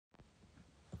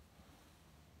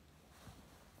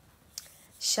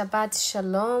Shabbat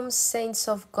Shalom, saints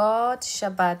of God.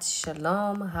 Shabbat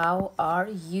Shalom. How are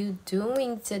you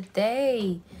doing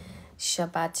today?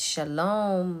 Shabbat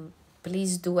Shalom.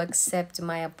 Please do accept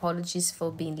my apologies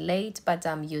for being late, but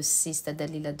I'm your sister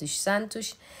Dalila dos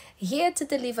Santos, here to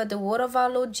deliver the word of our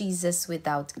Lord Jesus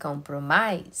without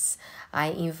compromise.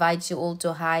 I invite you all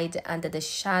to hide under the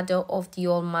shadow of the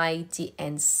Almighty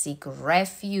and seek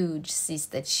refuge.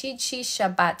 Sister Chichi,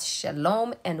 Shabbat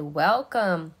Shalom and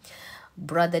welcome.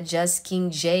 Brother Just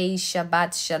King J,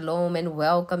 Shabbat Shalom and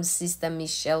welcome. Sister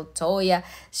Michelle Toya,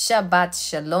 Shabbat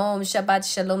Shalom. Shabbat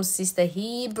Shalom, Sister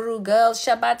Hebrew Girl.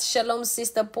 Shabbat Shalom,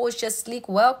 Sister Portia Slick.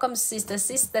 Welcome, Sister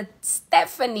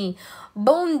Stephanie.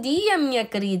 Bom dia, minha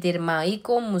querida irmã. E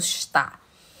como está?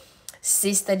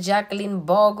 Sister Jacqueline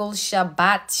Bogle,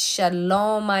 Shabbat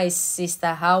Shalom, my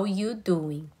sister. How you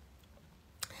doing?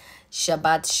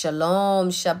 Shabbat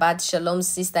Shalom,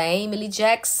 Sister Emily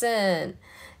Jackson.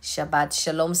 Shabbat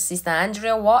Shalom, Sister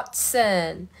Andrea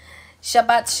Watson.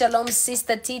 Shabbat Shalom,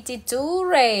 Sister Titi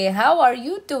Ture. How are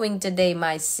you doing today,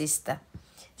 my sister?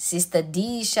 Sister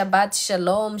D, Shabbat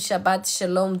Shalom,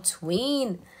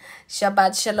 twin.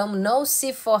 Shabbat Shalom,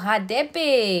 Nosi for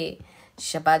Hadepe.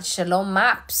 Shabbat Shalom,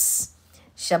 Maps.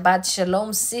 Shabbat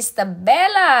Shalom, Sister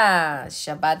Bella.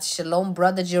 Shabbat Shalom,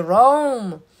 Brother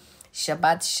Jerome.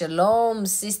 Shabbat Shalom,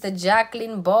 Sister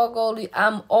Jacqueline Bogle.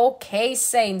 I'm okay,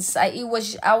 saints. I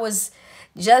was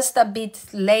just a bit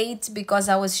late because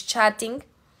I was chatting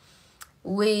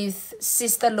with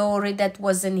Sister Lori that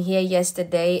wasn't here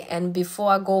yesterday. And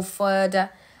before I go further,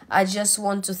 I just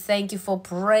want to thank you for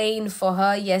praying for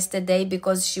her yesterday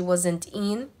because she wasn't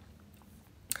in.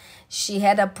 She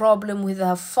had a problem with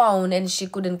her phone and she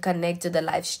couldn't connect to the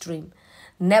live stream.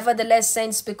 Nevertheless,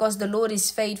 saints, because the Lord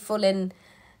is faithful and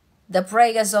the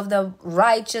prayers of the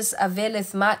righteous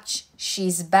availeth much,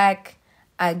 she's back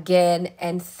again.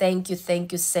 And thank you,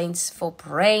 saints, for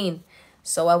praying.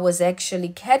 So I was actually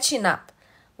catching up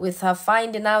with her,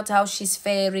 finding out how she's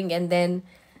faring, and then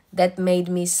that made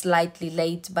me slightly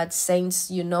late. But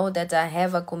saints, you know that I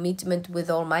have a commitment with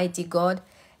Almighty God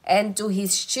and to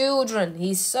his children,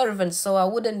 his servants, so I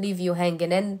wouldn't leave you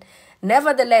hanging. And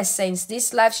nevertheless, saints,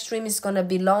 this live stream is going to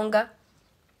be longer.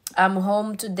 I'm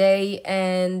home today,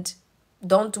 and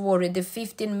don't worry, the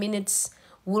 15 minutes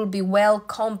will be well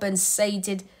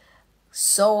compensated.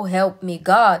 So help me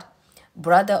God.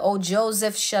 Brother O.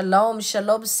 Joseph, Shalom,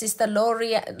 Sister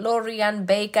Lorian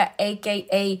Baker,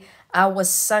 a.k.a. our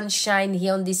sunshine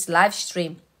here on this live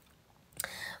stream.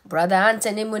 Brother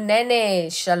Anthony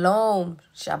Munene, Shalom,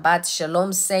 Shabbat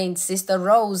Shalom, saints. Sister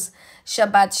Rose,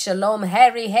 Shabbat Shalom.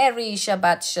 Harry,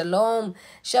 Shabbat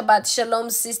Shalom,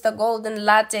 Sister Golden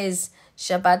Lattes,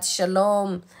 Shabbat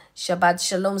Shalom.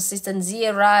 Sister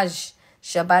Nzia Raj,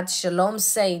 Shabbat Shalom,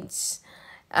 saints.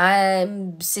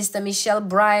 Sister Michelle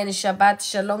Bryan, Shabbat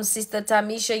Shalom. Sister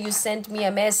Tamisha, you sent me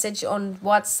a message on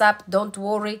WhatsApp. Don't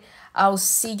worry, I'll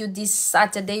see you this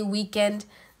Saturday weekend.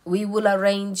 We will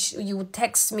arrange. You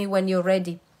text me when you're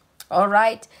ready. All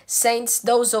right, saints,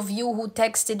 those of you who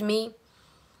texted me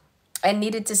and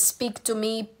needed to speak to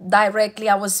me directly,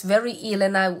 I was very ill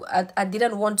and I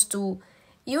didn't want to,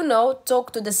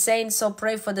 talk to the saints or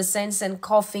pray for the saints and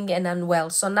coughing and unwell.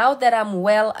 So now that I'm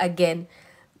well again,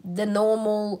 the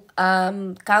normal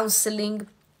counseling,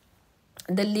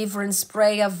 deliverance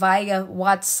prayer via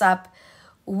WhatsApp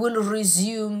will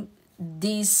resume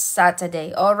this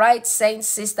Saturday. All right, saints.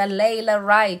 Sister Layla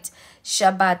Wright,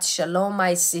 Shabbat Shalom,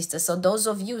 my sister. So those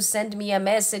of you send me a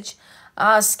message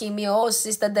asking me, oh,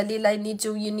 Sister Dalila,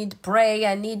 you need prayer,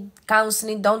 I need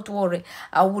counseling. Don't worry,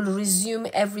 I will resume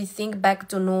everything back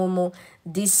to normal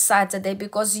this Saturday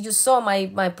because you saw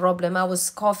my problem. I was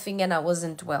coughing and I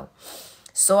wasn't well.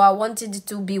 So I wanted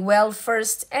to be well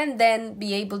first and then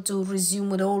be able to resume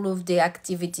with all of the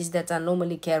activities that I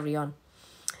normally carry on.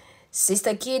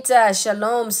 Sister Kita,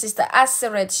 Shalom. Sister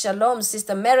Aseret, Shalom.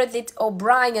 Sister Meredith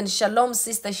O'Brien, Shalom.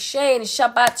 Sister Shane,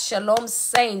 Shabbat Shalom,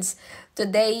 saints.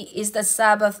 Today is the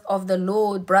Sabbath of the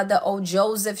Lord. Brother O.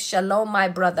 Joseph, Shalom, my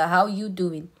brother. How you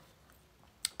doing?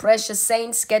 Precious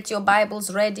saints, get your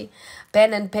Bibles ready,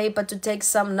 pen and paper to take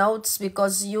some notes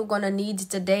because you're going to need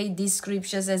today these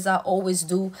scriptures as I always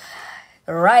do.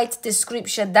 Write the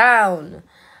scripture down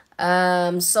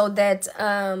so that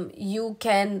you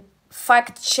can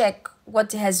fact check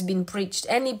what has been preached.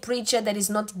 Any preacher that is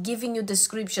not giving you the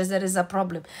scriptures, there is a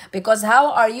problem. Because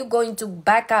how are you going to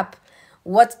back up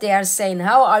what they are saying?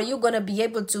 How are you going to be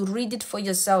able to read it for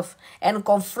yourself and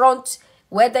confront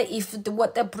whether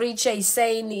what the preacher is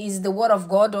saying is the word of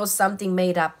God or something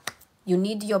made up? You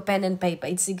need your pen and paper.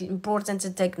 It's important to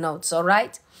take notes, all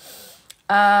right?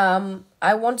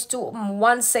 I want to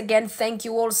once again thank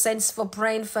you all, saints, for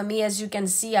praying for me. As you can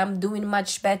see, I'm doing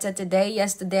much better today.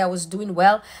 Yesterday I was doing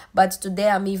well, but today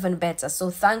I'm even better. So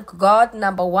thank God,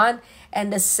 number one,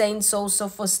 and the saints also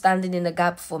for standing in the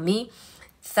gap for me.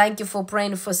 Thank you for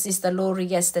praying for Sister Lori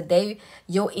yesterday.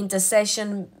 Your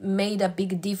intercession made a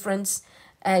big difference.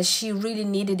 She really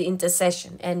needed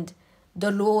intercession, and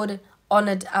the Lord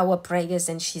honored our prayers,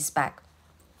 and she's back.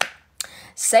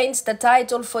 Saints, the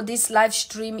title for this live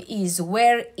stream is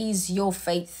Where is Your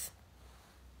Faith?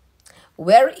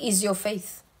 Where is your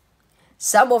faith?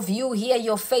 Some of you here,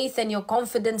 your faith and your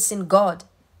confidence in God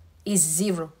is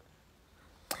zero.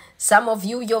 Some of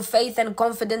you, your faith and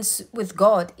confidence with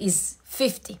God is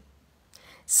 50.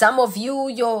 Some of you,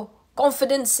 your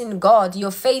confidence in God,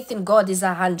 your faith in God is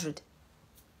 100.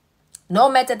 No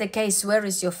matter the case, where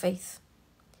is your faith?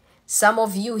 Some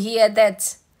of you here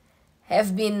that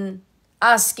have been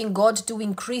asking God to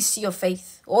increase your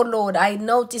faith. Oh Lord, I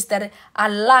noticed that I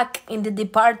lack in the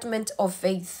department of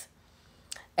faith.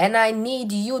 And I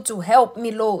need you to help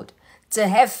me, Lord, to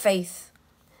have faith.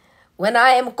 When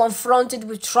I am confronted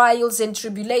with trials and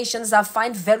tribulations, I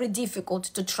find very difficult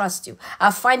to trust you.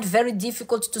 I find very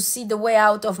difficult to see the way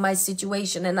out of my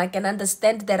situation. And I can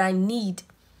understand that I need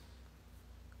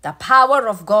the power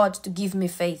of God to give me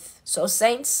faith. So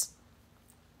saints,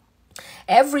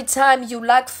 every time you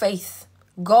lack faith,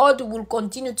 God will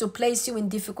continue to place you in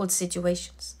difficult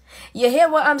situations. You hear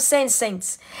what I'm saying,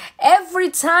 saints?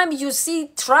 Every time you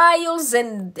see trials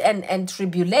and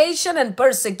tribulation and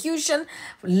persecution,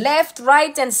 left,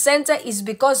 right, and center, is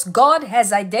because God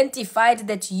has identified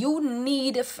that you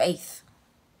need faith.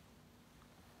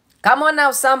 Come on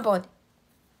now, somebody.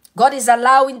 God is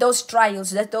allowing those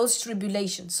trials, those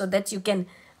tribulations, so that you can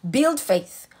build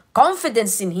faith,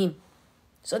 confidence in Him,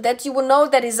 so that you will know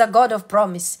that He's a God of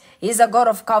promise. He's a God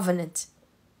of covenant.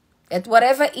 That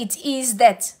whatever it is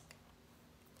that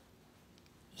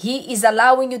He is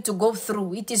allowing you to go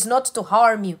through, it is not to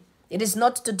harm you. It is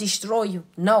not to destroy you.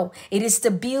 No, it is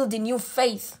to build in you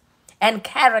faith and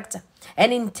character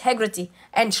and integrity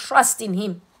and trust in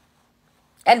Him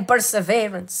and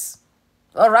perseverance.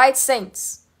 All right,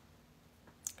 saints?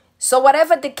 So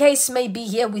whatever the case may be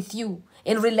here with you,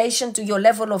 in relation to your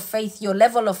level of faith, your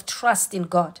level of trust in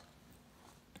God,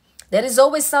 there is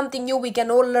always something new we can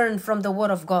all learn from the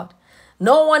Word of God.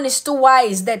 No one is too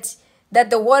wise that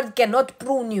the Word cannot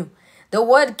prune you. The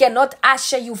Word cannot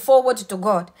usher you forward to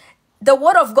God. The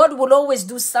Word of God will always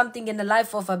do something in the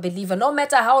life of a believer, no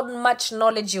matter how much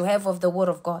knowledge you have of the Word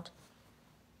of God.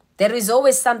 There is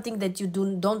always something that you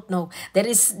don't know. There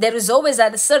is always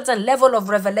a certain level of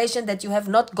revelation that you have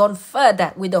not gone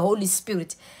further with the Holy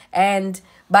Spirit. And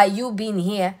by you being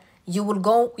here, you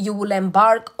will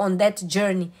embark on that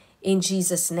journey in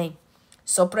Jesus' name.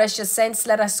 So precious saints,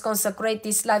 let us consecrate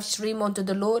this live stream unto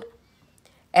the Lord.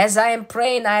 As I am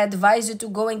praying, I advise you to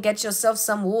go and get yourself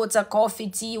some water, coffee,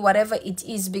 tea, whatever it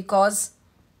is, because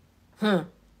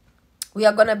we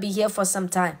are going to be here for some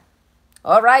time.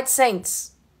 All right, saints.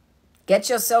 Get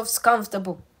yourselves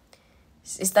comfortable.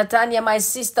 Sister Tanya, my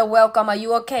sister, welcome. Are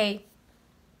you okay?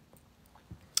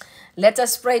 Let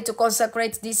us pray to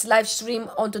consecrate this live stream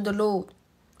unto the Lord.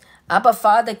 Abba,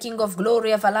 Father, King of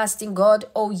glory, everlasting God,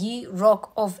 O ye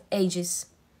rock of ages.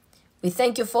 We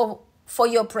thank you for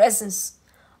your presence,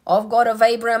 of God of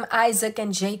Abraham, Isaac,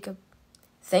 and Jacob.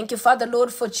 Thank you, Father,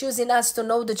 Lord, for choosing us to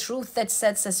know the truth that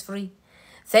sets us free.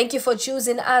 Thank you for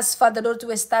choosing us, Father, Lord, to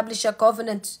establish a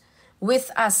covenant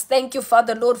with us. Thank you,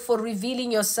 Father, Lord, for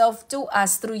revealing yourself to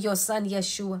us through your Son,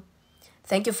 Yeshua.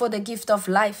 Thank you for the gift of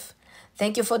life.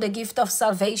 Thank you for the gift of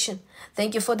salvation.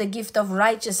 Thank you for the gift of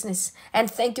righteousness. And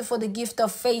thank you for the gift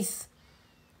of faith.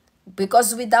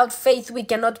 Because without faith, we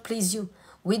cannot please you.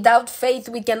 Without faith,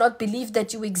 we cannot believe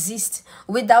that you exist.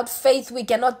 Without faith, we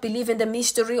cannot believe in the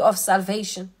mystery of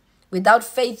salvation. Without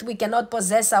faith, we cannot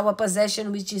possess our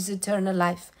possession, which is eternal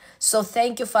life. So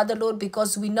thank you, Father, Lord,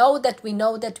 because we know that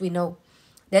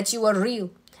you are real,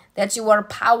 that you are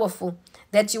powerful,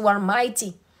 that you are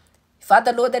mighty.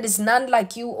 Father, Lord, there is none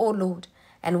like you, O Lord.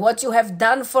 And what you have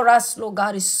done for us, Lord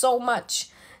God, is so much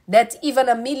that even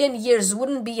 1,000,000 years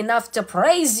wouldn't be enough to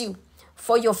praise you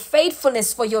for your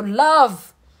faithfulness, for your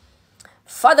love.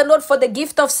 Father, Lord, for the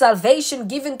gift of salvation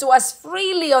given to us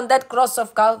freely on that cross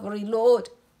of Calvary, Lord.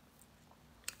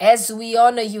 As we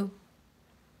honor you,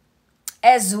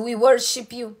 as we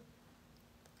worship you,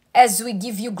 as we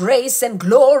give you grace and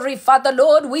glory, Father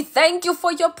Lord, we thank you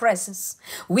for your presence.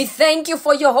 We thank you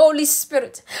for your Holy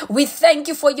Spirit. We thank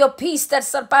you for your peace that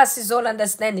surpasses all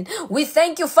understanding. We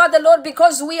thank you, Father Lord,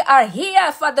 because we are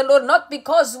here, Father Lord, not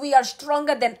because we are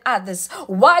stronger than others,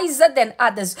 wiser than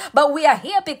others, but we are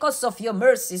here because of your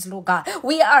mercies, Lord God.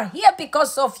 We are here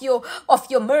because of your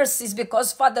mercies,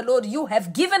 because, Father Lord, you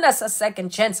have given us a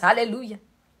second chance. Hallelujah.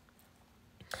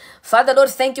 Father Lord,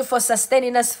 thank you for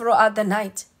sustaining us throughout the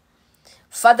night.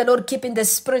 Father Lord, keeping the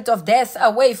spirit of death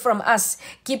away from us,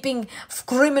 keeping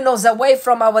criminals away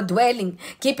from our dwelling,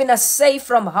 keeping us safe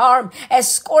from harm,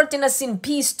 escorting us in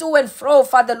peace to and fro,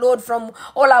 Father Lord, from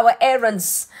all our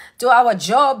errands, to our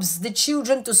jobs, the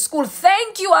children to school.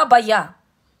 Thank you, Abba Yah.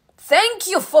 Thank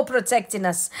you for protecting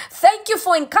us. Thank you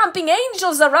for encamping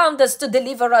angels around us to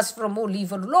deliver us from all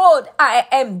evil. Lord, I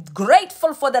am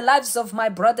grateful for the lives of my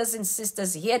brothers and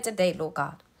sisters here today, Lord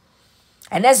God.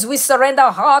 And as we surrender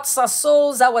our hearts, our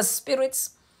souls, our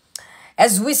spirits,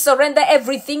 as we surrender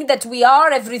everything that we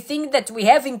are, everything that we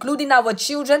have, including our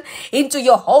children, into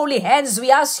your holy hands,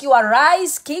 we ask you,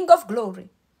 arise, King of glory.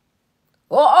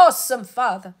 Oh, awesome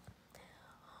Father,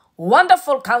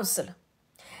 wonderful Counselor.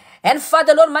 And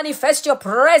Father Lord, manifest your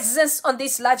presence on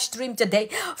this live stream today.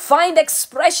 Find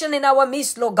expression in our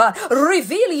midst, Lord God.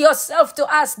 Reveal yourself to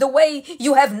us the way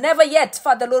you have never yet,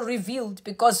 Father Lord, revealed.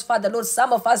 Because, Father Lord,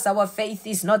 some of us, our faith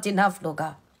is not enough, Lord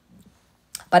God.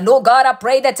 But Lord God, I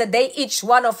pray that today each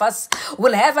one of us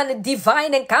will have a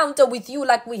divine encounter with you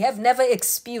like we have never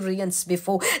experienced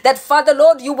before. That, Father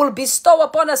Lord, you will bestow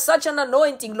upon us such an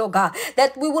anointing, Lord God,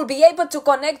 that we will be able to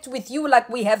connect with you like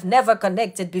we have never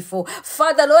connected before.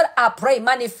 Father Lord, I pray,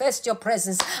 manifest your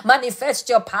presence, manifest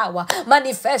your power,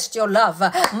 manifest your love,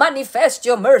 manifest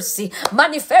your mercy,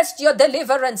 manifest your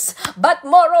deliverance. But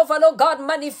moreover, Lord God,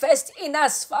 manifest in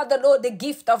us, Father Lord, the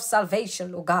gift of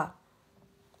salvation, Lord God.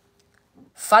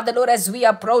 Father Lord, as we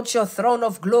approach your throne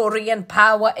of glory and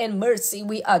power and mercy,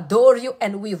 we adore you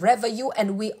and we rever you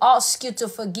and we ask you to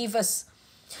forgive us,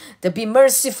 to be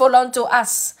merciful unto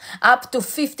us, up to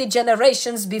 50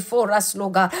 generations before us,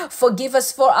 Lord God. Forgive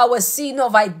us for our sin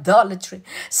of idolatry,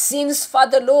 sins,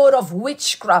 Father Lord, of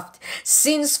witchcraft,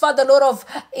 sins, Father Lord, of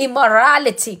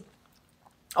immorality,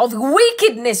 of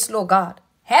wickedness, Lord God.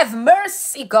 Have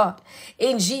mercy, God,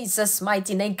 in Jesus'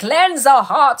 mighty name. Cleanse our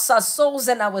hearts, our souls,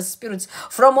 and our spirits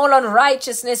from all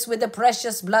unrighteousness with the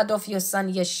precious blood of your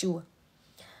Son, Yeshua.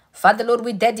 Father, Lord,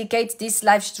 we dedicate this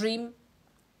live stream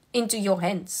into your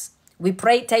hands. We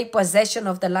pray, take possession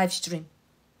of the live stream.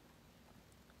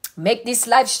 Make this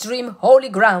live stream holy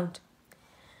ground.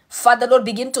 Father, Lord,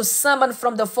 begin to summon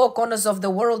from the four corners of the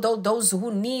world all those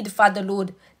who need, Father,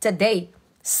 Lord, today,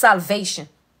 salvation.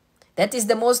 That is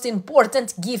the most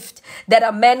important gift that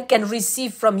a man can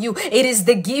receive from you. It is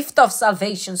the gift of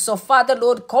salvation. So, Father,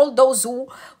 Lord, call those who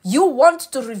you want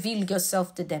to reveal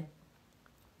yourself to them.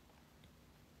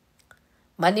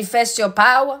 Manifest your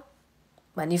power.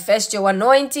 Manifest your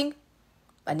anointing.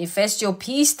 Manifest your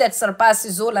peace that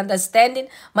surpasses all understanding.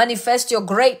 Manifest your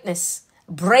greatness.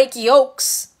 Break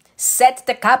yokes. Set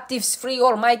the captives free,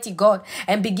 Almighty God,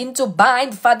 and begin to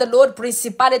bind, Father Lord,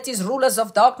 principalities, rulers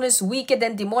of darkness, wicked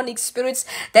and demonic spirits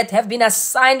that have been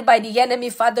assigned by the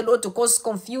enemy, Father Lord, to cause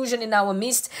confusion in our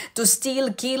midst, to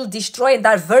steal, kill, destroy, and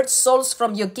divert souls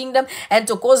from your kingdom, and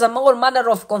to cause all manner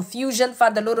of confusion,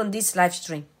 Father Lord, on this live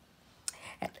stream.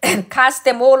 And cast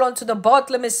them all onto the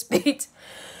bottomless pit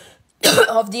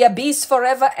of the abyss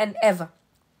forever and ever.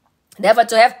 Never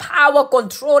to have power,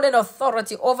 control, and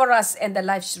authority over us and the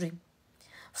live stream.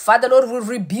 Father Lord, we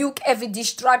rebuke every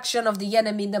distraction of the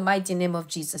enemy in the mighty name of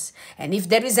Jesus. And if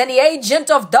there is any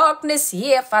agent of darkness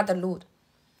here, Father Lord,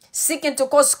 seeking to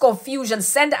cause confusion,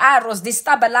 send arrows,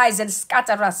 destabilize, and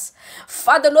scatter us,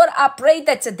 Father Lord, I pray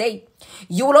that today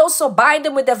you will also bind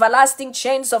them with the everlasting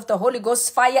chains of the Holy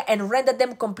Ghost fire and render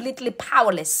them completely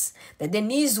powerless. That their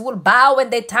knees will bow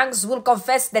and their tongues will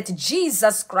confess that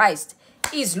Jesus Christ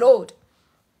is Lord.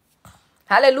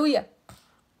 Hallelujah.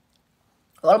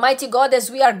 Almighty God, as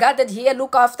we are gathered here,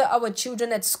 look after our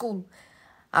children at school.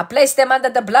 I place them under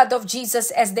the blood of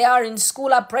Jesus as they are in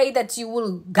school. I pray that you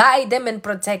will guide them and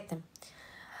protect them.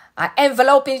 I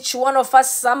envelope each one of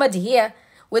us summoned here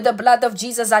with the blood of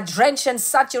Jesus. I drench and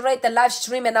saturate the live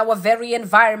stream and our very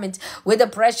environment with the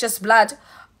precious blood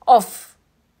of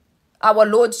our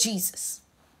Lord Jesus.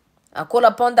 I call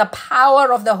upon the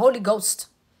power of the Holy Ghost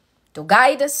to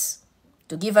guide us,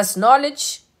 to give us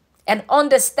knowledge and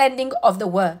understanding of the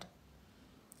word.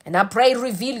 And I pray,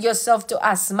 reveal yourself to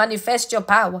us. Manifest your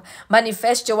power.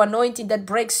 Manifest your anointing that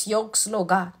breaks yokes, Lord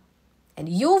God. And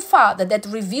you, Father, that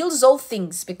reveals all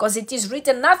things, because it is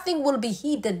written, nothing will be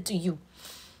hidden to you.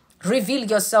 Reveal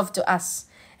yourself to us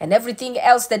and everything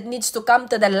else that needs to come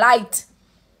to the light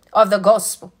of the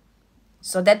gospel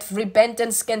so that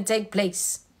repentance can take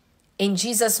place. In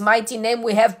Jesus' mighty name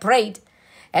we have prayed.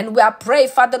 And we are praying,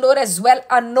 Father Lord, as well,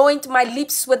 anoint my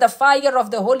lips with the fire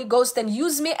of the Holy Ghost and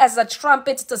use me as a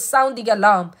trumpet to sound the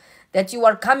alarm that you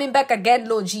are coming back again,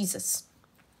 Lord Jesus,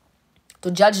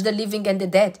 to judge the living and the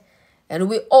dead. And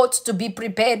we ought to be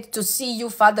prepared to see you,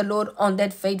 Father Lord, on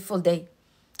that fateful day.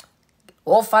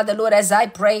 Oh, Father Lord, as I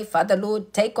pray, Father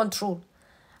Lord, take control.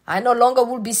 I no longer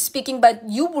will be speaking, but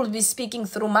you will be speaking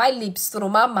through my lips, through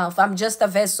my mouth. I'm just a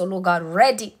vessel, Lord God,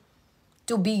 ready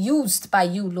to be used by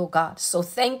you, Lord God. So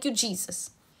thank you,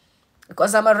 Jesus.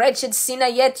 Because I'm a wretched sinner,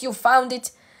 yet you found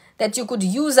it that you could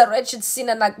use a wretched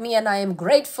sinner like me, and I am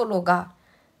grateful, Lord God.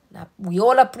 Now, we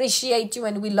all appreciate you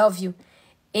and we love you.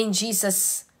 In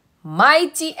Jesus'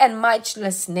 mighty and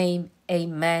matchless name,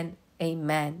 amen,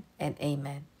 amen, and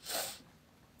amen.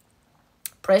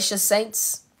 Precious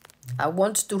saints, I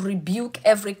want to rebuke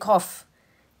every cough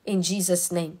in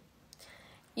Jesus' name.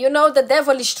 You know, the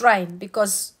devil is trying,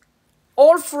 because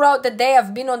all throughout the day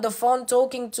I've been on the phone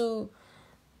talking to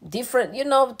different,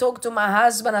 talk to my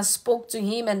husband. I spoke to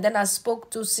him, and then I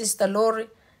spoke to Sister Lori.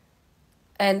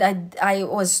 And I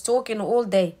was talking all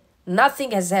day.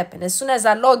 Nothing has happened. As soon as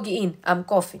I log in, I'm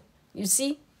coughing. You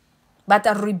see? But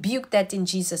I rebuke that in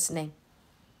Jesus' name.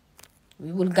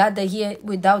 We will gather here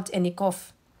without any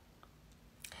cough.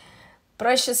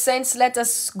 Precious saints, let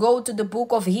us go to the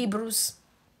book of Hebrews.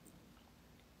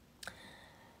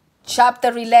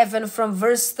 Chapter 11 from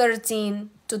verse 13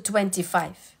 to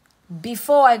 25.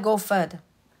 Before I go further,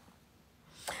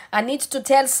 I need to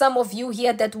tell some of you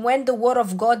here that when the word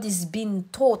of God is being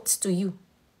taught to you,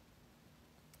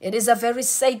 it is a very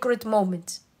sacred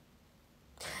moment.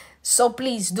 So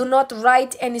please do not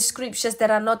write any scriptures that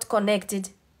are not connected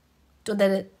to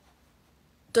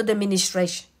the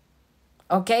ministration.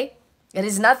 Okay? There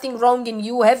is nothing wrong in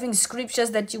you having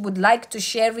scriptures that you would like to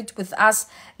share it with us.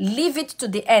 Leave it to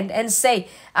the end and say,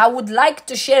 I would like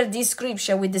to share this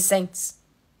scripture with the saints.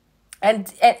 And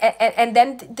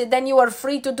then you are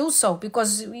free to do so,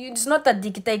 because it's not a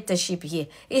dictatorship here.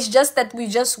 It's just that we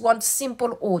just want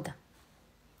simple order.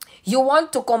 You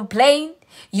want to complain,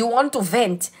 you want to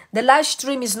vent. The live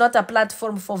stream is not a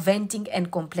platform for venting and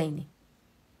complaining.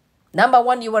 Number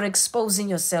one, you are exposing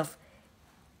yourself.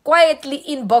 Quietly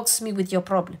inbox me with your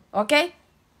problem, okay?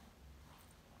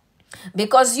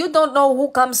 Because you don't know who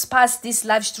comes past this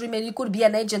live stream, and you could be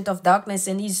an agent of darkness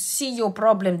and you see your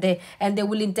problem there, and they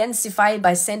will intensify it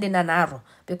by sending an arrow,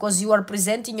 because you are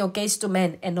presenting your case to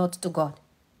men and not to God.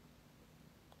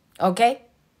 Okay?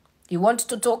 You want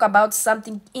to talk about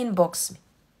something, inbox me.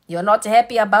 You're not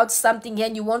happy about something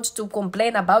and you want to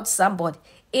complain about somebody,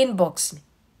 inbox me.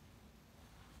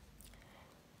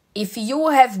 If you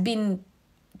have been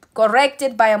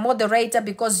corrected by a moderator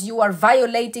because you are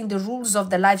violating the rules of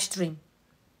the live stream,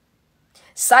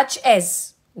 such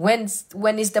as when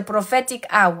is the prophetic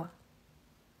hour,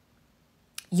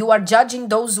 you are judging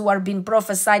those who are being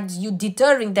prophesied, you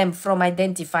deterring them from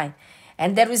identifying.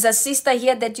 And there is a sister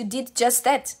here that you did just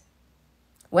that.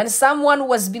 When someone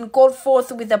was being called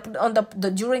forth with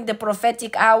during the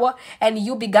prophetic hour, and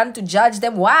you began to judge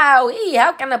them, wow,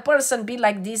 how can a person be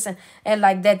like this and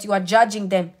like that? You are judging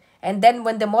them. And then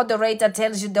when the moderator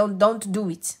tells you don't do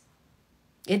it,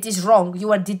 it is wrong.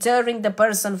 You are deterring the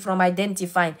person from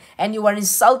identifying, and you are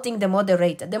insulting the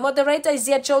moderator. The moderator is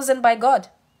here chosen by God.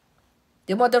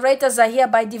 The moderators are here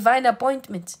by divine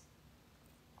appointment.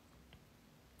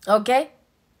 Okay?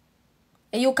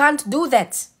 And you can't do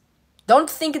that. Don't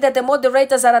think that the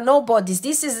moderators are nobodies.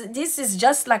 This is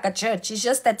just like a church. It's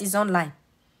just that it's online.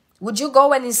 Would you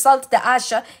go and insult the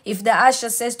usher if the usher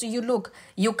says to you, look,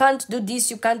 you can't do this,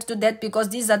 you can't do that because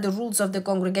these are the rules of the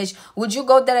congregation? Would you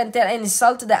go there and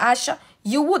insult the usher?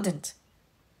 You wouldn't.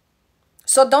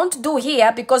 So don't do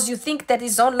here, because you think that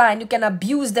it's online. You can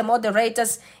abuse the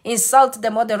moderators, insult the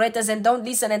moderators, and don't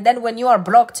listen. And then when you are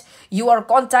blocked, you are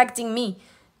contacting me,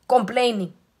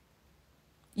 complaining.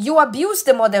 You abuse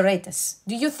the moderators.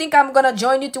 Do you think I'm going to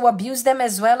join you to abuse them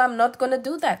as well? I'm not going to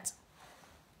do that.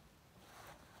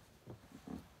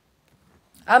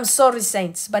 I'm sorry,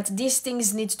 saints, but these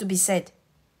things need to be said.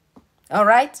 All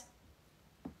right?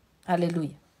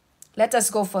 Hallelujah. Let us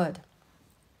go further.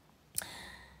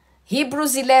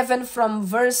 Hebrews 11 from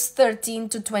verse 13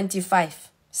 to 25.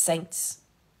 Saints,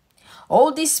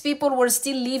 all these people were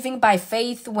still living by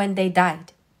faith when they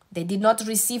died. They did not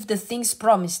receive the things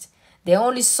promised. They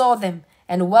only saw them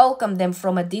and welcomed them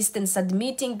from a distance,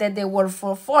 admitting that they were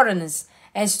for foreigners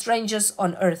and strangers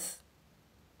on earth.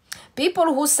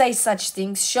 People who say such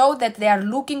things show that they are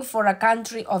looking for a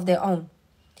country of their own.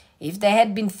 If they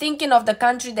had been thinking of the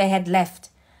country they had left,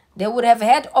 they would have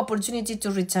had opportunity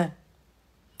to return.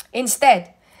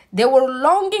 Instead, they were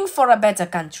longing for a better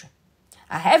country,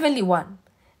 a heavenly one.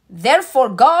 Therefore,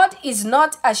 God is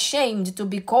not ashamed to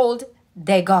be called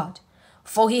their God,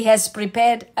 for he has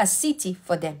prepared a city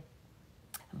for them.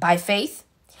 By faith,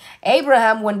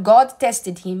 Abraham, when God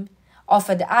tested him,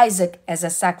 offered Isaac as a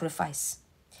sacrifice.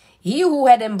 He who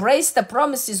had embraced the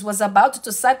promises was about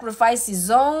to sacrifice his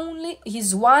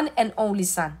one and only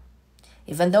son.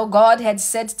 Even though God had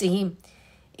said to him,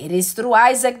 "It is through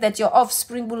Isaac that your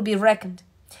offspring will be reckoned,"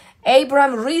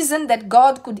 Abraham reasoned that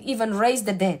God could even raise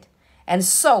the dead. And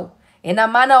so, in a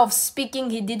manner of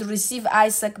speaking, he did receive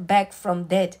Isaac back from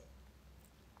dead.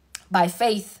 By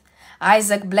faith,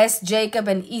 Isaac blessed Jacob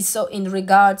and Esau in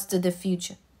regards to the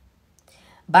future.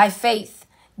 By faith,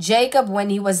 Jacob, when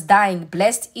he was dying,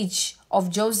 blessed each of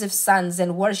Joseph's sons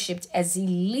and worshipped as he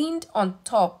leaned on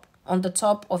the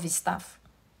top of his staff.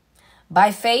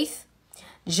 By faith,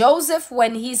 Joseph,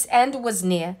 when his end was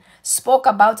near, spoke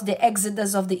about the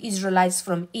exodus of the Israelites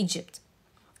from Egypt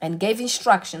and gave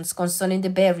instructions concerning the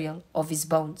burial of his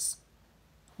bones.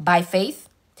 By faith,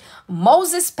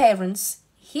 Moses' parents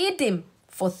hid him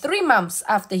for 3 months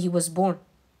after he was born,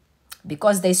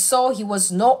 because they saw he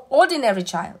was no ordinary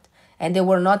child, and they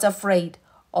were not afraid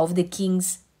of the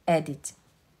king's edict.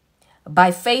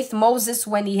 By faith, Moses,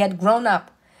 when he had grown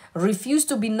up, refused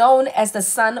to be known as the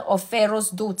son of Pharaoh's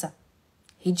daughter.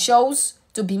 He chose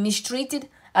to be mistreated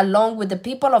along with the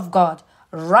people of God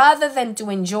rather than to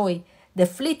enjoy the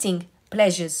fleeting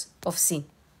pleasures of sin.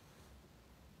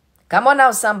 Come on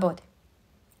now, somebody.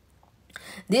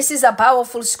 This is a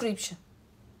powerful scripture.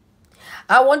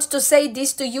 I want to say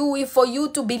this to you for you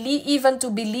to believe, even to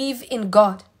believe in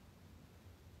God.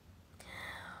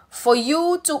 For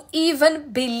you to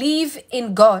even believe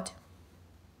in God,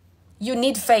 you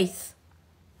need faith.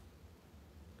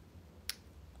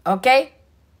 Okay?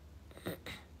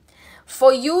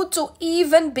 For you to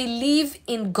even believe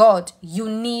in God, you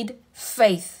need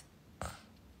faith.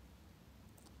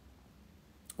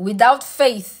 Without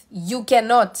faith, you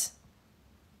cannot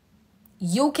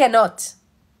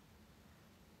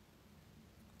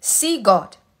see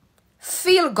God,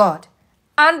 feel God,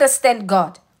 understand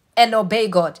God, and obey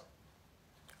God,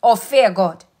 or fear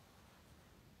God.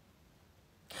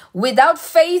 Without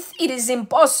faith, it is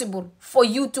impossible for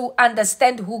you to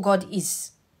understand who God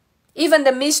is. Even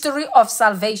the mystery of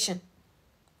salvation,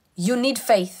 you need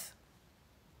faith.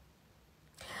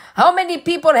 How many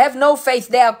people have no faith?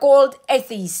 They are called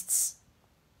atheists.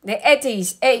 They're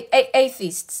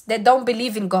atheists. They don't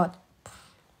believe in God.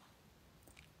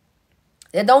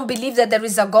 They don't believe that there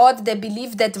is a God. They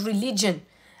believe that religion,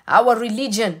 our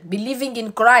religion, believing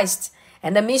in Christ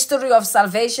and the mystery of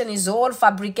salvation is all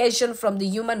fabrication from the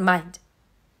human mind.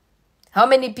 How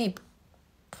many people?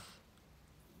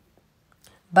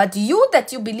 But you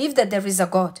believe that there is a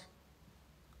God,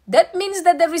 that means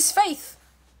that there is faith.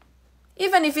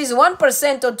 Even if it's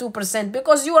 1% or 2%,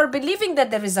 because you are believing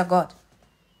that there is a God.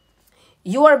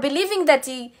 You are believing that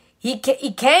he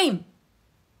came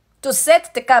to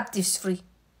set the captives free.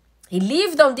 He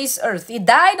lived on this earth. He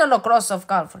died on the cross of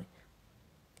Calvary.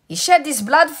 He shed his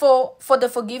blood for the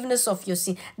forgiveness of your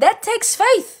sin. That takes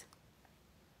faith.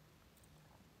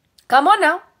 Come on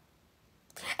now.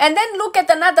 And then look at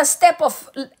another step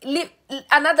of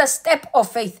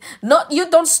faith. You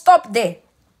don't stop there.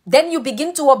 Then you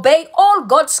begin to obey all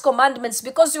God's commandments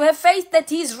because you have faith that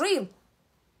he is real.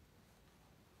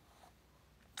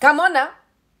 Come on now.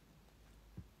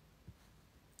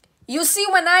 You see,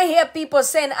 when I hear people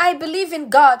saying, I believe in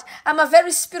God, I'm a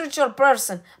very spiritual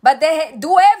person, but they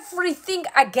do everything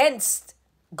against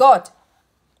God,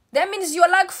 that means you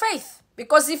lack faith.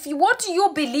 Because if what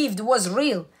you believed was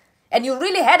real, and you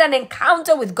really had an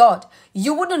encounter with God,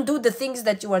 you wouldn't do the things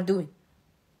that you are doing.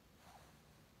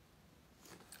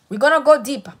 We're going to go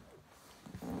deeper.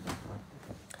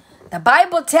 The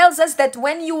Bible tells us that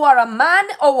when you are a man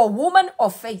or a woman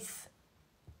of faith,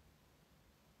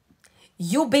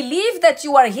 you believe that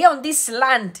you are here on this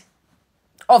land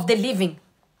of the living.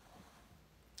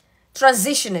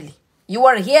 Transitionally, you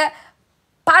are here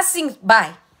passing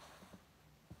by.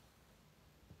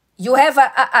 You have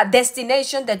a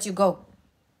destination that you go.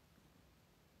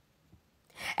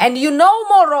 And you know,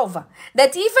 moreover,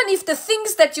 that even if the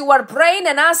things that you are praying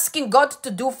and asking God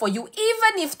to do for you,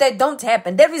 even if they don't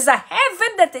happen, there is a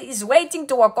heaven that is waiting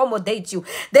to accommodate you.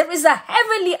 There is a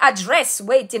heavenly address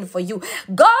waiting for you.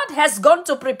 God has gone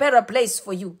to prepare a place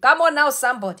for you. Come on now,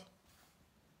 somebody.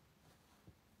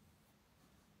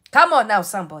 Come on now,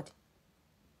 somebody.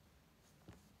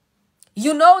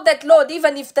 You know that, Lord,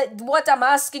 even if what I'm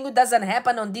asking you doesn't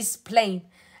happen on this plane,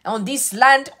 on this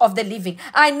land of the living.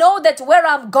 I know that where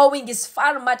I'm going is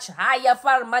far much higher,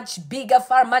 far much bigger,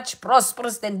 far much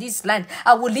prosperous than this land.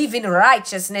 I will live in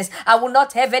righteousness. I will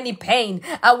not have any pain.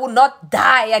 I will not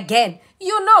die again.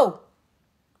 You know.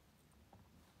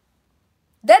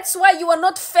 That's why you are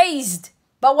not fazed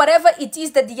by whatever it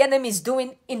is that the enemy is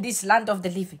doing in this land of the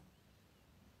living.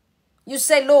 You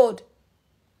say, Lord,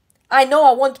 I know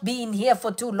I won't be in here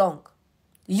for too long.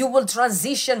 You will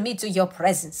transition me to your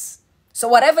presence. So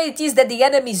whatever it is that the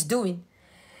enemy is doing,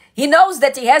 he knows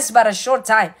that he has but a short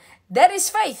time. That is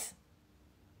faith.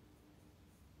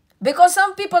 Because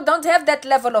some people don't have that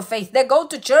level of faith. They go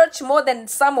to church more than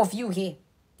some of you here.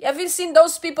 Have you seen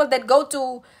those people that go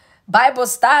to Bible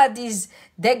studies?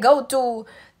 They go to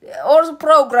all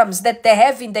programs that they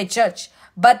have in the church,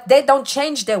 but they don't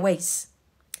change their ways.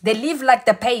 They live like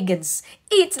the pagans,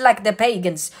 eat like the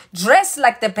pagans, dress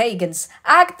like the pagans,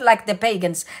 act like the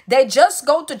pagans. They just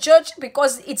go to church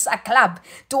because it's a club,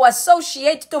 to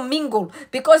associate, to mingle,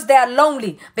 because they are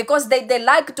lonely, because they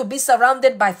like to be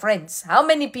surrounded by friends. How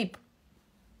many people?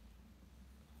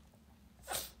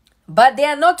 But they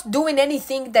are not doing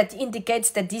anything that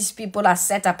indicates that these people are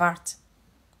set apart.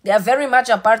 They are very much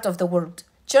a part of the world.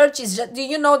 Church is just, do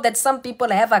you know that some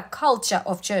people have a culture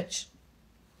of church?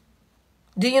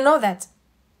 Do you know that?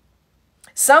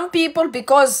 Some people,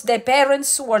 because their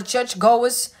parents were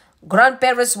churchgoers,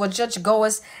 grandparents were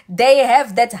churchgoers, they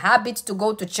have that habit to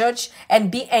go to church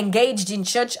and be engaged in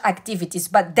church activities.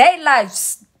 But their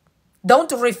lives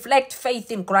don't reflect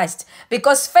faith in Christ.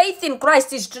 Because faith in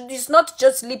Christ is not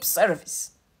just lip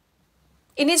service.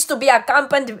 It needs to be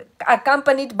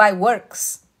accompanied by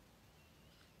works.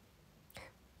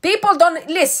 People don't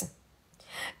listen.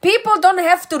 People don't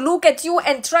have to look at you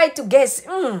and try to guess,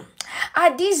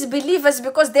 are these believers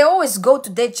because they always go to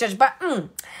their church? But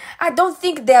I don't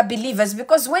think they are believers,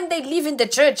 because when they live in the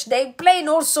church, they playing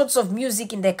all sorts of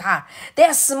music in their car. They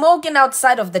are smoking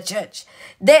outside of the church.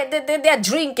 They are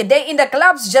drinking. They're in the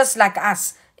clubs just like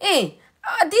us.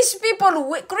 Are these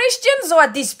people Christians or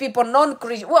are these people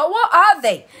non-Christian? What are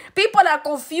they? People are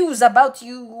confused about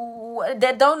you.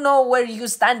 They don't know where you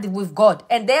stand with God.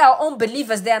 And they are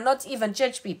unbelievers. They are not even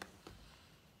church people.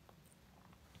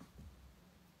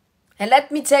 And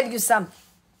let me tell you something.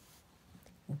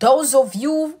 Those of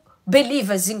you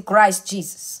believers in Christ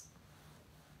Jesus,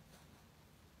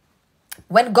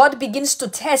 when God begins to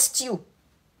test you,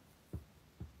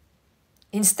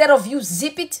 instead of you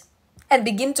zip it and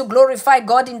begin to glorify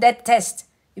God in that test,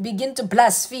 you begin to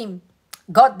blaspheme.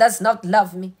 God does not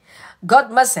love me.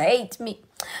 God must hate me.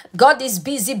 God is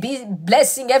busy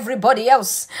blessing everybody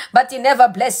else, but he never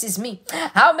blesses me.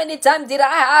 How many times did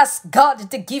I ask God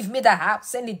to give me the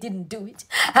house and he didn't do it?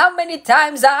 How many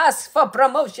times I asked for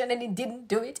promotion and he didn't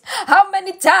do it? How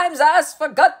many times I asked for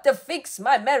God to fix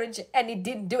my marriage and he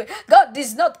didn't do it? God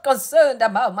is not concerned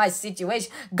about my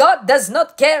situation. God does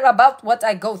not care about what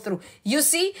I go through. You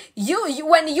see,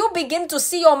 when you begin to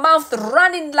see your mouth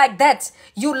running like that,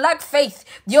 you lack faith.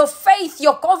 Your faith,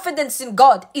 your confidence in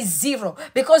God is zero,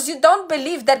 because you don't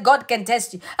believe that God can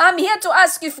test you. I'm here to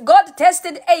ask you, if God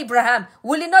tested Abraham,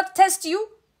 will he not test you?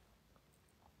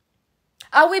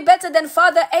 Are we better than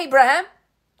Father Abraham?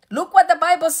 Look what the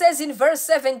Bible says in verse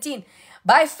 17.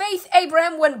 By faith,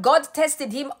 Abraham, when God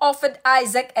tested him, offered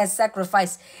Isaac as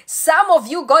sacrifice. Some of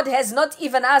you, God has not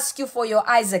even asked you for your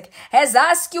Isaac, has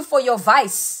asked you for your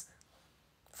vice.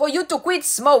 For you to quit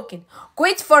smoking,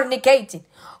 quit fornicating,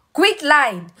 quit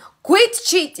lying, quit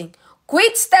cheating,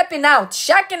 quit stepping out,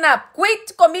 shacking up,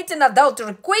 quit committing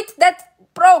adultery, quit that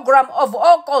program of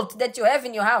occult that you have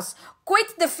in your house,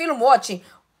 quit the film watching,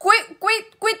 quit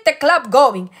the club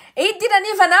going. He didn't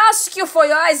even ask you for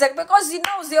your Isaac, because he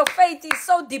knows your faith is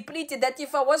so depleted that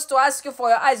if I was to ask you for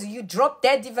your Isaac, you drop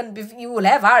dead, even if you will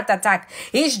have heart attack.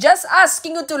 He's just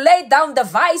asking you to lay down the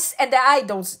vice and the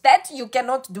idols. That you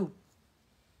cannot do.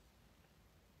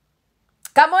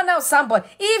 Come on now, somebody.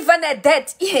 Even at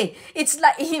that, it's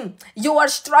like you are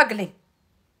struggling.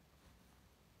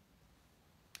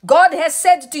 God has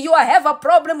said to you, I have a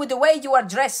problem with the way you are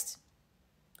dressed.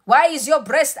 Why is your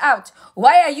breast out?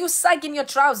 Why are you sagging your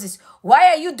trousers? Why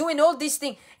are you doing all these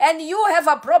things? And you have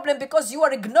a problem because you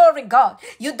are ignoring God.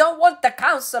 You don't want the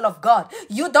counsel of God.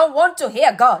 You don't want to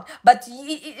hear God, but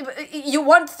you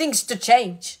want things to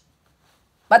change.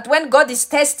 But when God is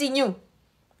testing you,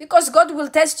 because God will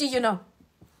test you, you know.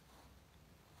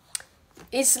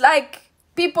 It's like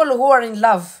people who are in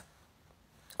love.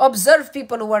 Observe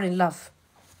people who are in love.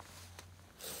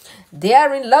 They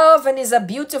are in love and it's a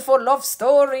beautiful love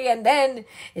story, and then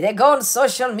they go on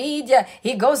social media.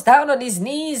 He goes down on his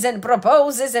knees and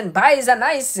proposes and buys a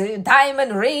nice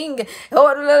diamond ring.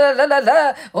 Oh, la, la, la,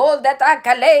 la, all that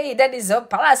accolade, and is a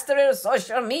pastor on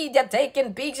social media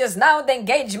taking pictures. Now the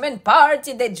engagement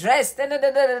party, they dressed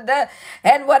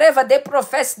and whatever, they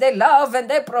profess they love and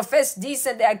they profess this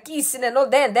and they are kissing and all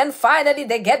that. And then finally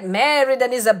they get married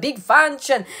and it's a big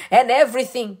function and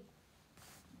everything.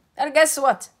 And guess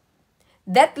what?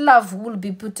 That love will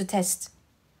be put to test.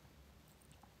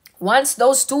 Once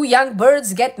those two young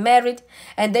birds get married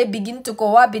and they begin to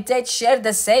cohabitate, share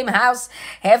the same house,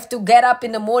 have to get up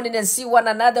in the morning and see one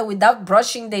another without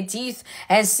brushing their teeth,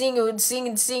 and seeing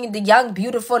the young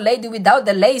beautiful lady without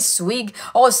the lace wig,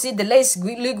 or see the lace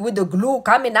wig with the glue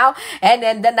coming out, and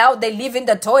then now they live in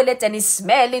the toilet and it's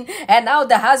smelling, and now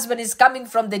the husband is coming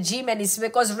from the gym, and it's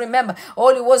because, remember,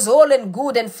 it was all and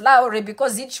good and flowery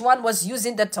because each one was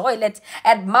using the toilet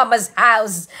at mama's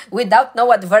house without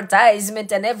no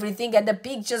advertisement and everything. And the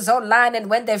pictures online, and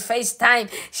when they FaceTime,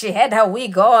 she had her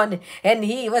wig on and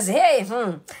he was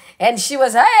and she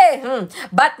was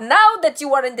But now that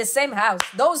you are in the same house,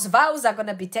 those vows are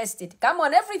gonna be tested. Come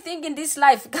on, everything in this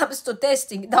life comes to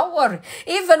testing. Don't worry.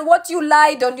 Even what you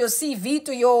lied on your CV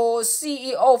to your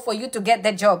CEO for you to get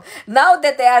the job, now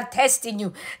that they are testing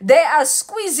you, they are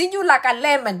squeezing you like a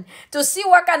lemon to see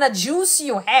what kind of juice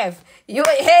you have.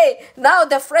 Now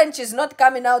the French is not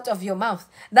coming out of your mouth.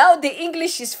 Now the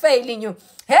English is failing you.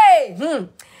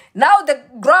 Now the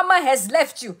grammar has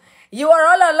left you. You are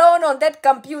all alone on that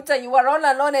computer. You are all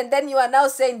alone, and then you are now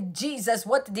saying, Jesus,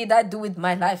 what did I do with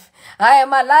my life? I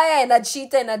am a liar and a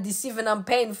cheater and a deceiver, and I'm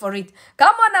paying for it.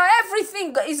 Come on now,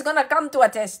 everything is going to come to a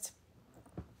test.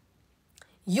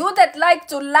 You that like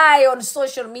to lie on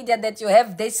social media that you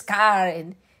have this car,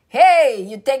 and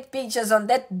you take pictures on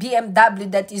that BMW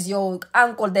that is your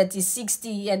uncle that is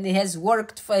 60 and he has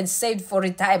worked for and saved for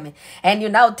retirement. And you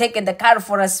now taking the car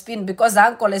for a spin because the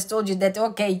uncle has told you that,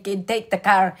 okay, you can take the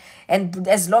car and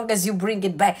as long as you bring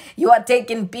it back. You are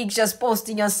taking pictures,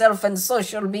 posting yourself on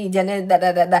social media.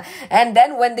 And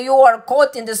then when you are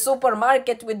caught in the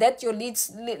supermarket with that your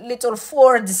little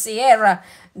Ford Sierra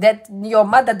that your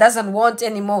mother doesn't want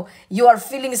anymore, you are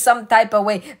feeling some type of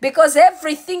way because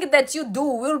everything that you do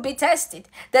will be tested.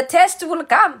 The test will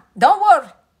come. Don't worry.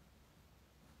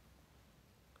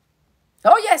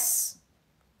 Oh yes.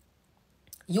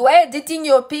 You are editing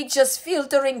your pictures,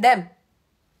 filtering them.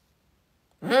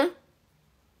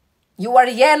 You are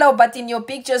yellow, but in your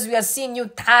pictures we are seeing you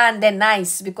tanned and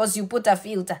nice because you put a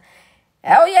filter.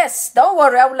 Oh yes, don't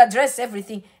worry, I will address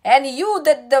everything. And you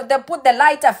that put the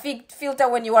lighter filter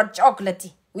when you are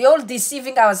chocolatey. We're all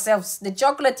deceiving ourselves. The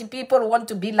chocolatey people want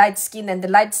to be light skinned and the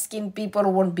light skinned people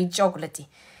won't be chocolatey.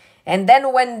 And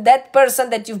then when that person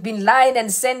that you've been lying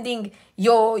and sending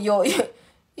your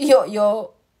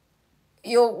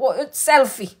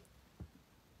selfie,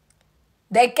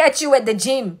 they catch you at the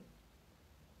gym.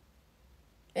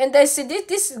 And they say,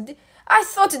 I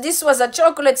thought this was a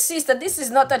chocolate sister. This is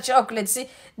not a chocolate. See,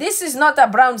 this is not a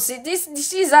brown sister.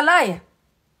 She's a liar.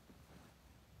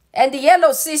 And the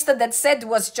yellow sister that said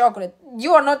was chocolate.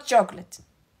 You are not chocolate.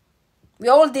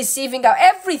 We're all deceiving.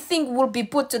 Everything will be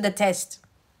put to the test.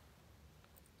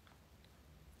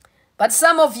 But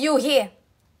some of you here,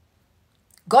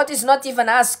 God is not even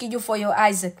asking you for your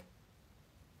Isaac.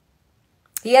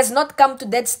 He has not come to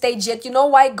that stage yet. You know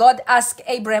why God asked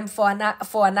Abraham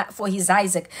for his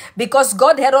Isaac? Because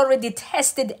God had already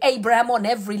tested Abraham on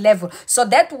every level. So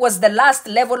that was the last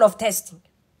level of testing.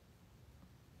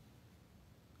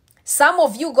 Some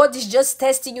of you, God is just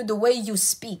testing you the way you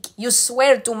speak. You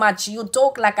swear too much. You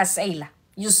talk like a sailor.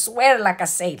 You swear like a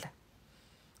sailor.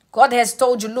 God has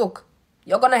told you, look,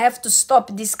 you're going to have to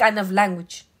stop this kind of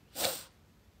language.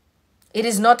 It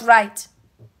is not right.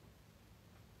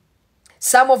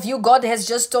 Some of you, God has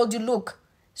just told you, look,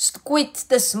 quit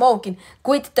the smoking,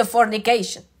 quit the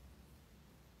fornication.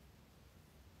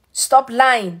 Stop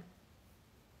lying.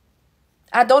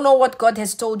 I don't know what God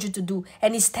has told you to do.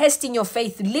 And He's testing your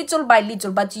faith little by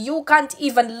little. But you can't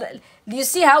even... You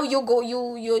see how you go,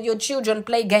 your children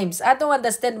play games. I don't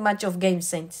understand much of games,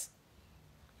 saints.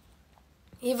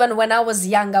 Even when I was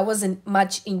young, I wasn't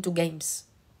much into games.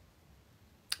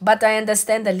 But I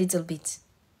understand a little bit.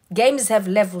 Games have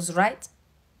levels, right?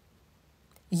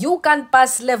 You can't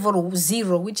pass level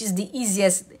 0, which is the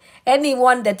easiest.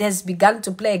 Anyone that has begun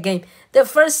to play a game, the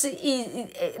first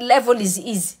level is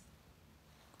easy.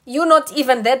 You not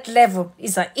even that level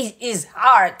is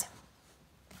hard.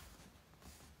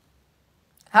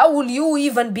 How will you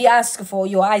even be asked for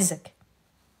your Isaac?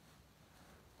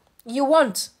 You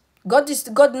won't.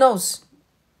 God knows.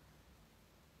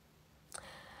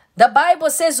 The Bible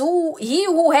says he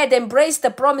who had embraced the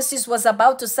promises was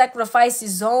about to sacrifice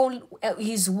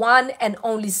his one and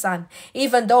only son,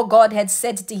 even though God had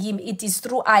said to him, it is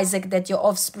through Isaac that your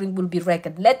offspring will be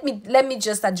reckoned. Let me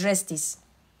just address this.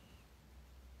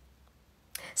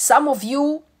 Some of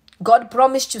you, God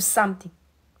promised you something.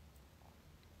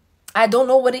 I don't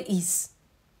know what it is.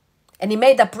 And he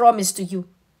made a promise to you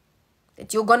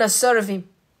that you're going to serve him,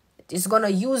 that he's going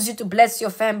to use you to bless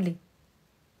your family.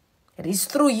 It is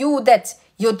through you that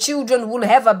your children will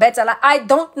have a better life. I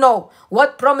don't know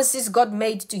what promises God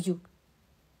made to you.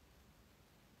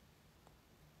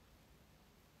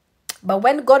 But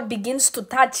when God begins to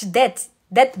touch that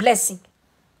blessing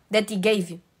that he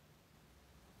gave you.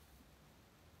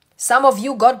 Some of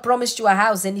you, God promised you a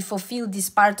house and he fulfilled this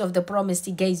part of the promise.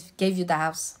 He gave you the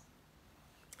house.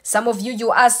 Some of you,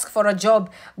 you asked for a job.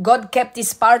 God kept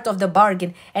this part of the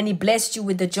bargain and he blessed you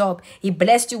with the job. He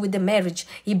blessed you with the marriage.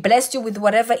 He blessed you with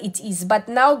whatever it is. But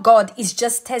now God is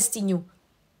just testing you.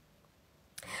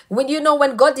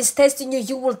 When God is testing you,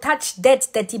 you will touch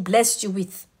that he blessed you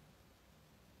with.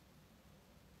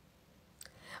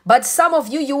 But some of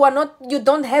you, you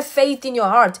don't have faith in your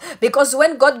heart. Because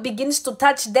when God begins to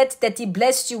touch that he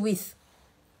blessed you with,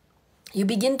 you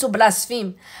begin to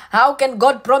blaspheme. How can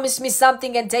God promise me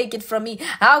something and take it from me?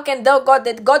 How can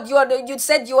you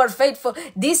said you are faithful?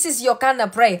 This is your kind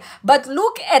of prayer. But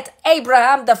look at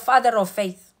Abraham, the father of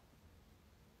faith.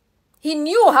 He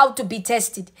knew how to be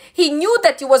tested. He knew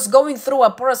that he was going through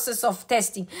a process of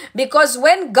testing. Because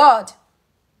when God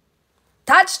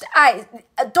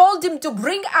told him to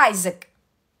bring Isaac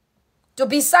to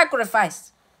be sacrificed,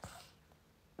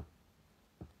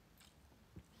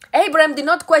 Abraham did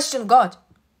not question God.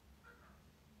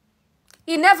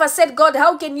 He never said, God,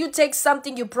 how can you take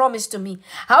something you promised to me?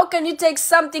 How can you take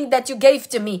something that you gave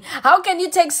to me? How can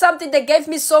you take something that gave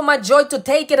me so much joy to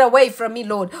take it away from me,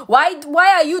 Lord? Why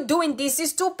are you doing this?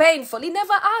 It's too painful. He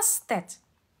never asked that.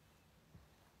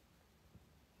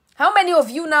 How many of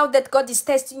you now that God is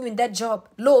testing you in that job?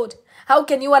 Lord, how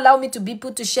can you allow me to be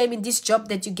put to shame in this job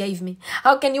that you gave me?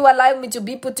 How can you allow me to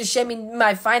be put to shame in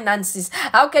my finances?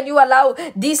 How can you allow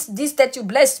this that you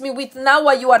blessed me with? Now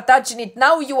you are touching it.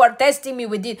 Now you are testing me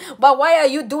with it. But why are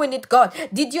you doing it, God?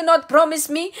 Did you not promise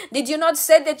me? Did you not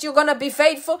say that you're going to be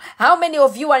faithful? How many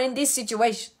of you are in this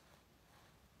situation?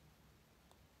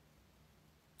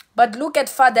 But look at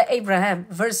Father Abraham,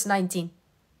 verse 19.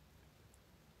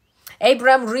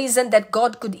 Abraham reasoned that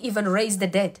God could even raise the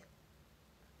dead.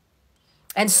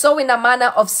 And so in a manner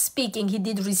of speaking, he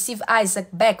did receive Isaac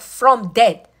back from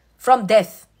death.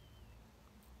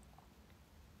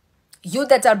 You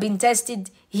that are being tested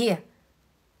here,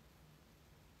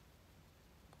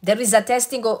 there is a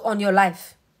testing on your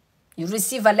life. You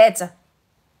receive a letter.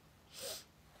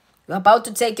 You're about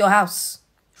to take your house.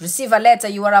 You receive a letter.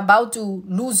 You are about to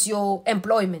lose your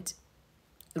employment.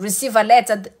 You receive a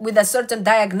letter with a certain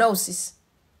diagnosis.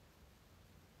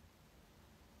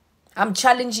 I'm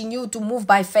challenging you to move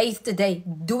by faith today.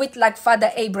 Do it like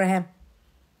Father Abraham.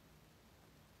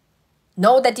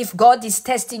 Know that if God is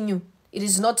testing you, it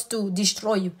is not to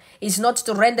destroy you. It's not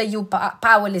to render you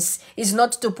powerless. It's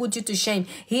not to put you to shame.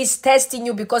 He is testing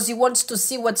you because he wants to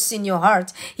see what's in your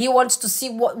heart. He wants to see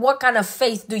what kind of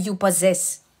faith do you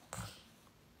possess.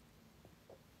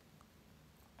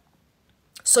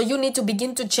 So you need to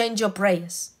begin to change your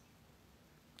prayers.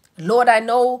 Lord, I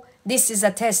know this is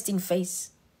a testing phase.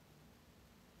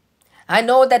 I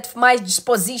know that my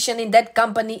position in that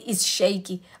company is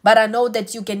shaky, but I know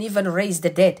that you can even raise the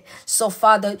dead. So,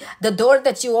 Father, the door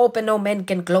that you open, no man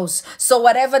can close. So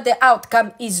whatever the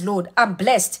outcome is, Lord, I'm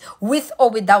blessed with or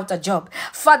without a job.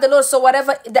 Father, Lord, so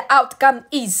whatever the outcome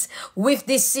is with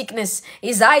this sickness,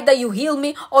 is either you heal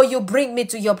me or you bring me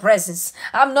to your presence.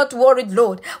 I'm not worried,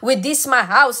 Lord. With this, my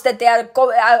house, that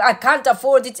I can't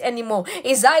afford it anymore.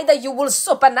 Is either you will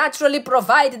supernaturally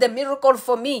provide the miracle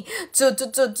for me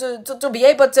to be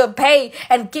able to pay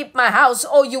and keep my house,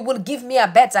 or you will give me a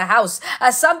better house.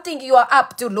 Something you are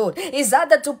up to, Lord, is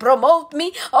either to promote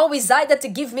me or is either to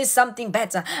give me something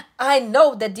better. I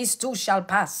know that these two shall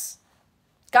pass.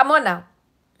 Come on now.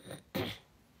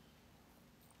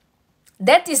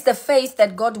 That is the faith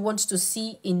that God wants to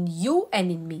see in you and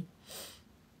in me.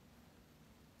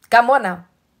 Come on now.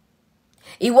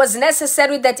 It was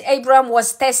necessary that Abraham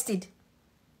was tested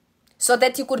so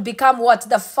that he could become what?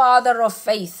 The father of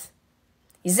faith.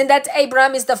 Isn't that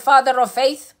Abraham is the father of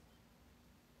faith?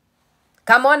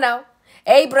 Come on now.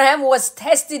 Abraham was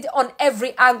tested on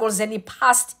every angle and he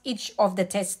passed each of the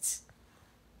tests.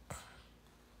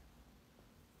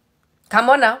 Come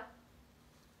on now.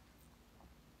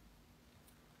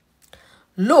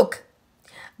 Look,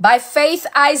 By faith,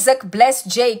 Isaac blessed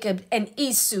Jacob and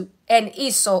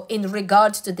Esau in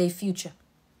regard to their future.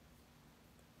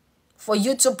 For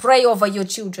you to pray over your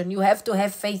children, you have to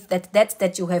have faith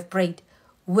that you have prayed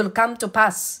will come to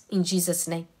pass in Jesus'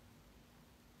 name.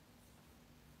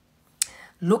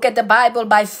 Look at the Bible.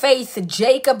 By faith,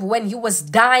 Jacob, when he was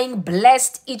dying,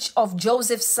 blessed each of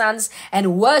Joseph's sons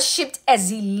and worshipped as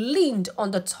he leaned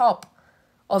on the top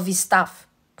of his staff.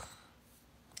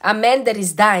 A man that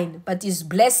is dying, but is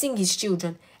blessing his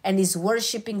children and is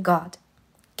worshiping God.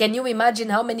 Can you imagine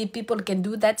how many people can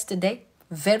do that today?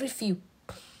 Very few.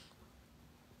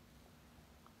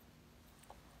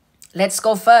 Let's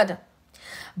go further.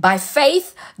 By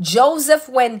faith, Joseph,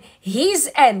 when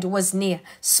his end was near,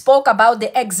 spoke about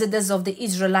the exodus of the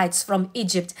Israelites from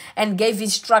Egypt and gave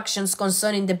instructions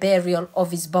concerning the burial of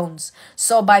his bones.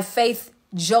 So by faith,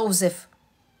 Joseph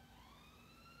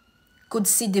could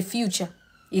see the future.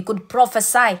 He could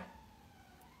prophesy.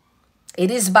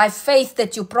 It is by faith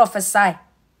that you prophesy.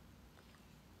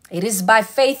 It is by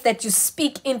faith that you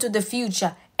speak into the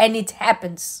future and it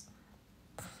happens.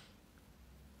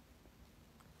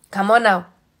 Come on now.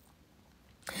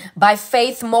 By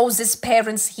faith, Moses'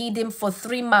 parents hid him for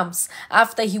 3 months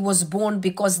after he was born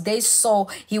because they saw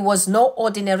he was no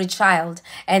ordinary child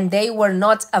and they were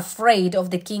not afraid of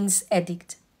the king's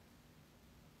edict.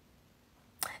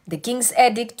 The king's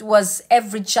edict was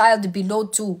every child below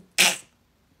 2.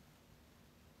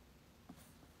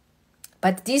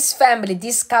 But this family,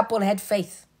 this couple had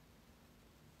faith.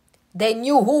 They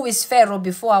knew who is Pharaoh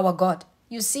before our God.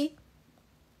 You see?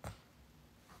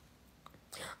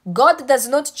 God does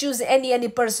not choose any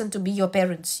person to be your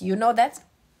parents. You know that?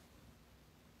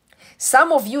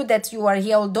 Some of you that you are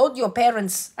here, although your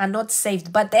parents are not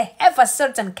saved, but they have a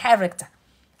certain character,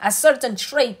 a certain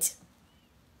trait.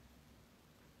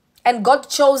 And God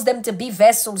chose them to be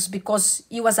vessels because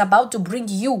he was about to bring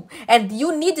you. And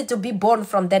you needed to be born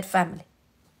from that family.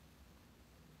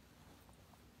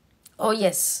 Oh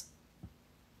yes.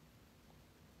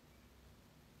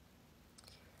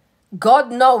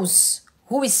 God knows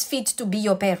who is fit to be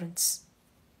your parents.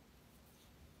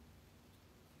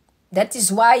 That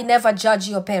is why never judge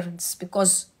your parents,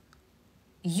 because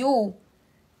you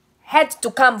had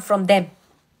to come from them.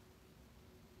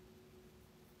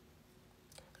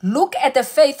 Look at the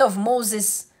faith of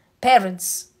Moses'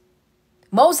 parents.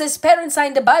 Moses' parents are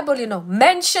in the Bible,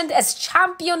 mentioned as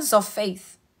champions of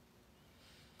faith.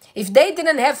 If they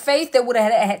didn't have faith, they would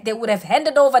have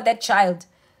handed over that child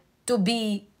to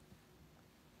be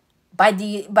by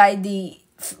the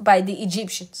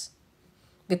Egyptians,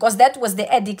 because that was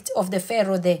the edict of the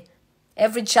Pharaoh there.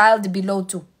 Every child below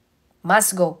 2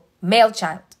 must go, male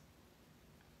child.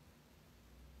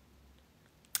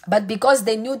 But because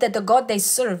they knew that the God they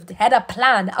served had a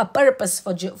plan, a purpose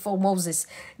for Moses,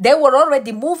 they were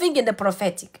already moving in the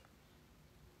prophetic.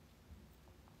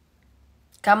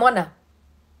 Come on now.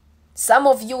 Some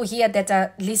of you here that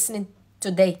are listening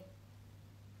today,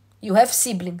 you have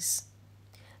siblings.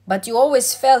 But you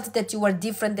always felt that you were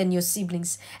different than your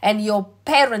siblings. And your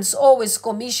parents always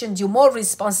commissioned you more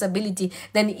responsibility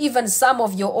than even some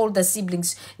of your older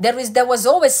siblings. There was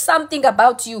always something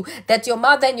about you that your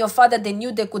mother and your father, they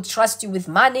knew they could trust you with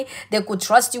money. They could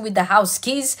trust you with the house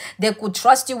keys. They could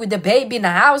trust you with the baby in the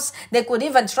house. They could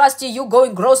even trust you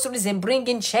going groceries and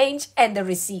bringing change and the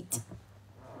receipt.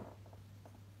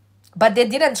 But they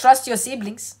didn't trust your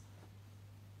siblings.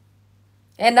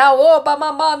 And now, but my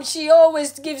mom, she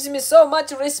always gives me so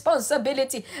much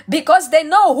responsibility, because they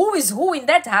know who is who in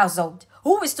that household,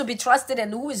 who is to be trusted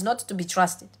and who is not to be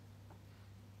trusted.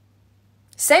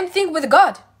 Same thing with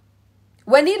God.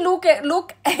 When he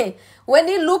when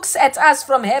he looks at us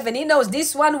from heaven, he knows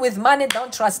this one with money,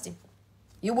 don't trust him.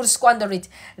 You will squander it.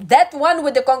 That one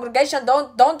with the congregation,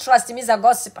 don't trust him. He's a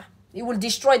gossiper. He will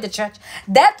destroy the church.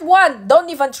 That one,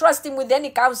 don't even trust him with any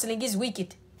counseling. He's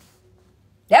wicked.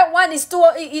 That one he's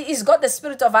got the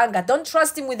spirit of anger. Don't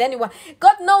trust him with anyone.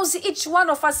 God knows each one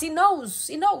of us. He knows.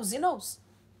 He knows. He knows.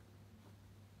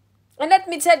 And let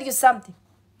me tell you something.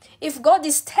 If God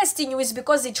is testing you, it's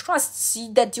because he trusts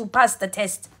you that you pass the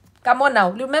test. Come on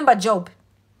now. Remember Job.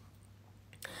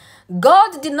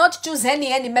 God did not choose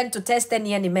any man to test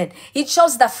any man. He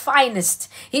chose the finest.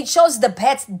 He chose the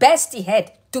best he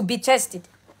had to be tested.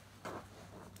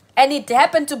 And it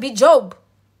happened to be Job.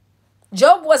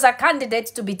 Job was a candidate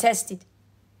to be tested.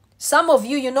 Some of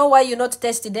you, you know why you're not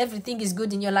tested? Everything is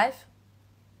good in your life.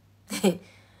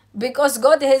 Because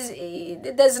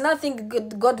there's nothing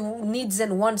good God needs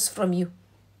and wants from you.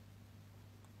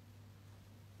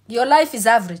 Your life is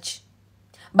average.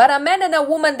 But a man and a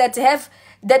woman that have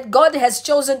that God has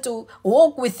chosen to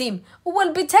walk with him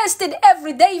will be tested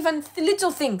every day, even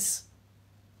little things.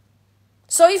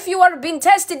 So if you are being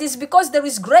tested, it's because there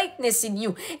is greatness in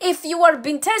you. If you are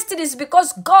being tested, it's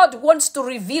because God wants to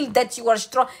reveal that you are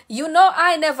strong.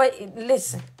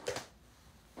 Listen.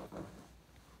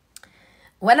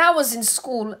 When I was in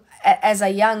school, as a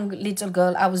young little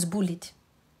girl, I was bullied.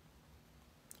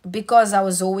 Because I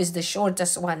was always the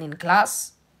shortest one in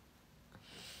class.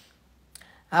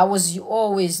 I was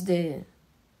always the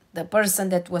person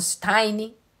that was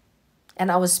tiny.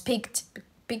 And I was picked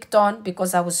on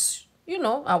because I was,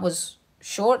 I was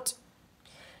short.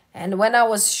 And when I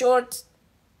was short,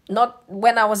 not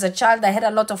when I was a child, I had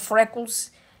a lot of freckles.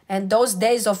 And those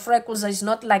days of freckles is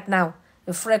not like now.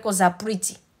 The freckles are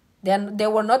pretty. They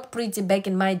were not pretty back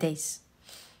in my days.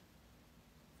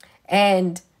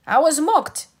 And I was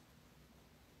mocked.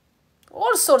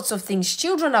 All sorts of things.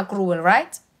 Children are cruel,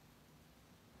 right?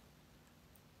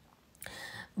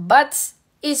 But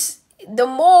the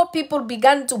more people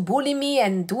began to bully me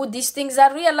and do these things,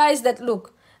 I realized that,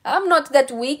 look, I'm not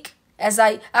that weak as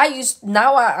I used.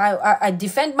 Now I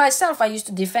defend myself. I used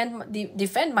to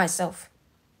defend myself.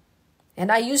 And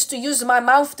I used to use my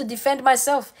mouth to defend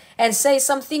myself and say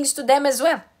some things to them as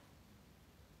well.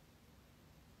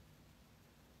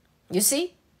 You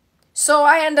see? So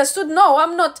I understood, no,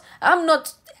 I'm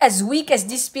not as weak as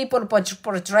these people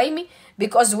portray me,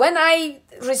 because when I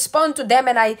respond to them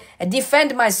and I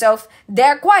defend myself,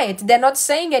 they're quiet. They're not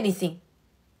saying anything.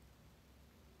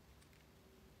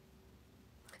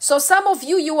 So some of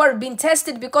you are being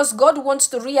tested because God wants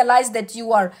to realize that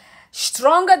you are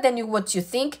stronger than what you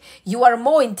think. You are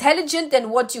more intelligent than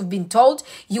what you've been told.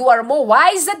 You are more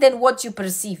wiser than what you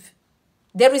perceive.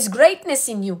 There is greatness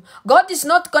in you. God is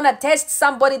not going to test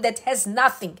somebody that has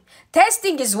nothing.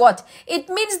 Testing is what? It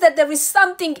means that there is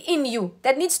something in you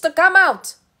that needs to come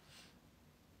out.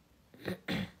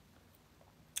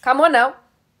 Come on now.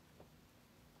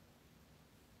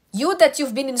 You that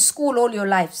you've been in school all your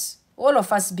lives. All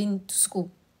of us been to school.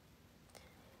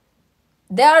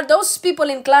 There are those people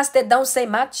in class that don't say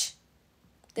much.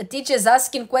 The teachers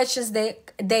asking questions,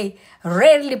 they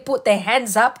rarely put their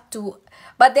hands up to.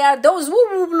 But there are those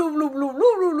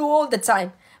all the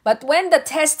time. But when the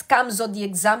test comes or the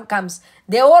exam comes,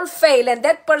 they all fail, and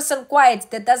that person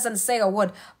quiet that doesn't say a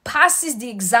word passes the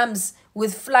exams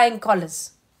with flying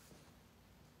colors.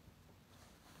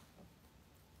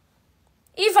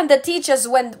 Even the teachers,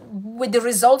 when with the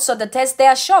results of the test, they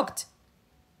are shocked.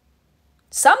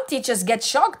 Some teachers get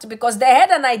shocked because they had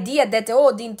an idea that,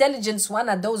 the intelligence one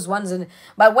are those ones.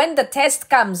 But when the test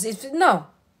comes, no.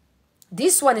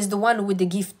 This one is the one with the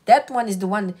gift. That one is the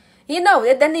one.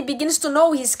 Then he begins to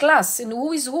know his class and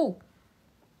who is who.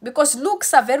 Because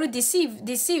looks are very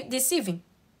deceiving.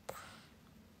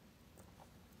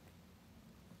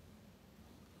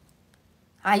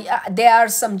 There are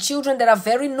some children that are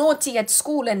very naughty at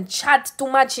school and chat too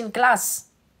much in class.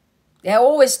 They're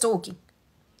always talking.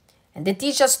 And the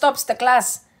teacher stops the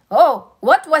class. Oh,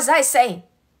 what was I saying?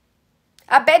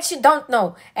 I bet you don't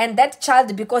know. And that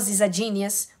child, because he's a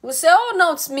genius, will say, oh,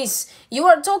 no, it's miss. You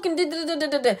are talking.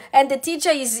 And the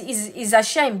teacher is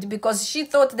ashamed because she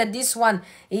thought that this one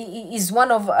is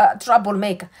one of a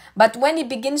troublemaker. But when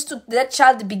that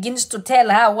child begins to tell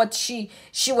her what she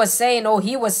was saying or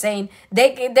he was saying,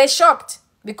 they're shocked.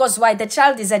 Because why? The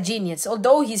child is a genius.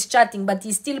 Although he's chatting, but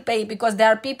he still pays, because there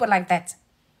are people like that.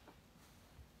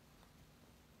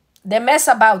 They mess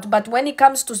about, but when it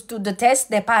comes to the test,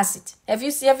 they pass it. Have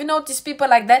you noticed people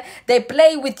like that? They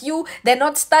play with you. They're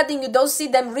not studying. You don't see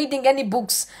them reading any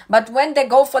books. But when they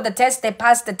go for the test, they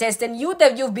pass the test. And you've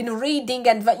been reading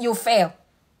and you fail.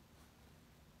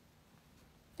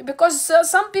 Because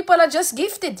some people are just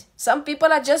gifted. Some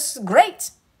people are just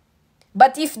great.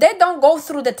 But if they don't go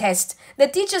through the test, the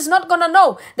teacher's not going to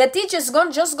know. The teacher's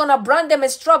just going to brand them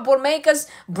as troublemakers,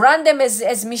 brand them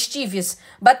as mischievous.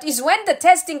 But it's when the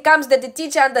testing comes that the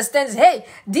teacher understands, hey,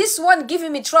 this one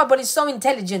giving me trouble is so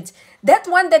intelligent. That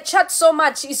one that chats so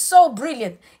much is so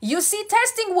brilliant. You see,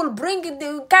 testing will bring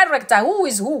the character. Who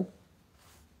is who?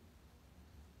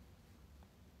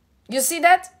 You see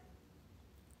that?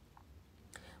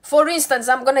 For instance,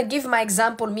 I'm going to give my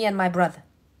example, me and my brother.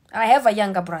 I have a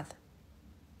younger brother.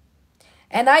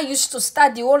 And I used to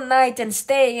study all night and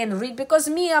stay and read, because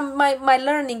my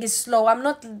learning is slow. I'm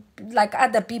not like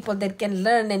other people that can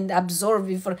learn and absorb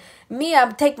it. For me, I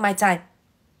take my time.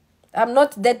 I'm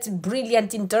not that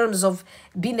brilliant in terms of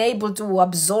being able to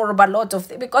absorb a lot of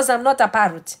things, because I'm not a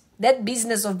parrot. That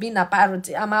business of being a parrot,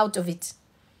 I'm out of it.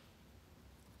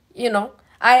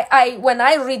 When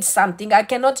I read something, I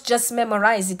cannot just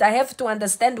memorize it. I have to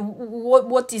understand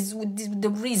what is the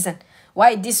reason.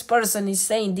 why this person is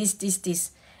saying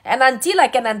this. And until I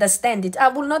can understand it, I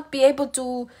will not be able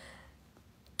to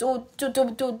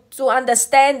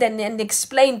understand and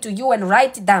explain to you and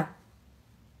write it down.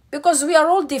 Because we are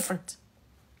all different.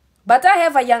 But I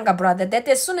have a younger brother that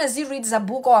as soon as he reads a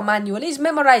book or a manual, he's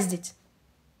memorized it.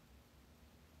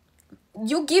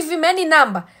 You give him any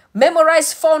number,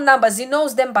 memorize phone numbers, he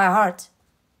knows them by heart.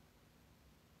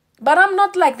 But I'm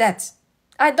not like that.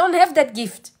 I don't have that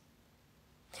gift.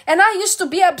 And I used to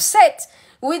be upset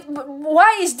with,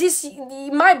 why is this,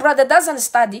 my brother doesn't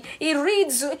study. He's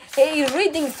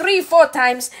reading 3-4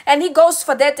 times and he goes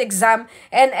for that exam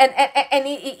and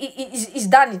he's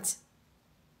done it.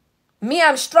 Me,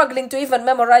 I'm struggling to even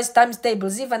memorize times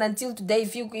tables, even until today.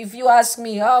 If you ask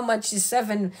me how much is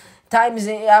 7 times,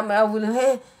 I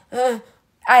will,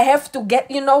 I have to get,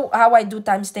 you know how I do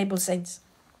times table, saints.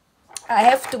 I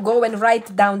have to go and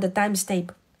write down the times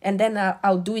table, and then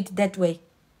I'll do it that way.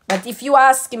 But if you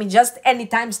ask me just any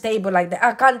times table like that,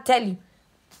 I can't tell you.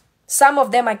 Some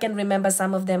of them I can remember,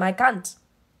 some of them I can't.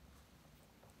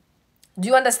 Do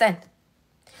you understand?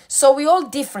 So we're all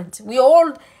different. We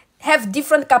all have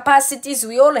different capacities.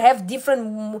 We all have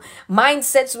different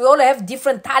mindsets. We all have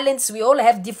different talents. We all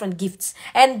have different gifts.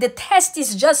 And the test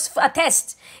is just a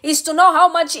test. Is to know how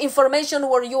much information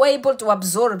were you able to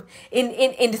absorb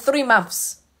in 3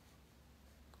 months.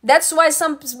 That's why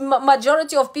some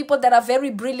majority of people that are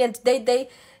very brilliant, they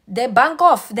bank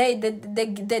off.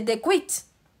 They quit.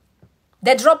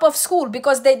 They drop off school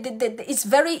because it's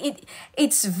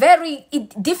very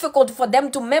difficult for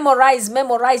them to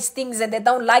memorize things, and they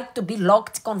don't like to be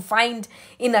locked, confined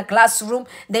in a classroom.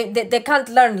 They can't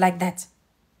learn like that.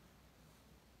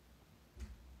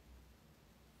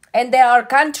 And there are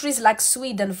countries like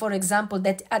Sweden, for example,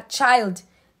 that a child,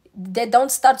 they don't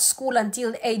start school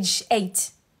until age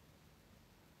 8.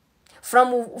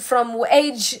 From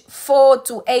age 4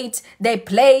 to 8, they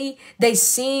play, they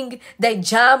sing, they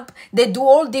jump, they do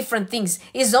all different things.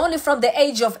 It's only from the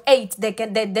age of 8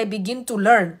 they begin to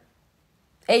learn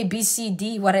A, B, C,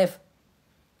 D, whatever.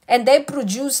 And they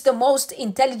produce the most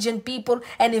intelligent people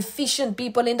and efficient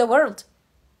people in the world.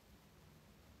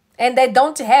 And they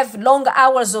don't have long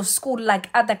hours of school like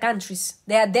other countries.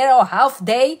 They are there or half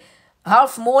day,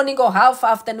 half morning or half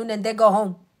afternoon, and they go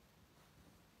home.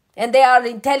 And they are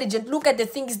intelligent. Look at the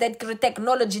things that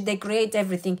technology, they create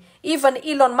everything. Even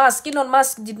Elon Musk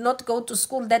did not go to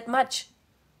school that much.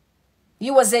 He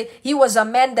was a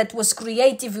man that was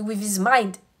creative with his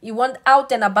mind. He went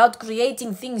out and about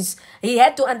creating things. He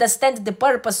had to understand the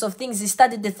purpose of things. He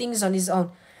studied the things on his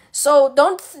own. So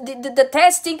the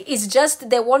testing is just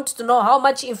they want to know how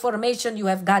much information you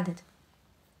have gathered.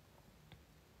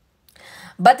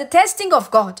 But the testing of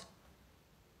God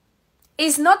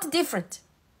is not different.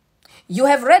 You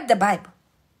have read the Bible.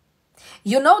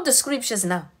 You know the scriptures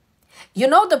now. You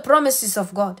know the promises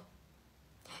of God.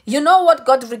 You know what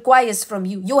God requires from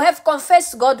you. You have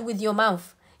confessed God with your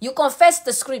mouth. You confess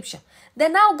the scripture.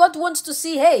 Then now God wants to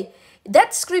see, hey,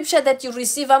 that scripture that you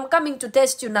receive, I'm coming to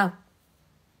test you now.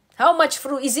 How much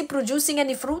fruit? Is it producing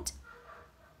any fruit?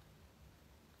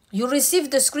 You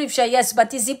received the scripture, yes,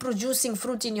 but is it producing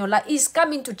fruit in your life? He's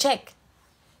coming to check.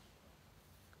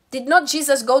 Did not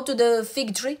Jesus go to the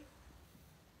fig tree?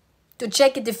 To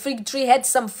check if the fig tree had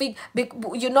some fig.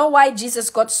 You know why Jesus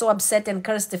got so upset and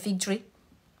cursed the fig tree?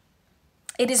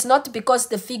 It is not because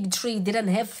the fig tree didn't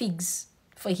have figs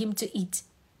for him to eat.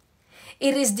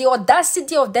 It is the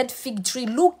audacity of that fig tree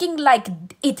looking like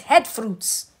it had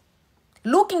fruits.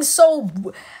 Looking so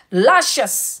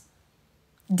luscious.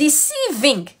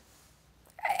 Deceiving.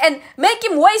 And make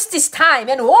him waste his time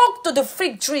and walk to the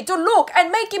fig tree to look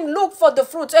and make him look for the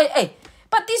fruits. Hey,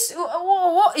 but this,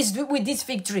 what is with this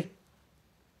fig tree?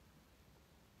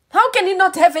 How can it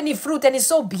not have any fruit and it's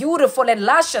so beautiful and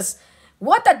luscious?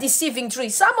 What a deceiving tree.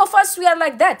 Some of us, we are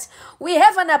like that. We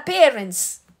have an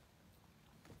appearance.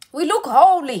 We look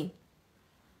holy.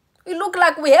 We look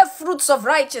like we have fruits of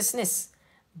righteousness.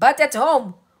 But at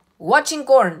home, watching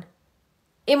porn,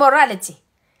 immorality.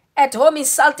 At home,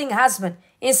 insulting husband,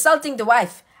 insulting the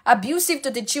wife, abusive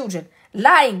to the children,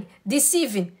 lying,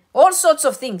 deceiving, all sorts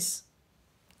of things.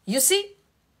 You see?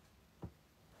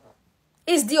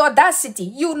 It's the audacity.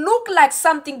 You look like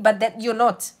something, but that you're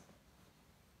not.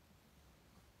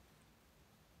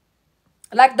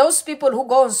 Like those people who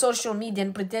go on social media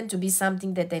and pretend to be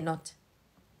something that they're not.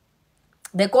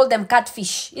 They call them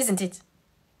catfish, isn't it?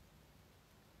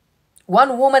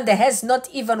 One woman that has not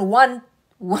even one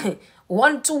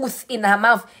tooth in her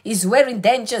mouth is wearing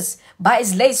dentures,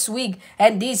 buys lace wig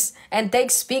and this, and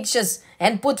takes pictures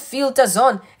and put filters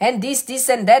on and this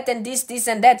and that and this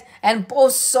and that, and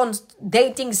posts on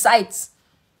dating sites.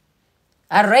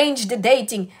 arrange the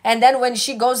dating, and then when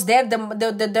she goes there,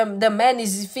 the man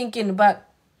is thinking, but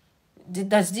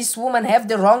does this woman have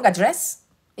the wrong address?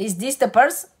 Is this the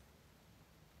person?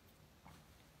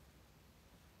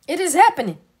 It is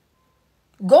happening.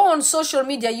 Go on social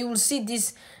media, you will see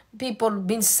these people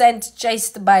being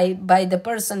chased by the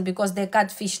person because they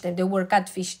catfished them. They were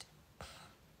catfished.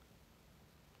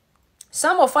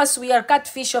 Some of us, we are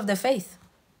catfish of the faith.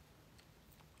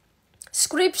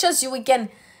 Scriptures, we can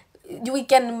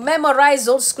memorize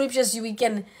all scriptures, we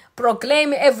can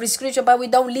proclaim every scripture, but we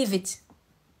don't live it.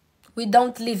 We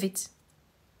don't live it.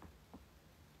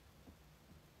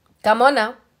 Come on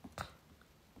now.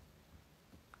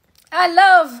 I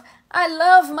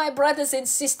love my brothers and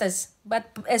sisters,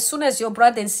 but as soon as your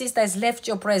brother and sister has left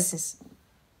your presence,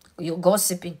 you're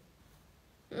gossiping.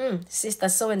 Sister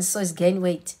so-and-so is gained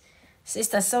weight.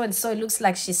 Sister so-and-so looks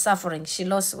like she's suffering. She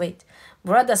lost weight.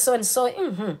 Brother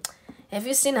so-and-so, have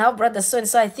you seen how brother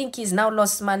so-and-so, I think he's now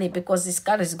lost money because his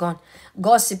car is gone.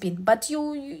 Gossiping. But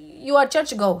you are a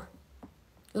church goer.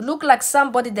 You look like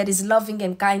somebody that is loving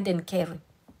and kind and caring.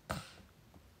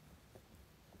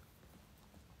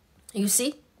 You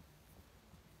see?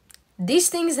 These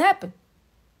things happen.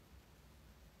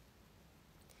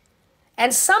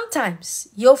 And sometimes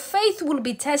your faith will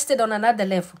be tested on another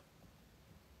level,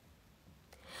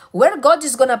 where God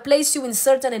is going to place you in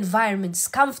certain environments,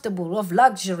 comfortable, of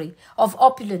luxury, of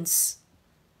opulence,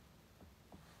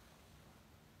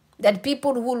 that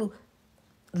people will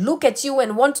look at you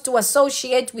and want to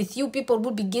associate with you. People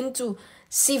will begin to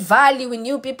see value in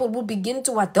you. People will begin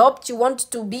to adopt you, want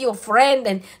to be your friend,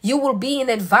 and you will be in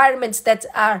environments that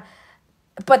are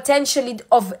potentially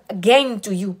of gain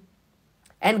to you.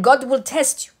 And God will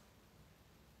test you.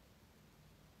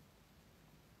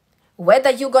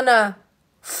 Whether you're going to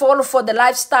fall for the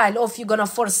lifestyle or if you're going to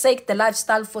forsake the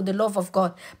lifestyle for the love of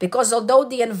God. Because although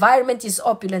the environment is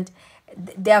opulent,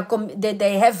 they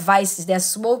have vices, they are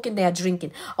smoking, they are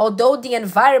drinking. Although the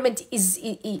environment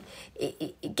it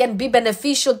can be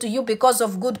beneficial to you because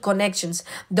of good connections.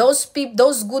 Those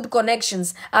good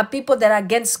connections are people that are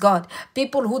against God,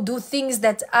 people who do things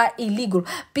that are illegal,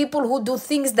 people who do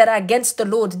things that are against the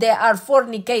Lord. They are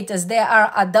fornicators, they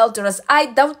are adulterers. I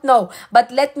don't know,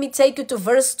 but let me take you to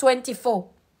verse 24.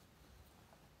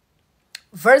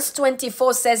 Verse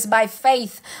 24 says, by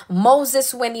faith,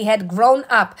 Moses, when he had grown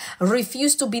up,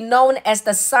 refused to be known as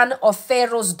the son of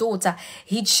Pharaoh's daughter.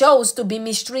 He chose to be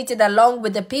mistreated along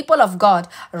with the people of God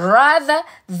rather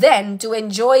than to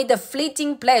enjoy the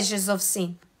fleeting pleasures of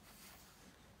sin.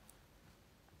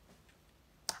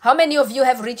 How many of you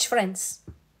have rich friends?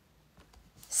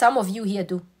 Some of you here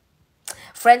do.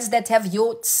 Friends that have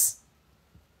yachts,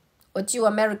 what you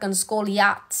Americans call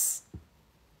yachts.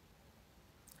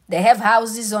 They have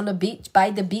houses on the beach, by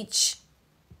the beach.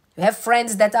 You have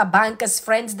friends that are bankers,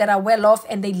 friends that are well off,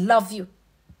 and they love you.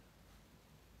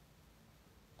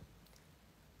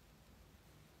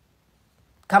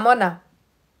 Come on now.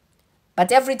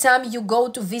 But every time you go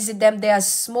to visit them, they are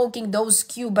smoking those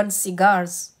Cuban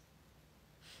cigars.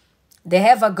 They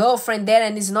have a girlfriend there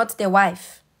and is not their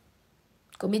wife.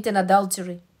 Committing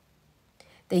adultery.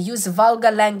 They use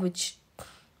vulgar language.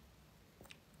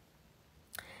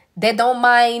 They don't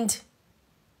mind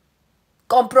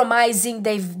compromising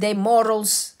their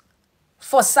morals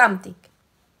for something.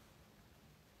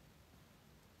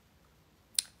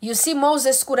 You see,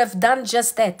 Moses could have done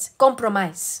just that,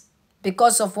 compromise.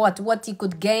 Because of what? What he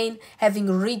could gain, having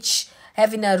a rich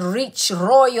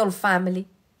royal family.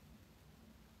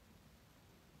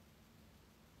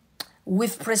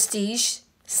 With prestige,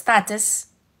 status,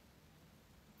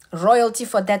 royalty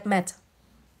for that matter.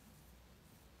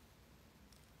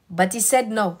 But he said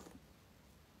no.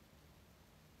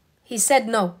 He said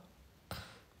no.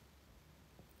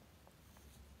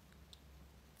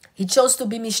 He chose to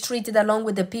be mistreated along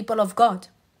with the people of God.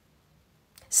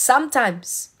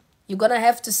 Sometimes you're going to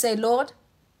have to say, Lord,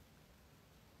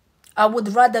 I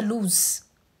would rather lose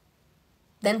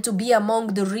than to be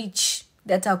among the rich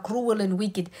that are cruel and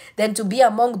wicked, than to be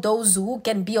among those who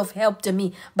can be of help to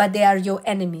me, but they are your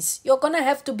enemies. You're going to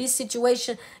have to be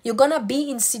you're going to be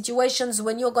in situations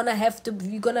when you're going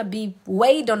to be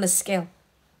weighed on a scale.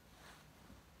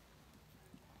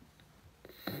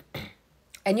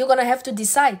 And you're going to have to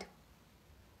decide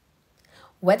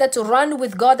whether to run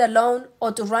with God alone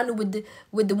or to run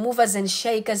with the movers and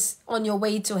shakers on your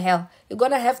way to hell. You're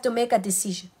going to have to make a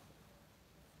decision.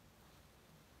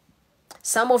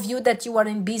 Some of you that you are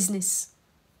in business,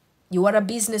 you are a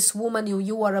businesswoman,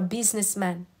 you are a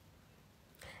businessman.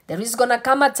 There is going to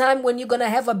come a time when you're going to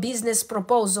have a business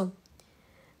proposal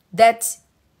that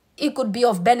it could be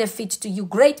of benefit to you,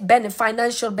 great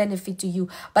financial benefit to you.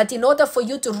 But in order for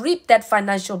you to reap that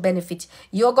financial benefit,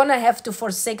 you're going to have to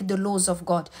forsake the laws of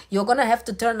God. You're going to have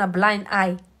to turn a blind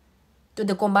eye to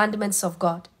the commandments of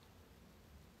God.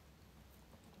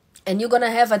 And you're going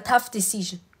to have a tough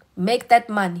decision. Make that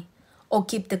money or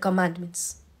keep the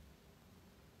commandments.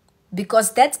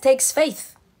 Because that takes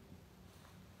faith.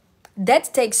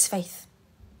 That takes faith.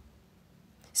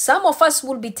 Some of us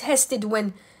will be tested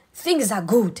when things are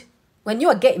good, when you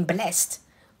are getting blessed,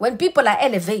 when people are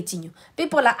elevating you,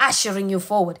 people are ushering you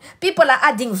forward, people are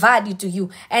adding value to you.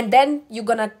 And then you're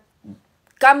going to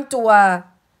come to a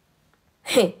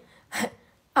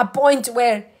point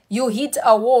where you hit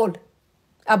a wall,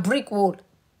 a brick wall.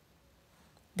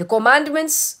 The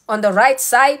commandments on the right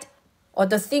side or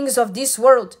the things of this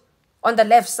world on the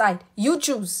left side. You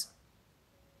choose.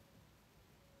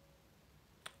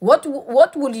 What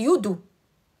will you do?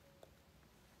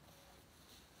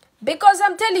 Because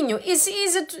I'm telling you, it's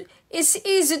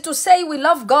easy to say we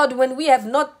love God when we have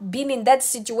not been in that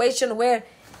situation where,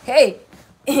 hey,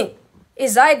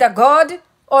 it's either God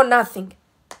or nothing.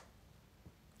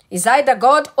 It's either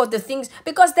God or the things,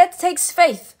 because that takes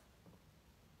faith.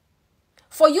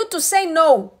 For you to say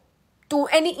no to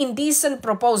any indecent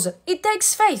proposal, it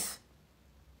takes faith.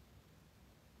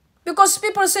 Because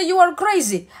people say you are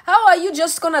crazy. How are you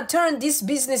just going to turn this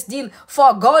business deal for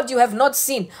a God you have not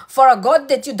seen? For a God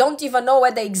that you don't even know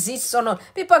whether exists or not?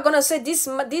 People are going to say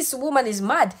this woman is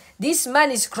mad. This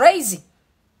man is crazy.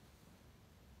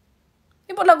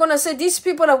 People are going to say these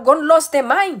people have lost their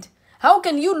mind. How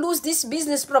can you lose this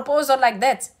business proposal like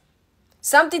that?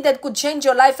 Something that could change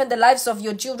your life and the lives of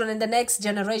your children and the next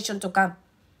generation to come.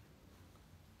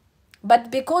 But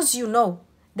because you know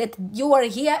that you are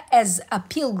here as a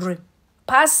pilgrim,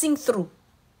 passing through,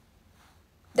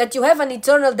 that you have an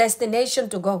eternal destination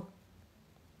to go,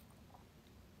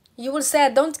 you will say, I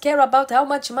don't care about how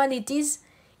much money it is.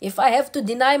 If I have to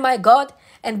deny my God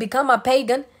and become a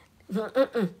pagan,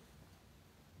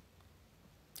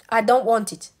 I don't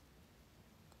want it.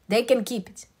 They can keep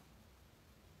it.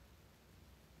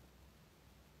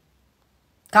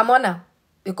 Come on now.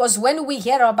 Because when we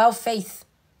hear about faith,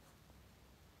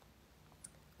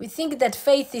 we think that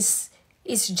faith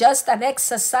is just an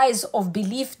exercise of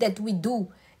belief that we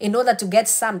do in order to get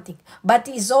something. But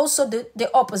it's also the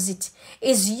opposite.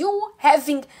 Is you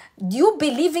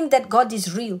believing that God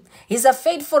is real. He's a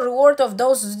faithful reward of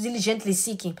those who diligently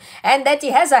seek Him. And that He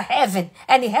has a heaven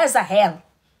and He has a hell.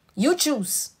 You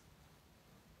choose.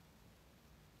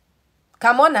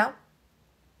 Come on now.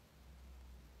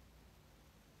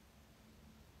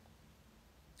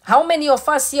 How many of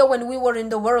us here, when we were in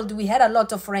the world, we had a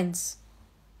lot of friends?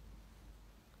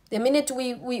 The minute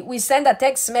we send a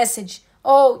text message,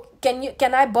 oh,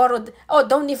 can I borrow? Oh,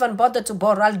 don't even bother to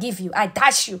borrow. I'll give you. I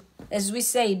dash you, as we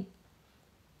say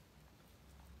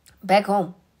back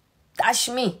home. Dash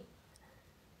me.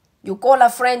 You call a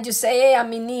friend, you say, hey,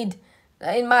 I'm in need.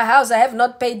 In my house, I have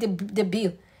not paid the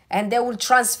bill. And they will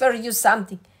transfer you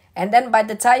something. And then by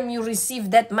the time you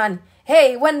receive that money,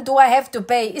 hey, when do I have to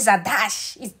pay? It's a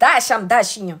dash. It's dash. I'm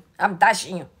dashing you. I'm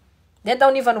dashing you. They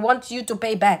don't even want you to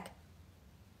pay back.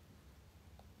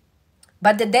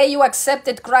 But the day you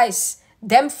accepted Christ,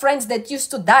 them friends that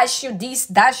used to dash you this,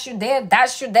 dash you there,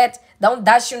 dash you that, don't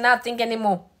dash you nothing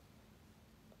anymore.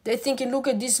 They're thinking, look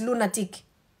at this lunatic.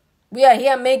 We are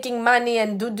here making money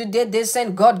and they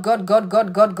send God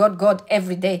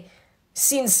every day.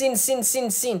 Sin.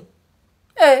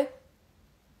 Hey.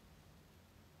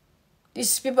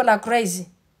 These people are crazy.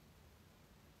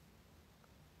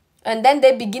 And then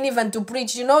they begin even to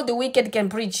preach. You know, the wicked can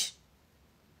preach.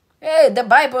 Hey, the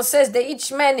Bible says that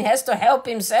each man has to help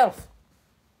himself.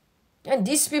 And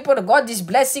these people, God is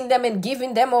blessing them and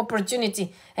giving them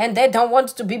opportunity. And they don't want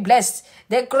to be blessed.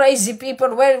 They're crazy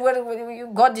people. Where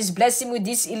God is blessing with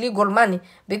this illegal money.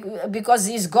 Because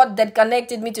it's God that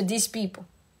connected me to these people.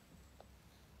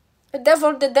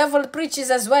 The devil preaches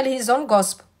as well his own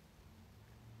gospel.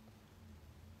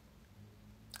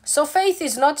 So faith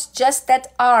is not just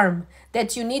that arm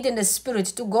that you need in the spirit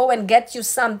to go and get you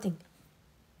something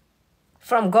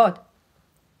from God.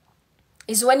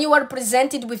 It's when you are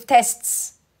presented with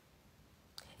tests.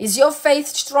 Is your faith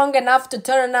strong enough to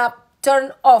turn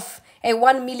off a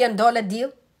 $1 million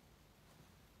deal?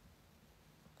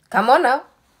 Come on now.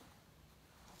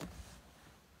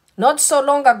 Not so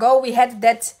long ago, we had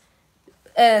that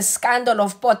scandal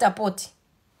of Pota Poti.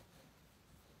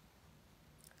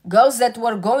 Girls that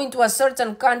were going to a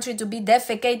certain country to be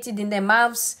defecated in their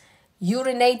mouths,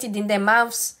 urinated in their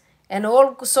mouths, and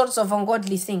all sorts of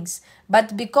ungodly things.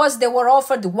 But because they were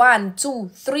offered $1,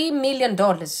 $2, $3 million,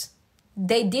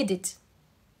 they did it.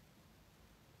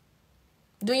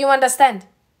 Do you understand?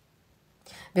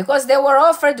 Because they were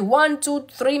offered $1,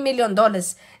 $2, $3 million.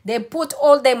 They put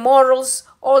all their morals,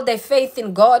 all their faith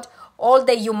in God, all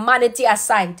their humanity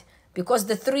aside, because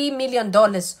the $3 million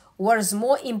was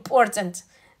more important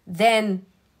than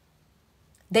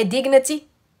their dignity,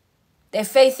 their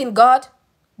faith in God,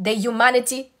 their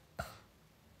humanity.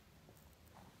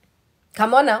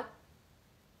 Come on now.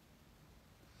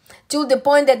 To the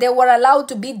point that they were allowed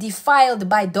to be defiled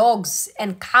by dogs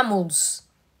and camels,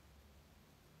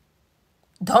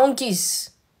 donkeys,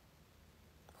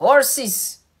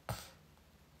 horses.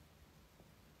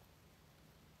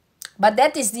 But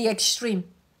that is the extreme.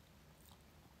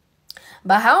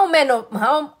 But how many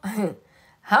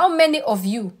of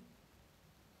you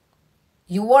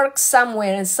work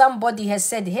somewhere and somebody has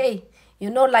said, hey,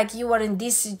 like you are in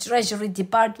this treasury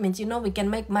department, we can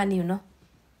make money,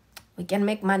 we can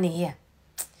make money here.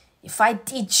 If I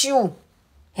teach you,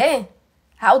 hey,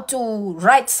 how to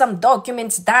write some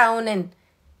documents down and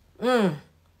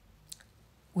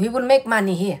we will make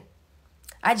money here.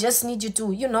 I just need you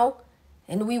to,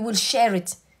 and we will share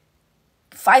it.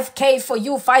 5K for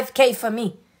you, 5K for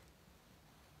me.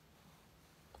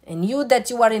 And you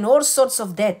are in all sorts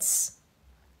of debts,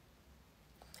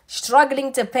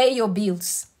 struggling to pay your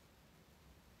bills.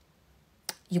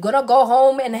 You're going to go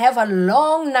home and have a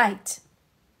long night.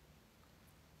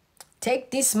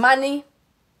 Take this money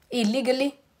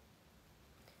illegally,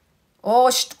 or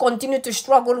continue to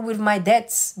struggle with my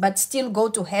debts, but still go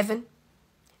to heaven,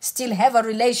 still have a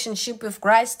relationship with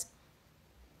Christ,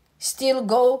 still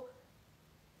go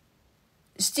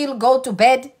to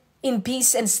bed in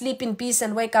peace and sleep in peace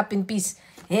and wake up in peace.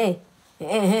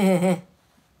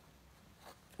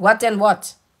 What and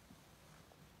what?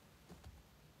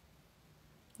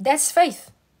 That's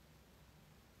faith.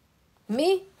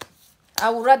 Me, I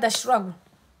would rather struggle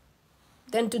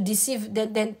than to deceive,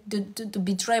 than to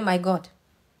betray my God.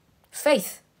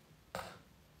 Faith.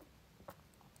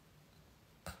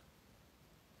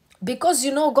 Because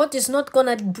God is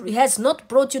has not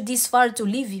brought you this far to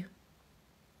leave you.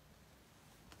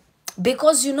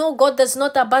 Because God does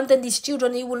not abandon his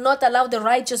children. He will not allow the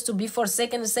righteous to be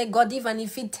forsaken and say, God, even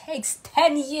if it takes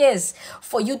 10 years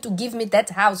for you to give me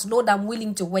that house, Lord, I'm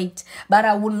willing to wait, but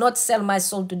I will not sell my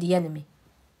soul to the enemy.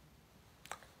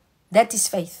 That is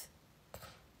faith.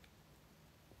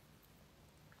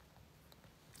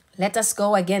 Let us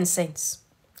go again, saints.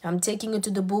 I'm taking you to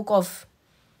the book of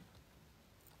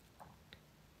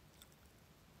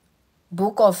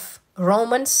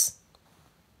Romans,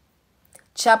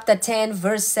 chapter 10,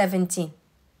 verse 17.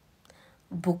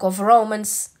 Book of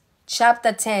Romans,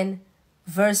 chapter 10,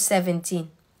 verse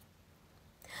 17.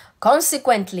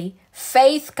 Consequently,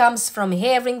 faith comes from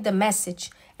hearing the message,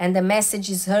 and the message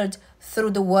is heard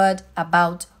through the word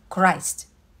about Christ.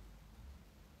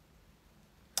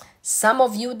 Some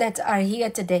of you that are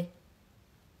here today,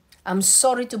 I'm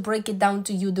sorry to break it down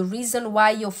to you. The reason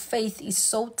why your faith is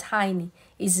so tiny,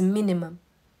 is minimum.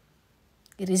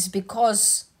 It is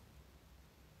because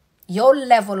your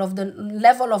level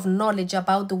of knowledge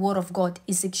about the Word of God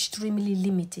is extremely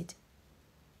limited.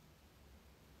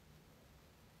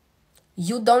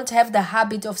 You don't have the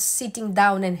habit of sitting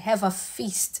down and have a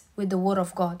feast with the Word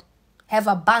of God. Have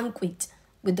a banquet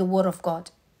with the Word of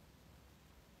God.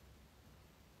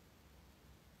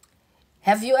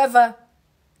 Have you ever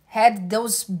had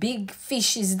those big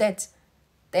fishes that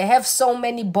they have so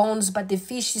many bones, but the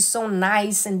fish is so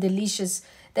nice and delicious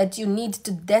that you need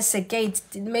to desiccate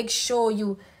to make sure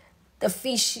the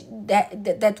fish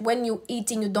that when you're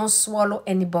eating, you don't swallow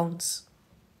any bones.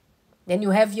 Then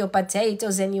you have your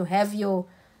potatoes and you have your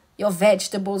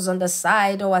vegetables on the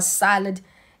side or a salad,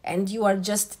 and you are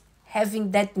just having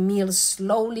that meal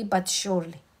slowly but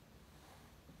surely.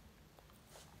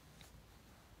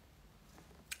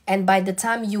 And by the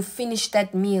time you finish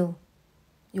that meal,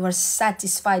 you are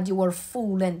satisfied, you are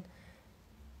full, and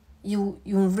you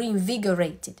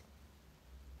reinvigorated.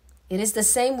 It is the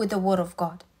same with the Word of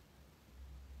God.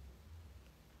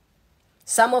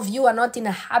 Some of you are not in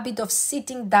a habit of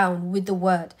sitting down with the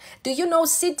Word. Do you know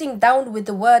sitting down with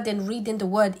the Word and reading the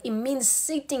Word, it means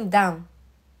sitting down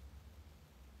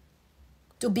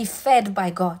to be fed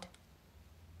by God,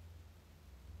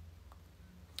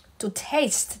 to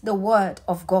taste the Word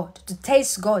of God, to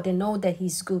taste God and know that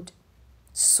He's good.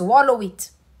 Swallow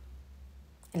it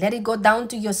and let it go down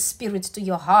to your spirit, to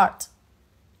your heart,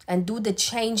 and do the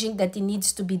changing that it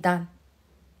needs to be done.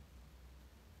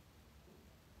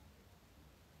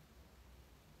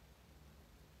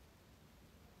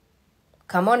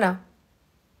 Come on now.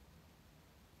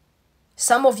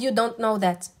 Some of you don't know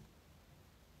that.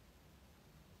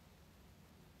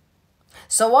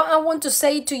 So what I want to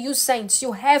say to you, saints,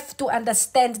 you have to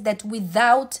understand that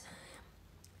without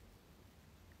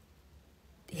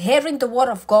hearing the word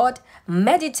of God,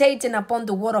 meditating upon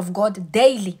the word of God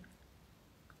daily,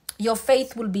 your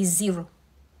faith will be zero.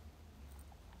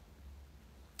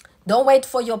 Don't wait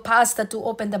for your pastor to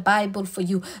open the Bible for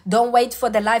you. Don't wait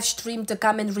for the live stream to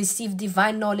come and receive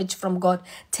divine knowledge from God.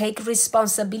 Take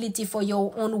responsibility for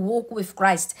your own walk with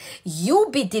Christ. You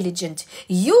be diligent.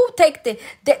 You take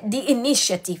the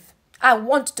initiative. I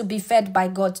want to be fed by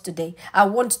God today. I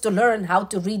want to learn how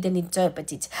to read and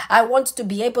interpret it. I want to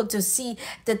be able to see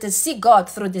God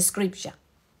through the scripture.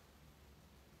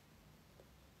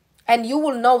 And you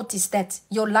will notice that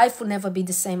your life will never be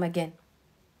the same again.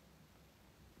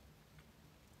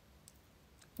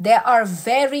 There are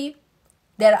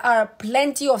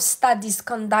plenty of studies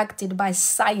conducted by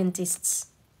scientists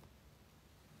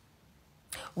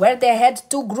where they had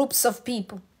two groups of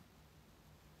people.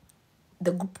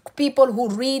 The people who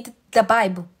read the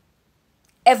Bible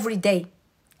every day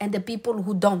and the people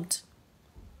who don't.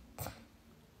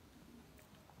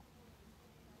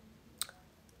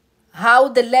 How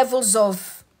the levels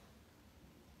of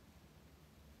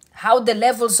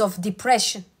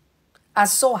depression are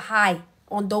so high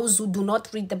on those who do not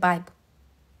read the Bible.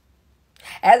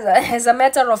 As a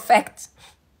matter of fact,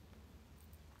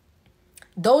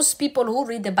 those people who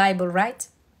read the Bible, right,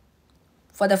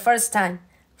 for the first time,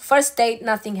 first day,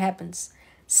 nothing happens.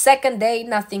 Second day,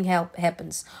 nothing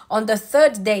happens. On the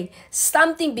third day,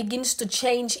 something begins to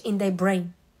change in their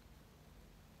brain.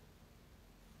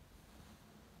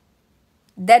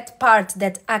 That part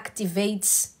that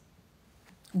activates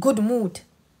good mood.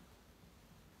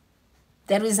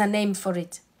 There is a name for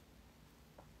it.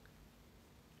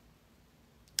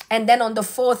 And then on the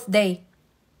fourth day,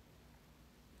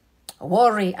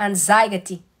 worry,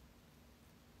 anxiety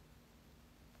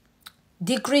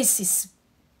decreases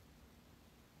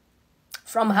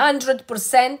from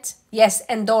 100%, yes,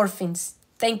 endorphins.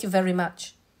 Thank you very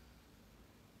much.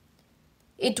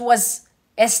 It was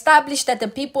established that the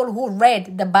people who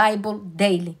read the Bible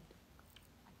daily,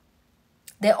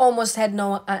 they almost had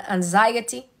no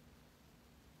anxiety,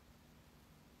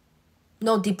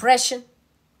 no depression.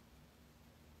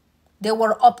 They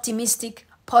were optimistic,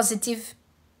 positive.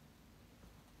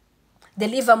 They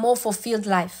live a more fulfilled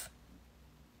life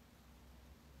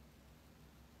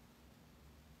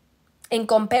in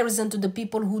comparison to the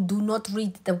people who do not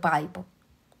read the Bible.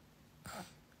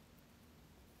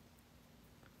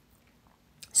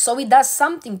 So it does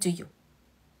something to you.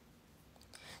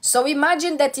 So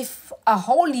imagine that if a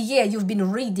whole year you've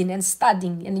been reading and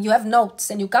studying and you have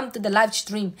notes and you come to the live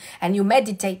stream and you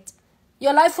meditate,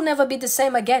 your life will never be the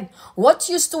same again. What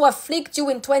used to afflict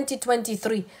you in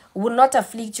 2023 will not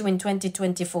afflict you in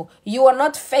 2024. You are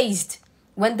not fazed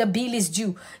when the bill is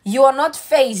due. You are not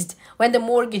fazed when the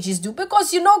mortgage is due,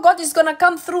 because you know God is going to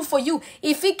come through for you.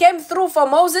 If he came through for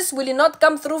Moses, will he not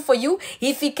come through for you?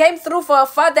 If he came through for our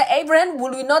father Abraham,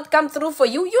 will he not come through for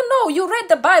you? You know, you read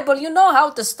the Bible, you know how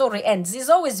the story ends. There's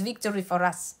always victory for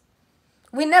us.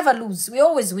 We never lose, we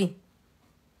always win.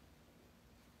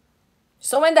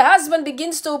 So when the husband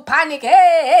begins to panic,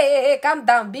 hey, calm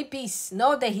down, be peace.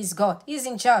 Know that he's God, he's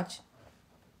in charge.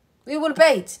 We will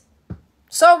pay it.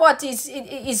 So what?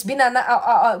 It's been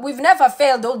we've never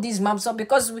failed all these months. So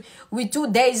because we 2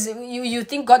 days, you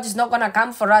think God is not going to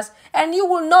come for us. And you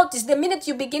will notice the minute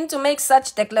you begin to make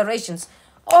such declarations,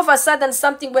 all of a sudden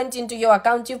something went into your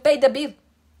account, you paid the bill.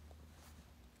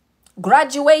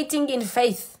 Graduating in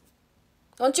faith.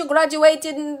 Don't you graduate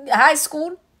in high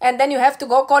school and then you have to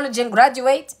go college and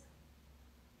graduate?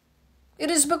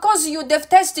 It is because they've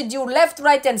tested you left,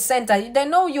 right, and center. They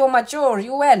know you're mature,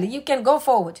 you can go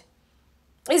forward.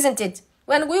 Isn't it?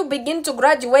 When we begin to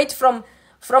graduate from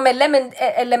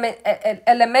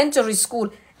elementary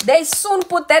school, they soon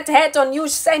put that hat on you,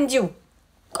 send you.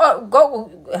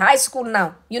 Go high school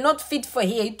now. You're not fit for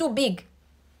here. You're too big.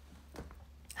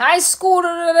 High school,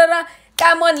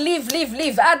 come on,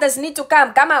 leave. Others need to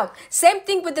come out. Same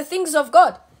thing with the things of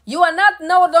God. You are not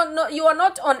you are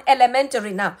not on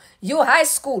elementary now. You high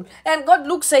school. And God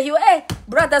looks at you, hey,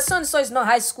 brother so-and-so is not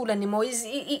high school anymore.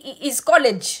 He's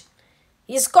college.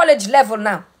 He's college level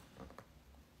now.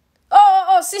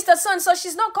 Oh, sister so-and-so,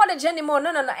 she's not college anymore.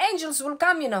 No. Angels will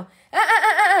come, you know.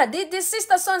 This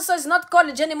sister so-and-so is not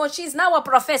college anymore. She's now a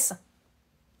professor.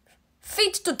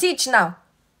 Fit to teach now.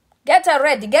 Get her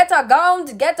ready. Get her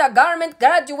gowned. Get her garment.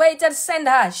 Graduated. Send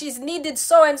her. She's needed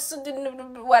so and so.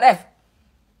 Whatever.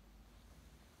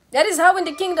 That is how in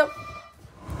the kingdom.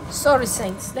 Sorry,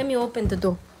 saints. Let me open the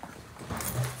door.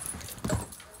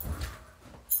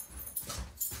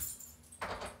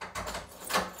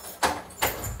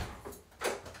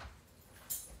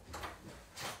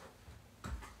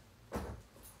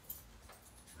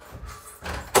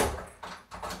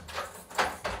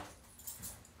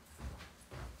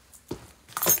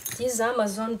 These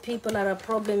Amazon people are a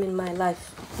problem in my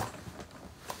life.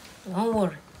 Don't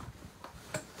worry.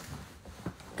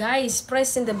 Guy is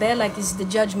pressing the bell like it's the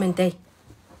judgment day.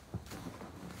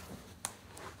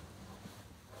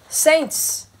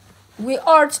 Saints, we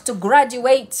ought to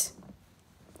graduate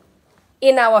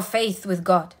in our faith with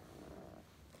God.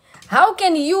 How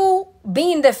can you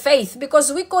be in the faith?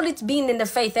 Because we call it being in the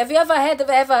faith. Have you ever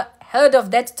heard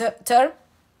of that term?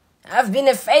 I've been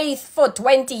in faith for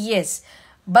 20 years.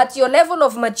 But your level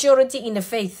of maturity in the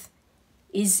faith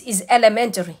is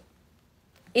elementary,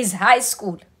 is high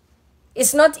school.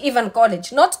 It's not even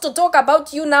college. Not to talk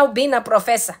about you now being a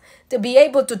professor, to be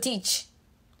able to teach.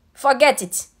 Forget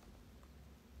it.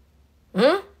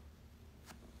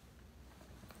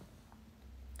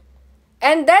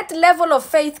 And that level of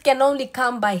faith can only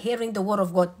come by hearing the word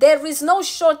of God. There is no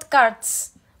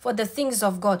shortcuts for the things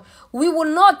of God. We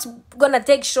will not gonna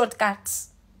take shortcuts.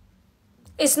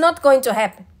 It's not going to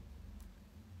happen.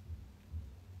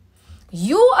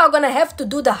 You are gonna have to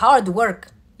do the hard work.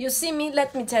 You see me?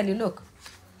 Let me tell you, look.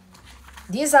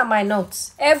 These are my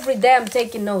notes. Every day I'm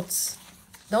taking notes.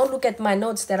 Don't look at my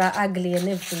notes that are ugly and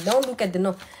everything. Don't look at the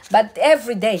notes. But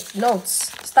every day,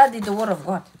 notes. Study the word of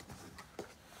God.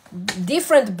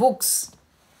 Different books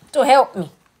to help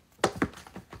me.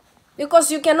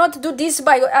 Because you cannot do this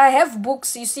by... I have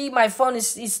books. You see, my phone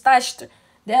is stashed.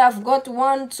 They have got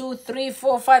 1, 2, 3,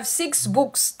 4, 5, 6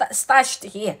 books stashed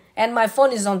here. And my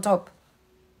phone is on top.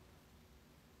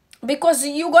 Because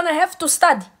you're going to have to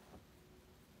study.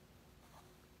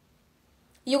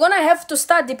 You're going to have to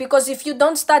study, because if you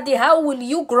don't study, how will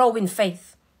you grow in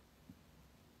faith?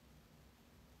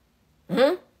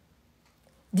 The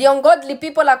ungodly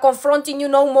people are confronting you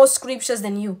know more scriptures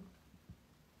than you.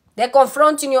 They're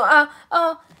confronting you.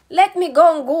 Let me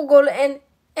go on Google and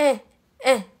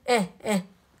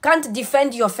can't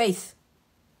defend your faith.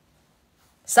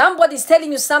 Somebody's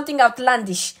telling you something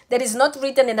outlandish that is not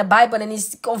written in the Bible and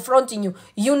is confronting you.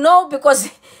 You know,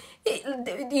 because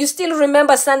you still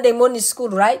remember Sunday morning school,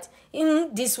 right?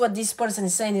 This what this person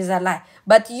is saying is a lie.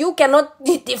 But you cannot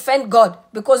defend God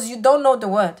because you don't know the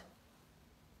word.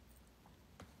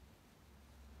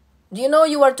 Do you know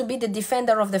you are to be the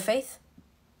defender of the faith?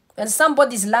 When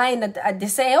somebody's lying, they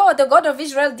say, oh, the God of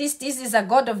Israel, this is a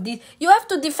God of this. You have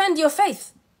to defend your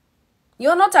faith.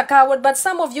 You're not a coward, but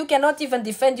some of you cannot even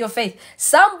defend your faith.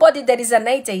 Somebody that is an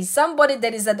atheist, somebody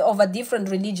that is of a different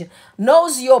religion,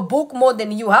 knows your book more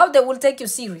than you. How they will take you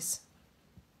serious?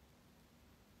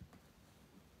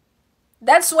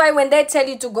 That's why when they tell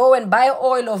you to go and buy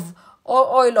oil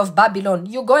of Babylon,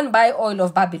 you go and buy oil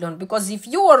of Babylon. Because if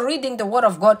you are reading the word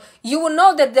of God, you will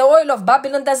know that the oil of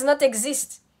Babylon does not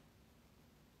exist.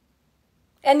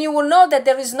 And you will know that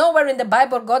there is nowhere in the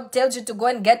Bible God tells you to go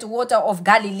and get water of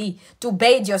Galilee to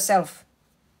bathe yourself.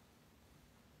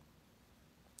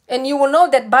 And you will know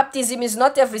that baptism is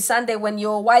not every Sunday when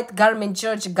your white garment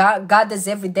church gathers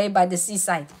every day by the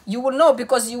seaside. You will know,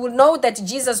 because you will know that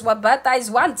Jesus was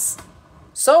baptized once.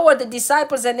 So were the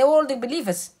disciples and all the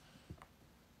believers.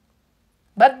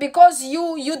 But because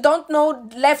you don't know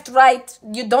left, right,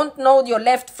 you don't know your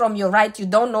left from your right, you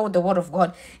don't know the word of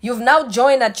God. You've now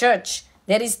joined a church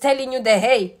that is telling you that,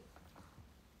 hey,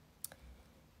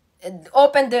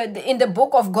 open in the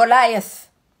book of Goliath.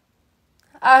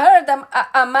 I heard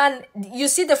a man, you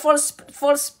see the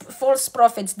false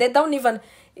prophets, they don't even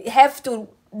have to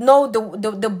know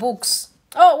the books.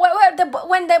 Oh,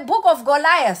 when the book of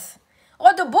Goliath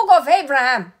or the book of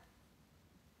Abraham.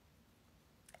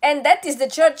 And that is the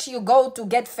church you go to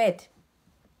get fed.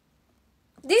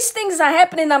 These things are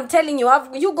happening, I'm telling you.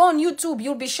 You go on YouTube,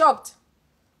 you'll be shocked.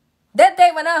 That day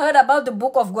when I heard about the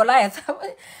book of Goliath,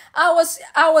 I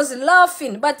was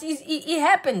laughing, but it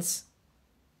happens.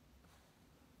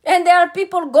 And there are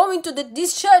people going to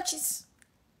these churches,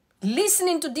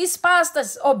 listening to these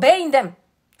pastors, obeying them,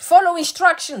 follow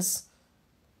instructions.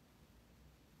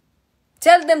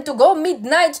 Tell them to go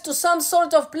midnight to some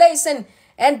sort of place and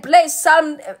play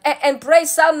pray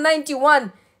Psalm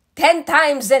 91 10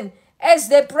 times, and as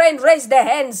they pray and raise their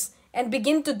hands and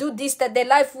begin to do this, that their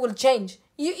life will change.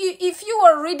 If you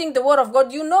are reading the word of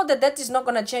God, you know that is not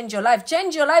going to change your life.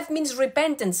 Change your life means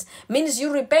repentance, means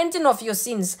you repenting of your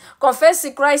sins,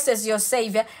 confessing Christ as your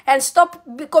Savior, and stop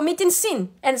committing sin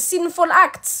and sinful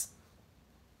acts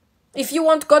if you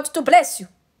want God to bless you.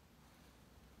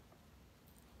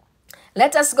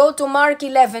 Let us go to Mark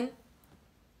 11.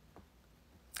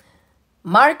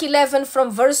 Mark 11 from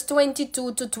verse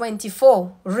 22 to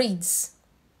 24 reads,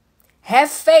 "Have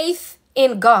faith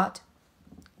in God."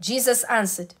 Jesus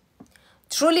answered,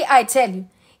 "Truly I tell you,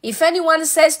 If anyone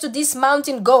says to this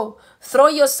mountain, go, throw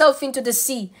yourself into the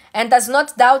sea, and does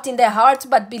not doubt in their heart,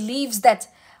 but believes that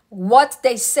what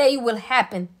they say will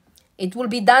happen, it will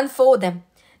be done for them.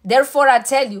 Therefore, I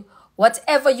tell you,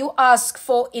 whatever you ask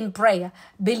for in prayer,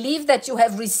 believe that you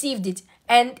have received it,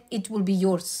 and it will be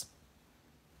yours.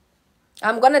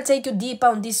 I'm going to take you deeper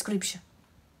on this scripture.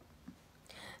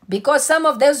 Because some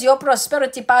of those, your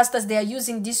prosperity pastors, they are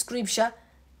using this scripture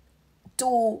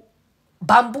to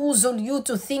bamboozle you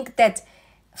to think that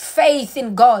faith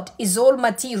in God is all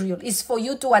material, is for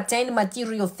you to attain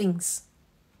material things.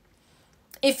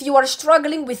 If you are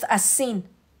struggling with a sin,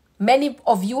 many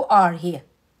of you are here.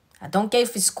 I don't care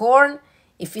if it's corn,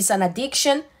 if it's an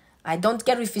addiction. I don't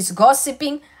care if it's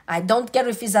gossiping. I don't care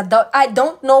if it's adult. I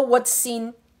don't know what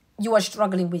sin you are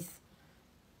struggling with.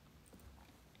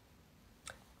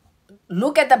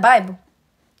 Look at the Bible.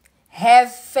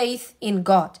 Have faith in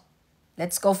God.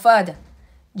 Let's go further.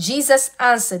 Jesus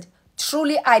answered,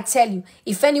 truly I tell you,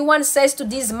 if anyone says to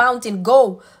this mountain,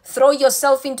 go, throw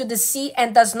yourself into the sea,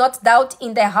 and does not doubt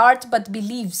in their heart, but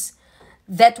believes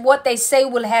that what they say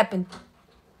will happen,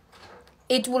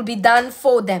 it will be done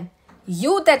for them.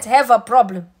 You that have a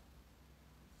problem,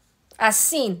 a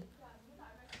sin,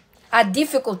 a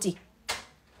difficulty,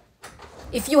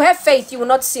 if you have faith, you will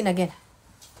not sin again.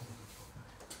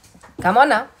 Come on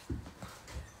now.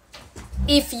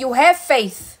 If you have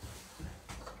faith,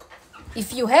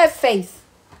 it's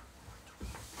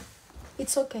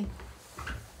okay.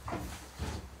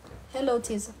 Hello,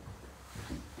 Tiza.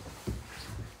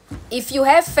 If you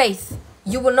have faith,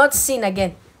 you will not sin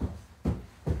again.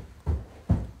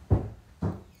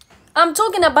 I'm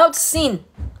talking about sin.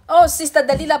 Oh, Sister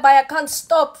Dalila, I can't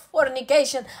stop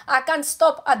fornication. I can't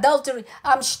stop adultery.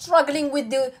 I'm struggling with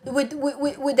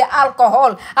the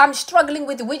alcohol. I'm struggling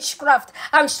with witchcraft.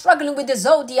 I'm struggling with the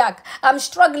zodiac. I'm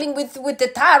struggling with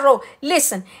the tarot.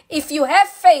 Listen, if you have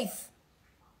faith,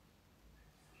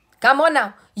 come on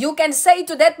now, you can say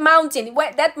to that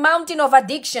mountain of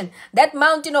addiction, that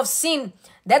mountain of sin,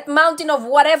 that mountain of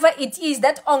whatever it is,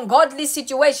 that ungodly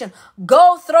situation,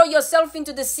 go throw yourself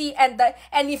into the sea, and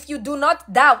if you do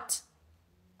not doubt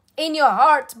in your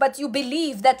heart, but you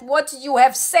believe that what you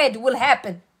have said will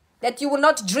happen, that you will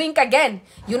not drink again,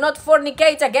 you will not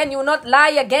fornicate again, you will not lie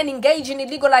again, engage in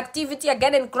illegal activity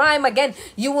again and crime again,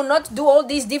 you will not do all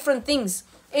these different things,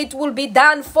 it will be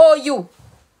done for you.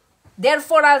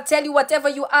 Therefore, I'll tell you, whatever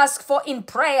you ask for in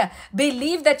prayer,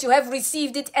 believe that you have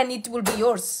received it and it will be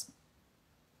yours.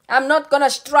 I'm not going to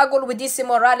struggle with this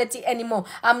immorality anymore.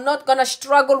 I'm not going to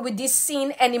struggle with this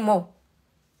sin anymore.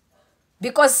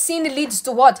 Because sin leads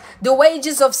to what? The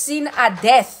wages of sin are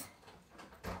death.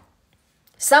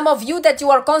 Some of you that you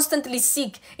are constantly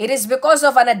sick, it is because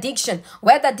of an addiction.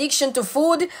 Whether addiction to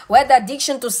food, whether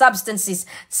addiction to substances.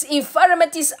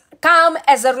 Infirmities come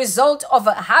as a result of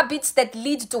habits that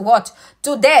lead to what?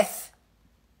 To death.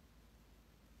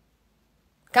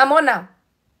 Come on now.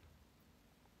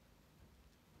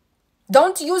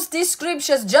 Don't use these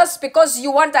scriptures just because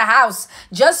you want a house,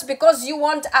 just because you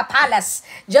want a palace.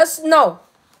 Just no.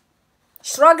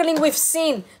 Struggling with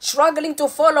sin, struggling to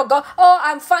follow God. Oh,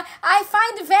 I'm fine. I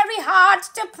find it very hard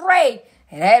to pray.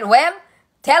 Well,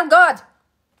 tell God,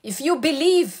 if you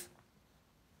believe,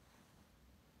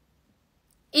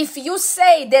 if you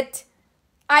say that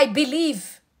I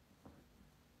believe,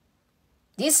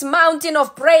 this mountain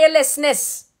of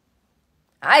prayerlessness,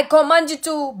 I command you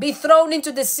to be thrown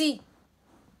into the sea.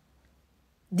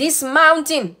 This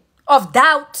mountain of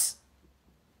doubt,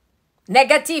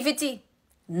 negativity,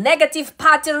 negative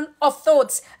pattern of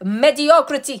thoughts,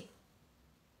 mediocrity.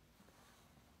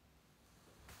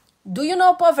 Do you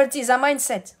know poverty is a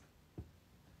mindset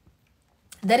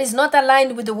that is not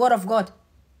aligned with the word of God?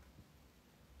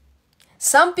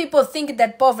 Some people think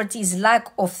that poverty is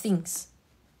lack of things.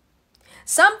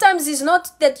 Sometimes it's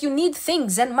not that you need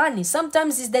things and money.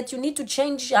 Sometimes it's that you need to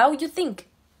change how you think.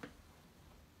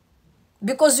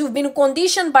 Because you've been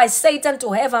conditioned by Satan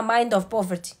to have a mind of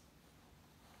poverty.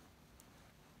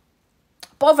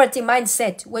 Poverty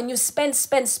mindset, when you spend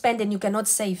and you cannot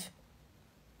save.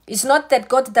 It's not that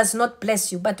God does not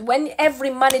bless you, but when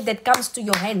every money that comes to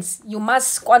your hands, you must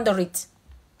squander it.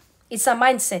 It's a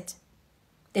mindset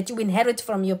that you inherit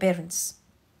from your parents.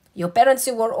 Your parents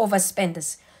were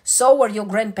overspenders. So were your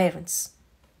grandparents.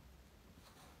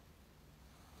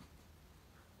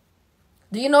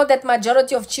 Do you know that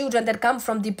majority of children that come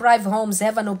from deprived homes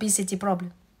have an obesity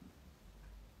problem?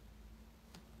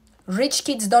 Rich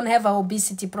kids don't have an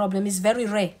obesity problem. It's very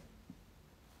rare.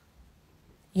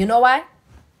 You know why?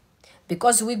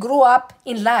 Because we grew up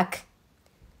in lack.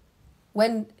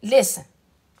 Listen,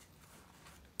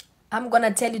 I'm going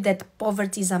to tell you that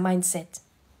poverty is a mindset.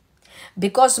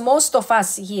 Because most of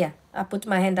us here, I put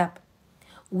my hand up,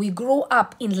 we grew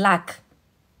up in lack.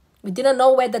 We didn't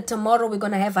know whether tomorrow we're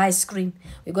going to have ice cream.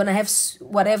 We're going to have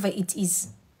whatever it is.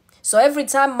 So every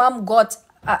time mom got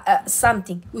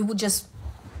something, we would just...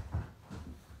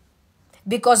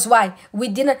 Because why? We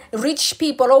didn't... Rich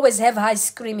people always have ice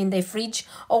cream in their fridge,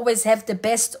 always have the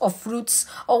best of fruits,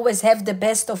 always have the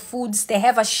best of foods. They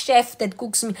have a chef that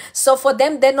cooks me. So for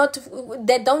them, they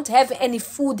don't have any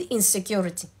food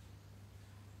insecurity.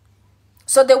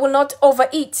 So they will not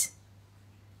overeat.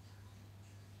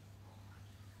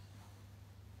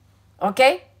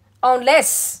 Okay?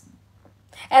 Unless...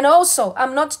 And also,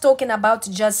 I'm not talking about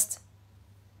just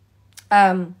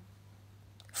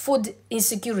food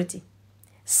insecurity.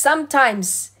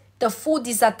 Sometimes the food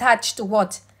is attached to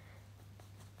what?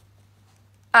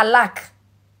 A lack.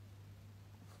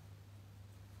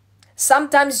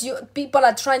 Sometimes people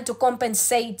are trying to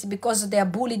compensate because they are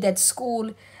bullied at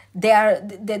school.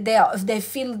 They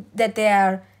feel that they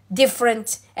are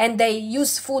different and they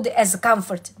use food as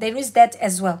comfort. There is that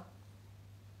as well.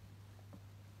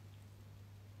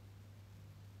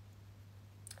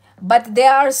 But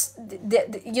there are,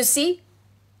 you see,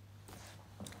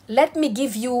 let me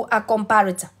give you a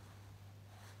comparator.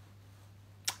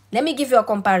 Let me give you a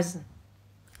comparison.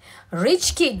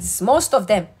 Rich kids, most of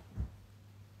them,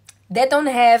 they don't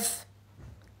have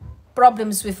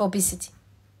problems with obesity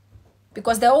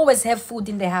because they always have food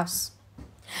in their house.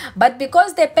 But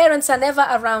because their parents are never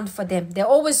around for them, they're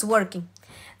always working.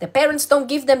 The parents don't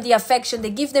give them the affection, they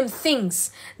give them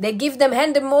things. They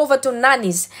hand them over to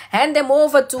nannies, hand them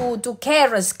over to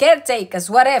carers, caretakers,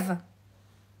 whatever.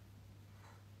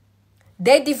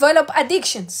 They develop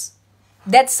addictions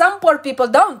that some poor people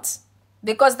don't.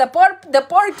 Because the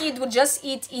poor kid would just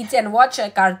eat and watch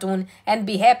a cartoon and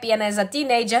be happy. And as a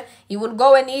teenager, he will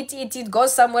go and eat, go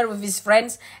somewhere with his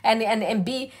friends and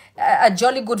be a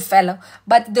jolly good fellow.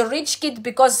 But the rich kid,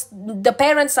 because the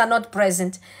parents are not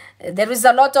present, there is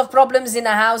a lot of problems in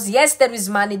a house. Yes, there is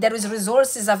money, there is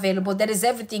resources available, there is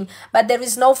everything, but there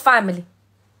is no family.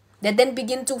 They then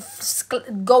begin to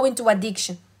go into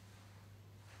addiction.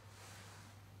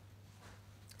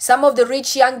 Some of the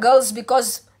rich young girls,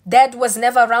 because dad was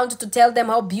never around to tell them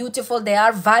how beautiful they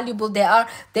are, valuable they are,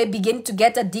 they begin to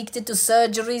get addicted to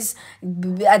surgeries,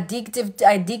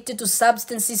 addicted to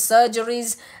substances,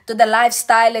 surgeries, to the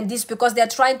lifestyle and this, because they're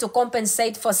trying to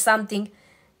compensate for something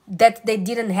that they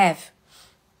didn't have.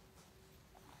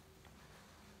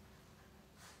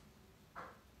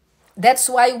 That's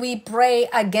why we pray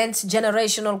against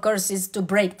generational curses to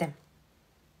break them.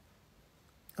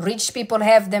 Rich people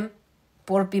have them,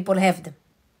 poor people have them.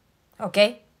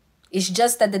 Okay? It's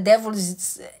just that the devil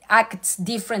acts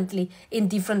differently in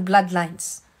different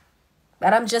bloodlines.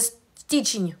 But I'm just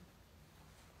teaching you.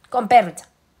 Compare it.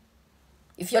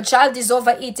 If your child is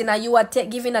overeating, are you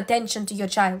giving attention to your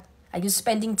child? Are you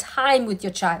spending time with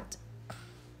your child?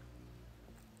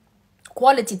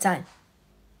 Quality time.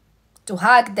 To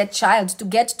hug that child, to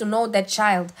get to know that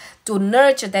child, to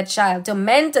nurture that child, to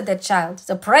mentor that child,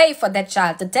 to pray for that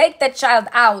child, to take that child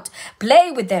out,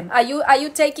 play with them. Are you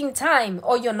taking time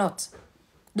or you're not?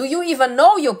 Do you even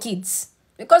know your kids?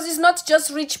 Because it's not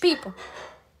just rich people.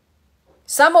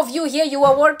 Some of you here, you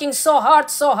are working so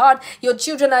hard. Your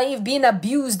children are being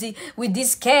abused with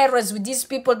these carers, with these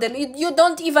people that you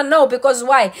don't even know. Because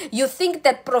why? You think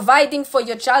that providing for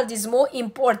your child is more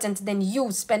important than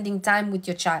you spending time with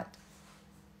your child.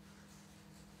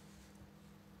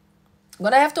 You're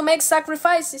going to have to make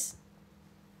sacrifices.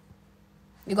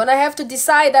 You're going to have to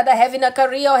decide that having a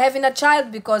career or having a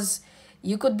child, because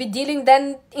you could be dealing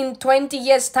then in 20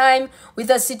 years' time with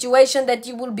a situation that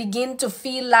you will begin to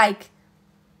feel like,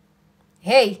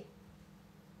 hey,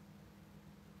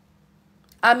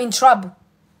 I'm in trouble.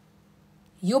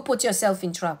 You put yourself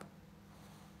in trouble.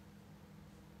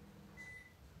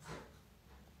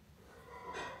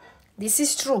 This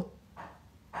is true.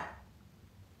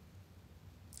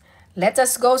 Let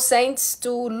us go, saints, to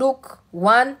Luke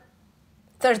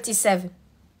 1:37.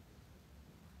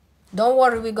 Don't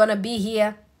worry, we're going to be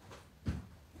here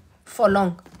for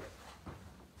long.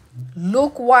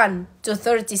 Luke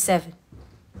 1:37.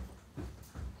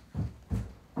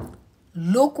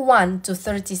 Luke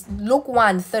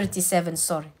 1:37,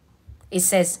 sorry. It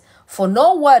says, "For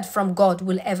no word from God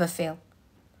will ever fail."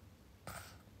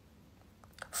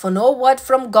 For no word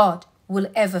from God will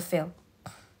ever fail.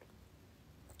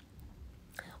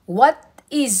 What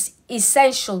is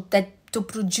essential to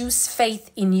produce faith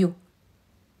in you?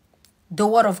 The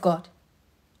Word of God.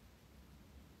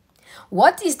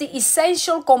 What is the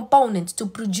essential component to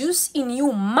produce in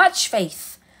you much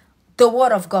faith? The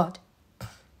Word of God.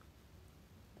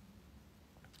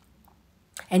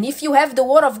 And if you have the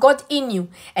word of God in you,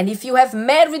 and if you have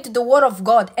married the word of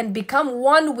God and become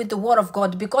one with the word of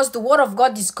God, because the word of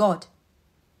God is God,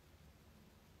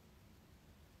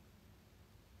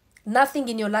 nothing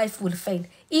in your life will fail.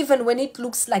 Even when it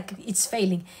looks like it's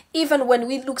failing, even when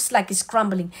it looks like it's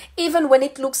crumbling, even when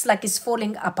it looks like it's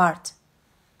falling apart.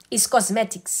 It's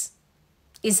cosmetics.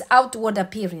 It's outward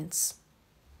appearance.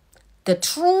 The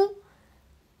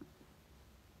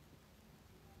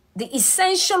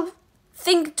essential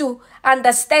thing to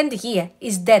understand here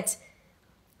is that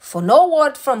for no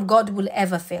word from God will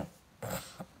ever fail.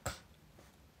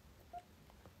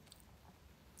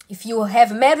 If you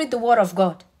have married the word of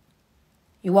God,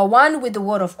 you are one with the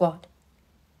word of God.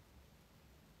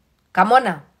 Come on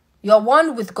now. You are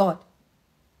one with God.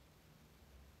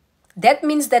 That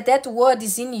means that that word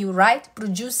is in you, right?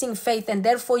 Producing faith, and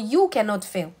therefore you cannot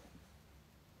fail.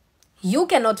 You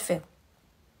cannot fail.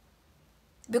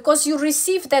 Because you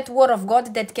receive that word of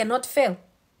God that cannot fail.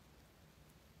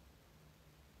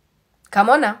 Come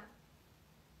on now.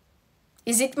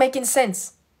 Is it making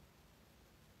sense?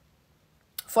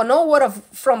 For no word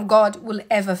from God will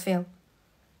ever fail.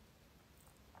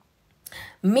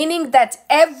 Meaning that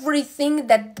everything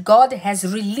that God has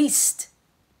released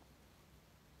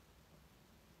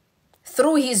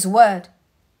through his word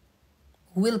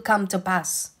will come to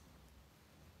pass.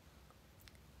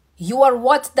 You are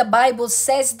what the Bible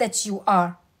says that you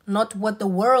are, not what the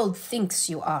world thinks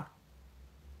you are.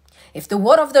 If the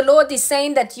word of the Lord is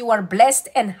saying that you are blessed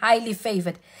and highly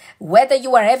favored, whether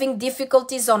you are having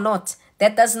difficulties or not,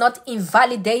 that does not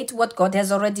invalidate what God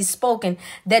has already spoken,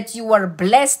 that you are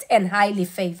blessed and highly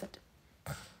favored.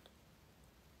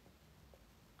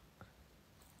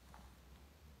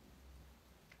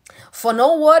 For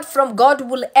no word from God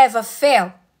will ever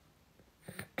fail.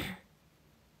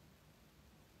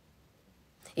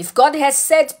 If God has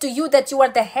said to you that you are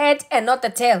the head and not the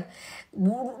tail,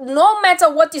 no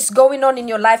matter what is going on in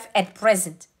your life at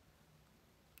present,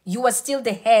 you are still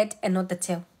the head and not the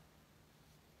tail.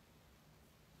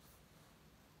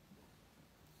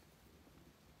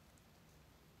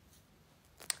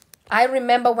 I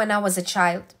remember when I was a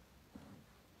child,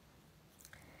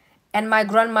 and my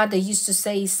grandmother used to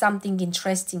say something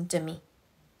interesting to me.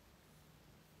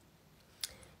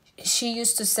 She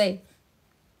used to say,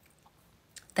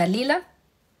 Dalila,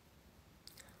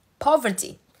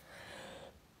 poverty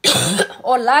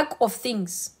or lack of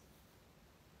things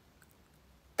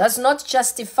does not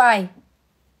justify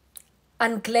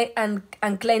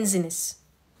uncleanness.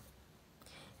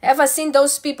 Ever seen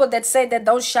those people that say they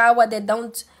don't shower, they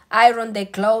don't iron their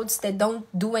clothes, they don't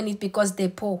do anything because they're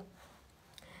poor?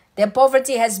 Their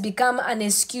poverty has become an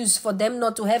excuse for them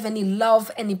not to have any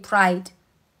love, any pride.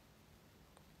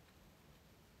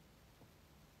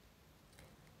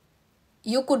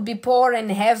 You could be poor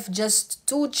and have just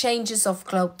 2 changes of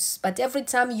clothes, but every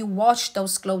time you wash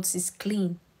those clothes, it's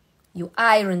clean. You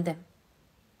iron them.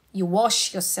 You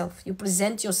wash yourself. You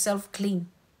present yourself clean.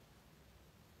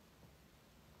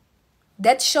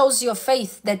 That shows your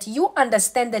faith, that you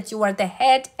understand that you are the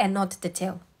head and not the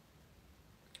tail.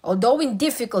 Although in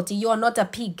difficulty, you are not a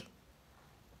pig.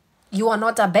 You are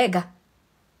not a beggar.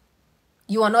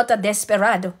 You are not a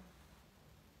desperado.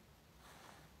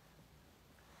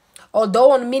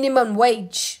 Although on minimum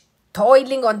wage,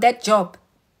 toiling on that job,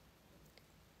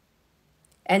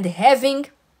 and having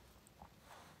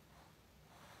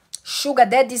sugar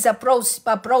daddies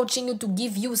approaching you to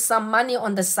give you some money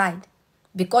on the side,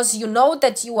 because you know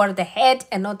that you are the head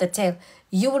and not the tail,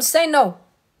 you will say, no,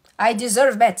 I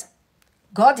deserve better.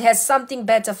 God has something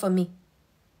better for me.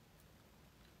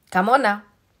 Come on now.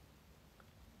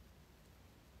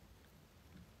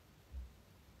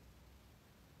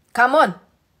 Come on.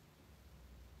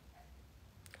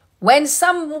 When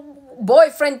some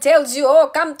boyfriend tells you, oh,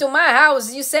 come to my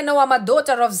house, you say, no, I'm a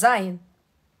daughter of Zion.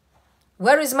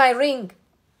 Where is my ring?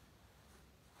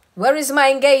 Where is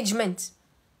my engagement?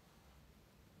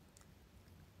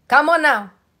 Come on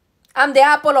now. I'm the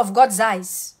apple of God's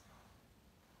eyes.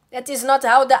 That is not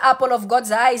how the apple of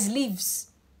God's eyes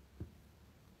lives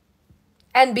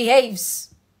and behaves.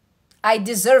 I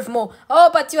deserve more. Oh,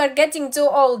 but you are getting too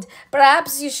old.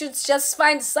 Perhaps you should just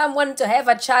find someone to have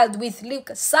a child with.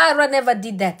 Look, Sarah never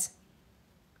did that.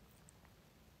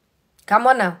 Come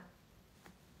on now.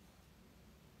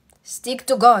 Stick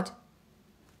to God.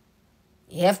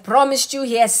 He has promised you,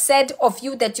 he has said of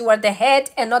you that you are the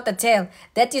head and not the tail.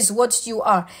 That is what you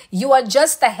are. You are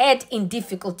just the head in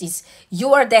difficulties.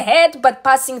 You are the head but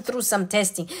passing through some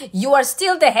testing. You are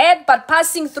still the head but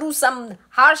passing through some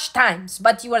harsh times,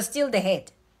 but you are still the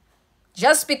head.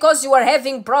 Just because you are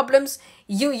having problems,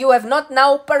 You have not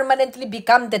now permanently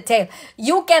become the tail.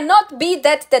 You cannot be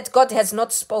that God has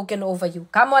not spoken over you.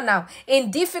 Come on now.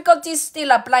 In difficulties,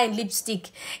 still applying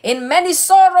lipstick. In many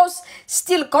sorrows,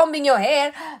 still combing your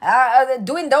hair,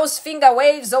 doing those finger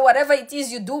waves or whatever it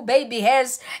is you do, baby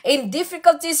hairs. In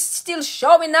difficulties, still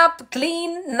showing up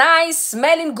clean, nice,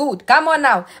 smelling good. Come on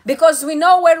now. Because we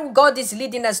know where God is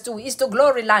leading us to. Is to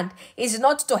glory land. Is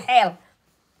not to hell.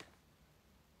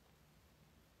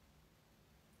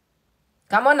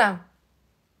 Come on now.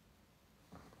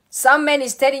 Some man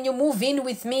is telling you, move in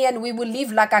with me and we will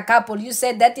live like a couple. You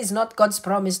said that is not God's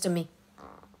promise to me.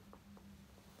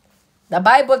 The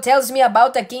Bible tells me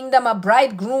about a kingdom, a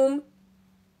bridegroom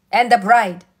and a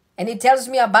bride. And it tells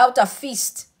me about a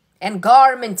feast and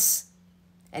garments.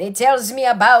 And it tells me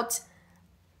about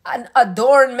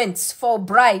adornments for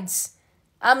brides.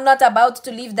 I'm not about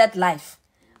to live that life.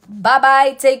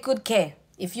 Bye-bye, take good care.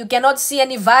 If you cannot see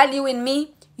any value in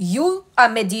me, you are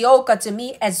mediocre to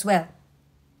me as well.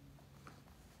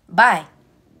 Bye.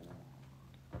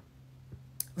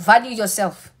 Value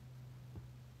yourself.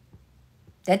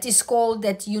 That is called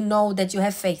that you know that you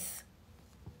have faith.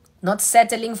 Not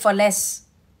settling for less.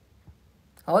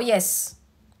 Oh yes.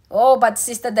 Oh, but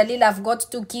Sister Dalila, I've got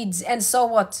 2 kids. And so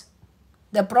what?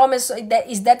 The promise,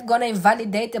 is that going to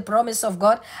invalidate the promise of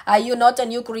God? Are you not a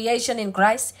new creation in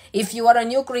Christ? If you are a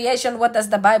new creation, what does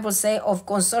the Bible say of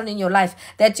concerning your life?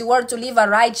 That you are to live a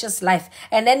righteous life.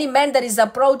 And any man that is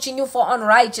approaching you for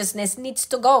unrighteousness needs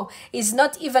to go. Is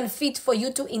not even fit for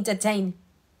you to entertain.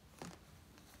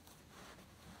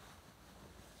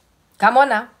 Come on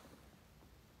now.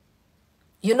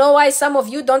 You know why some of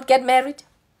you don't get married?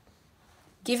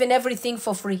 Giving everything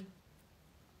for free.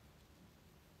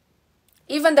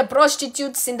 Even the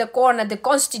prostitutes in the corner, the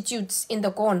constitutes in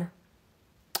the corner,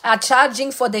 are charging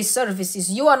for their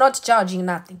services. You are not charging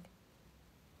nothing.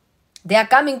 They are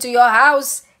coming to your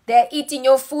house, they are eating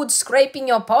your food, scraping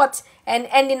your pot, and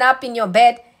ending up in your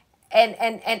bed,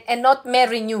 and not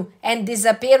marrying you, and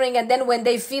disappearing, and then when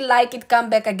they feel like it, come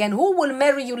back again. Who will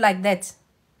marry you like that?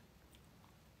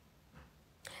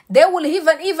 They will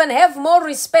even have more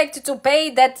respect to pay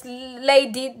that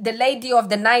lady, the lady of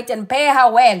the night, and pay her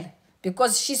well.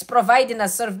 Because she's providing a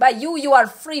service. But you are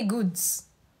free goods.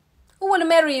 Who will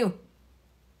marry you?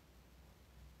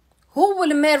 Who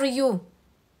will marry you?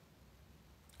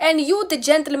 And you, the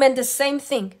gentleman, the same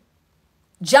thing.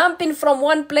 Jumping from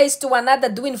one place to another,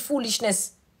 doing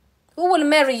foolishness. Who will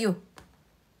marry you?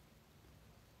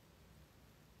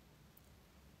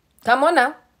 Come on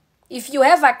now. If you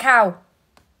have a cow,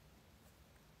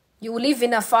 you live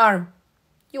in a farm.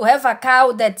 You have a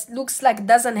cow that looks like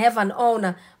doesn't have an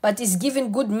owner, but is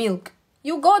giving good milk.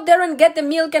 You go there and get the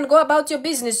milk and go about your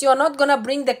business. You're not going to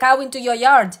bring the cow into your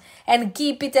yard and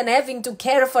keep it and having to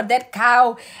care for that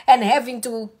cow and having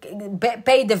to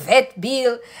pay the vet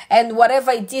bill and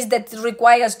whatever it is that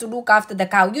requires to look after the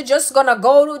cow. You're just going to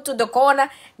go to the corner,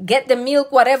 get the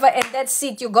milk, whatever, and that's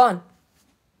it. You're gone.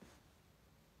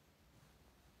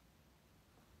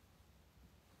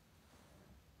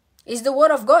 It's the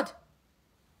word of God.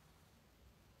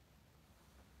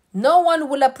 No one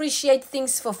will appreciate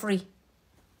things for free.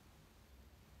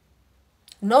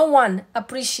 No one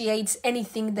appreciates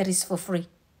anything that is for free.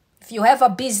 If you have a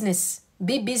business,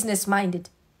 be business-minded.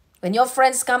 When your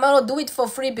friends come out, do it for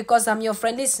free because I'm your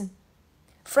friend. Listen,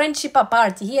 friendship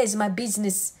apart, here is my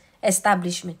business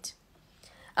establishment.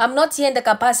 I'm not here in the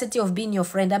capacity of being your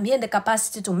friend. I'm here in the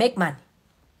capacity to make money.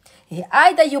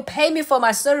 Either you pay me for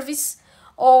my service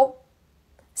or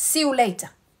see you later.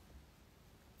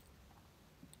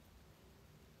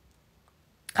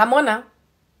 Come on now.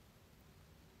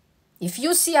 If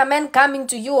you see a man coming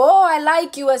to you, oh, I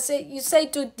like you, you say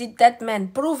to that man,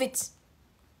 prove it.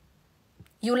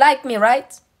 You like me,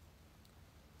 right?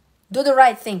 Do the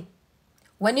right thing.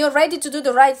 When you're ready to do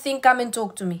the right thing, come and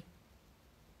talk to me.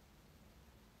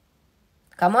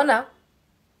 Come on now.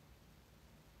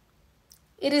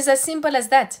 It is as simple as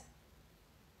that.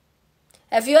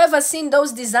 Have you ever seen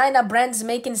those designer brands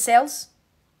making sales?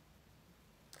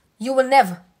 You will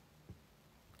never.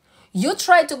 You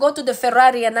try to go to the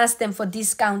Ferrari and ask them for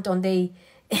discount on the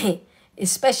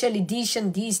special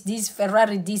edition, this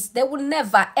Ferrari, this. They will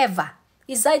never, ever.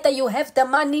 It's either you have the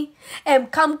money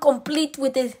and come complete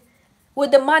with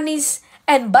the monies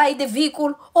and buy the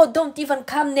vehicle, or don't even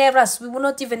come near us. We will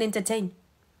not even entertain.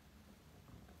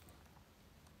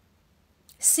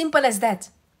 Simple as that.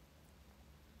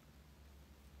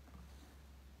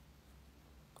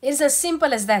 It's as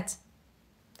simple as that.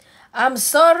 I'm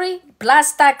sorry,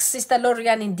 plus tax, Sister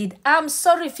Lorian, indeed. I'm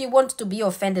sorry if you want to be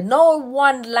offended. No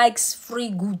one likes free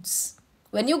goods.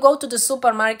 When you go to the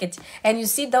supermarket and you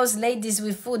see those ladies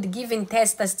with food giving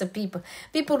testers to people,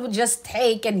 people will just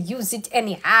take and use it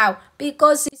anyhow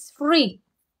because it's free.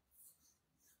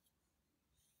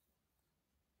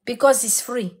 Because it's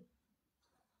free.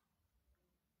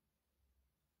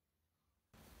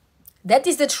 That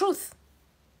is the truth.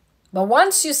 But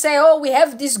once you say, oh, we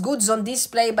have these goods on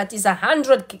display, but it's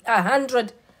 $100,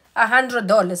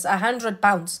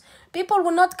 £100, people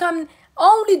will not come.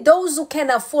 Only those who can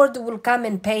afford will come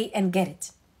and pay and get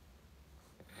it.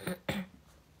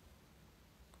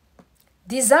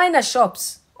 Designer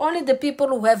shops, only the people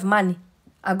who have money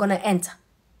are going to enter.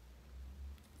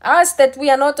 Us that we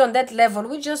are not on that level,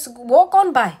 we just walk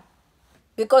on by.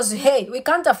 Because, hey, we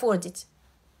can't afford it.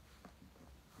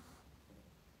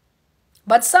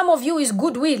 But some of you is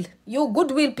goodwill. You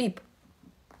goodwill people.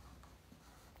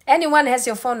 Anyone has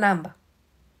your phone number.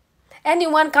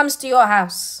 Anyone comes to your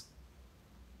house.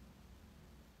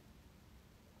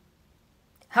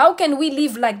 How can we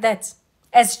live like that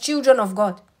as children of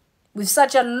God with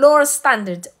such a low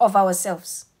standard of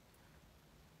ourselves?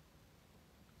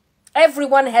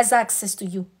 Everyone has access to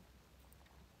you.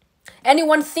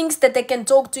 Anyone thinks that they can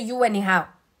talk to you anyhow.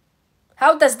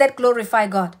 How does that glorify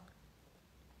God?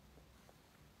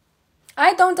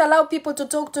 I don't allow people to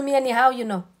talk to me anyhow, you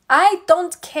know. I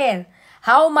don't care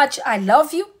how much I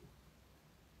love you.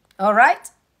 All right?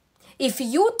 If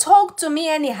you talk to me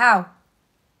anyhow,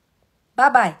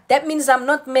 bye-bye. That means I'm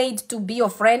not made to be your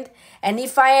friend. And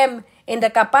if I am in the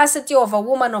capacity of a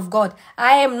woman of God,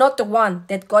 I am not the one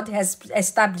that God has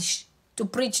established to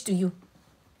preach to you.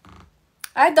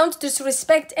 I don't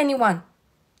disrespect anyone.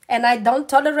 And I don't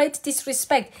tolerate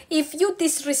disrespect. If you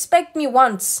disrespect me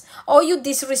once, or you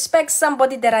disrespect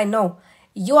somebody that I know,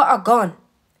 you are gone.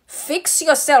 Fix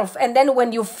yourself. And then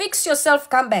when you fix yourself,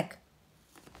 come back.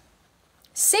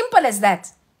 Simple as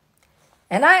that.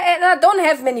 And I don't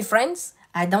have many friends.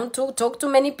 I don't talk to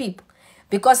many people.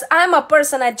 Because I'm a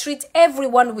person, I treat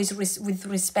everyone with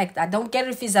respect. I don't care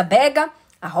if he's a beggar,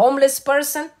 a homeless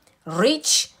person,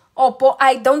 rich or poor.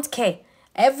 I don't care.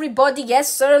 Everybody,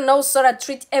 yes sir, no sir, I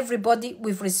treat everybody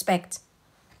with respect.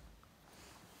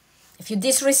 If you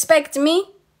disrespect me,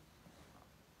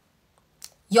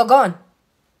 you're gone.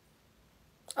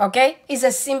 Okay? It's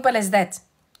as simple as that.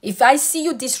 If I see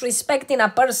you disrespecting a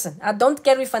person, I don't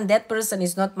care if that person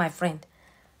is not my friend.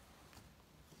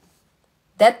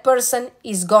 That person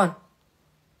is gone.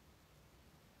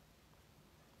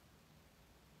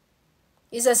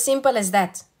 It's as simple as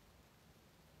that.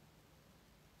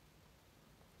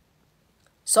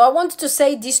 So I want to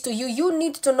say this to you. You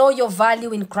need to know your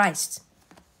value in Christ.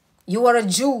 You are a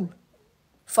jewel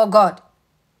for God.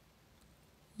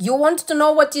 You want to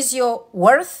know what is your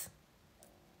worth?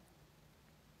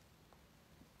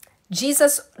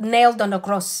 Jesus nailed on the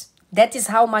cross. That is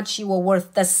how much you are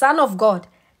worth. The Son of God,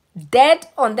 dead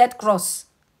on that cross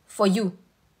for you.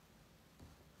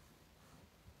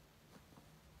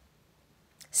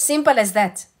 Simple as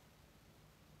that.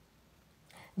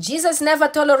 Jesus never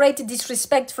tolerated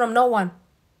disrespect from no one.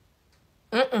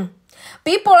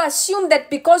 People assume that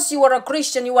because you are a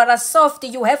Christian, you are a softy,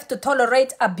 you have to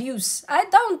tolerate abuse. I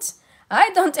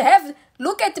don't have.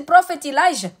 Look at the prophet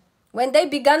Elijah when they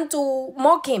began to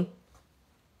mock him.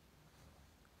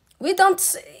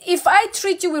 If I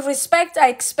treat you with respect, I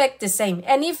expect the same.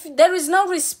 And if there is no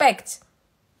respect,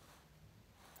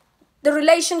 the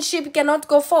relationship cannot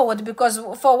go forward because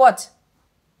for what?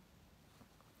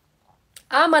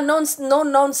 I'm a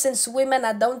no-nonsense woman.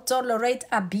 I don't tolerate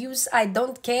abuse. I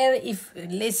don't care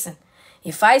listen,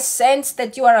 if I sense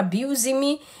that you are abusing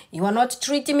me, you are not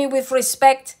treating me with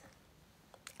respect,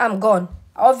 I'm gone.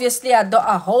 Obviously, I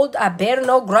bear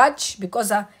no grudge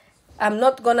because I'm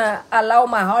not going to allow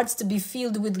my heart to be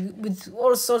filled with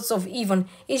all sorts of evil.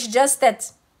 It's just that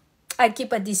I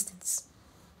keep a distance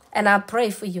and I pray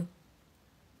for you.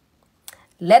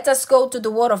 Let us go to the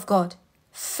Word of God.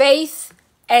 Faith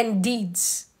and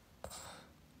deeds.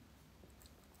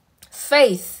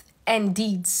 Faith and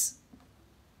deeds.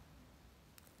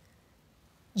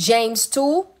 James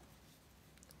 2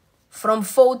 from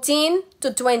 14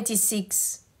 to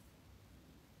 26.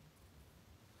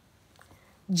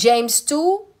 James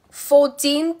 2,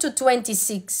 14 to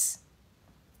 26.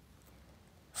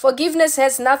 Forgiveness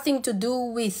has nothing to do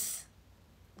with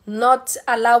not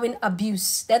allowing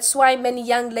abuse. That's why many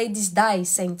young ladies die,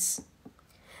 saints.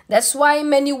 That's why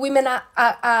many women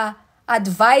are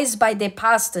advised by their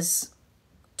pastors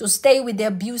to stay with their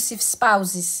abusive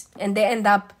spouses and they end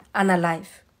up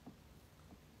unalive.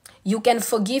 You can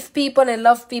forgive people and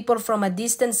love people from a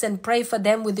distance and pray for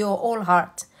them with your whole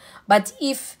heart. But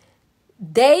if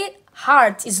their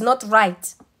heart is not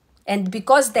right And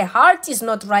because their heart is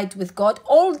not right with God,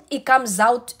 all it comes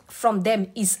out from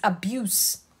them is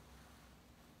abuse.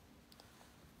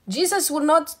 Jesus will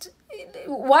not...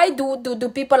 Why do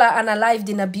people are unalived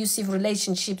in abusive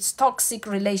relationships, toxic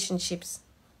relationships?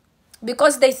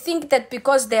 Because they think that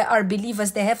because they are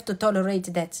believers, they have to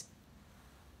tolerate that.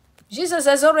 Jesus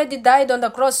has already died on the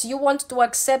cross. You want to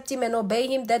accept him and obey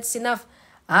him, that's enough.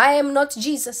 I am not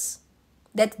Jesus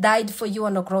that died for you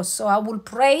on the cross. So I will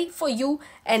pray for you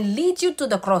and lead you to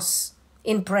the cross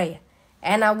in prayer.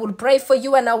 And I will pray for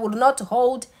you, and I will not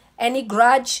hold any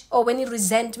grudge or any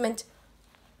resentment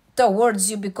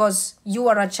towards you because you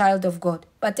are a child of God.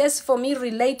 But as for me,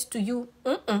 relate to you,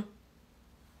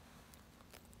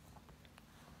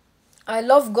 I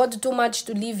love God too much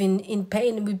to live in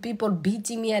pain with people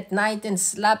beating me at night and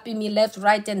slapping me left,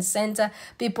 right, and center.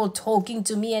 People talking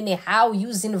to me anyhow,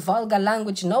 using vulgar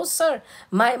language. No, sir.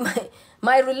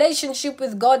 My relationship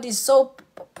with God is so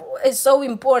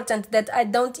important that I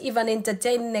don't even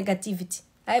entertain negativity.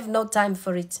 I have no time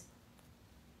for it.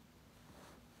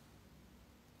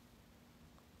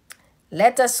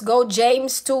 Let us go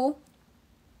James 2.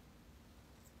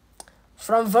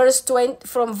 From verse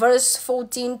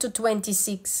 14 to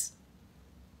 26.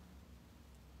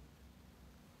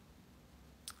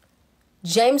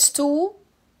 James 2,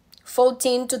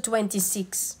 14 to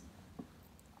 26.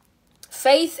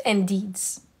 Faith and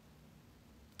deeds.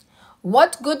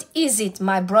 What good is it,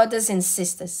 my brothers and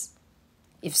sisters,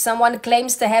 if someone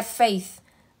claims to have faith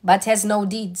but has no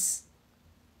deeds?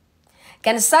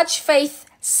 Can such faith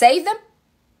save them?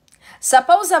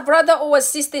 Suppose a brother or a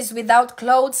sister is without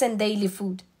clothes and daily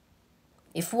food.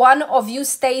 If one of you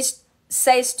says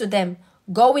to them,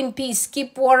 "Go in peace,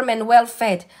 keep warm and well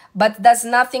fed," but does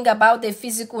nothing about their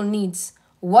physical needs,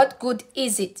 what good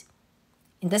is it?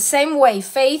 In the same way,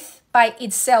 faith by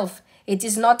itself, it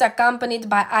is not accompanied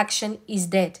by action, is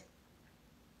dead.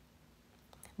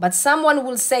 But someone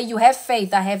will say, "You have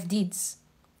faith, I have deeds."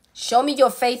 Show me your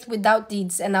faith without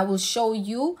deeds, and I will show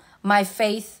you my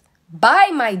faith by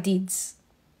my deeds.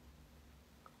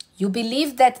 You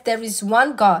believe that there is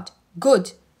one God.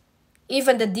 Good.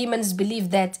 Even the demons believe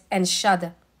that and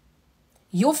shudder.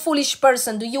 You foolish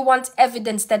person, do you want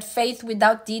evidence that faith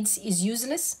without deeds is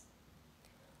useless?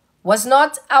 Was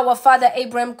not our father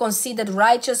Abraham considered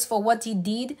righteous for what he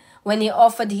did when he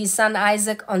offered his son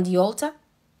Isaac on the altar?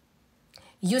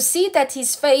 You see that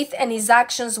his faith and his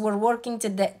actions were working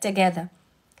together,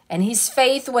 and his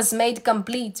faith was made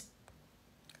complete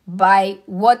by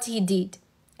what he did.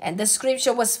 And the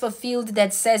scripture was fulfilled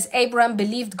that says, Abraham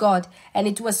believed God, and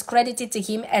it was credited to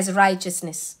him as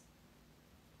righteousness.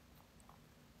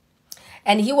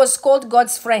 And he was called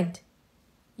God's friend.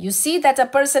 You see that a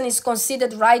person is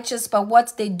considered righteous by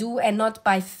what they do and not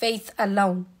by faith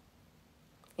alone.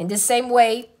 In the same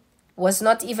way, was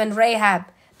not even Rahab,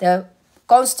 the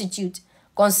prostitute,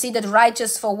 considered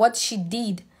righteous for what she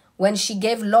did when she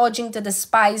gave lodging to the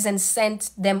spies and sent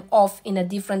them off in a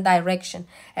different direction.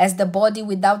 As the body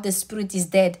without the spirit is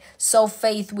dead, so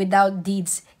faith without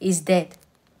deeds is dead.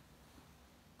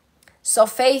 So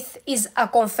faith is a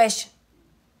confession.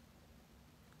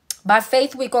 By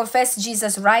faith we confess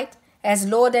Jesus, right, as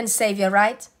Lord and Savior,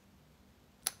 right?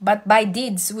 But by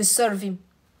deeds we serve him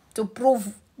to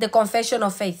prove the confession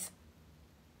of faith.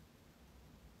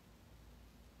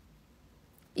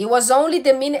 It was only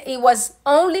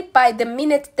by the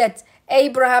minute that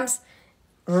Abraham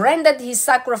rendered his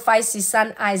sacrifice, his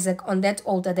son Isaac, on that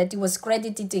altar, that it was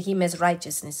credited to him as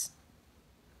righteousness.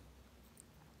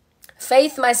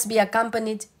 Faith must be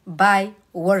accompanied by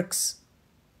works.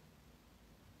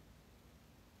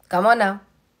 Come on now.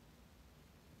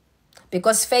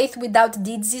 Because faith without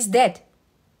deeds is dead.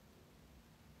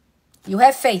 You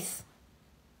have faith,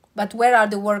 but where are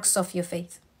the works of your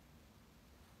faith?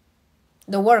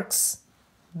 The works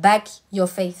back your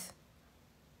faith.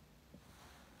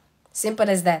 Simple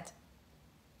as that.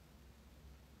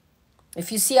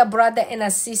 If you see a brother and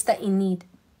a sister in need,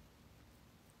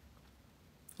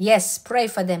 yes, pray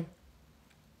for them.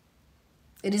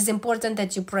 It is important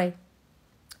that you pray.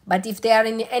 But if they are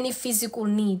in any physical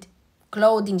need,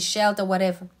 clothing, shelter,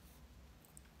 whatever,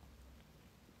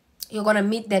 you're going to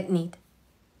meet that need.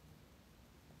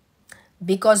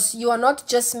 Because you are not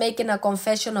just making a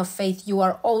confession of faith, you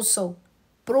are also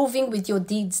proving with your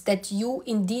deeds that you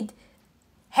indeed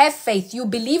have faith. You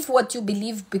believe what you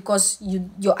believe because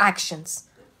your actions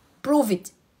prove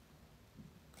it.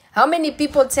 How many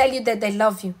people tell you that they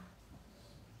love you,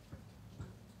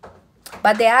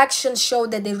 but their actions show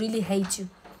that they really hate you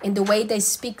in the way they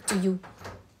speak to you,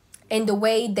 in the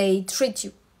way they treat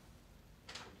you,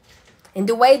 in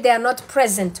the way they are not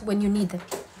present when you need them?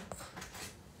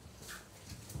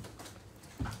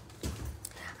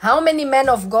 How many men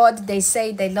of God, they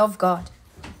say they love God?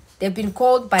 They've been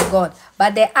called by God,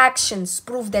 but their actions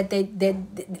prove that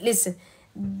listen,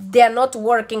 they are not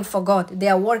working for God. They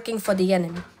are working for the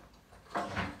enemy.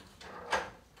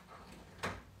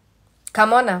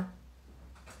 Come on now.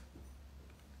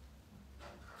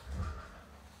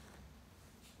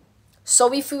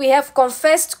 So if we have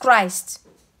confessed Christ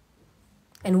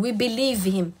and we believe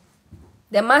him,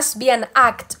 there must be an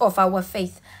act of our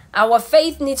faith. Our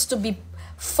faith needs to be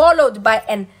followed by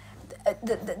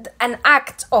an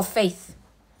act of faith.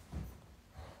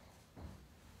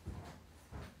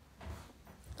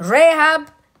 Rahab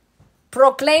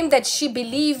proclaimed that she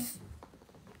believed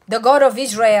the God of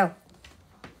Israel,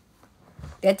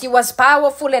 that he was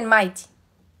powerful and mighty.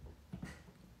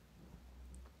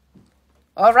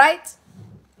 All right?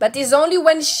 But it's only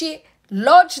when she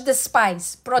lodged the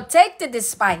spies, protected the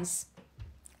spies,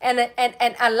 and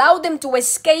allowed them to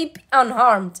escape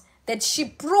unharmed, that she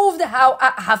proved how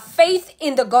her faith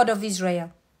in the God of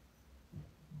Israel.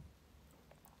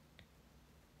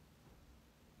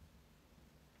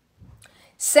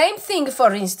 Same thing,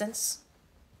 for instance,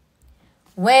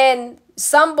 when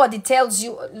somebody tells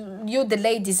you the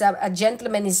ladies, a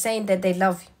gentleman is saying that they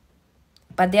love you,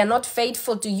 but they are not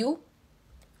faithful to you.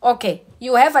 Okay,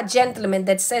 you have a gentleman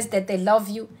that says that they love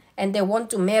you and they want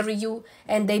to marry you,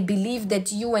 and they believe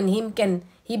that you and him can,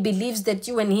 he believes that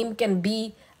you and him can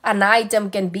be an item,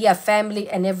 can be a family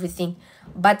and everything.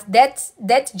 But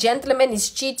that gentleman is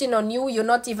cheating on you, you're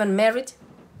not even married.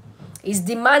 He's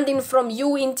demanding from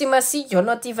you intimacy, you're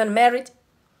not even married.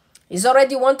 He's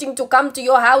already wanting to come to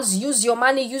your house, use your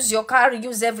money, use your car,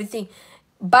 use everything.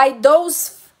 By the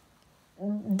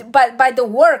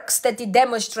works that he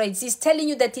demonstrates, he's telling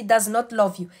you that he does not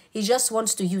love you. He just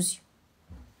wants to use you.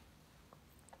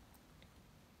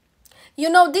 You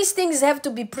know, these things have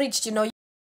to be preached, you know.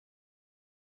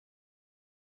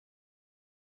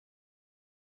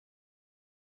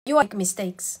 You make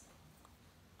mistakes.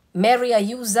 Marry a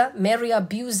user, marry a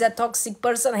abuser, toxic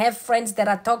person, have friends that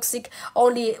are toxic,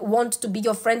 only want to be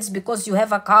your friends because you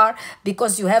have a car,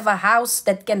 because you have a house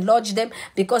that can lodge them,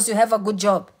 because you have a good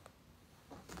job.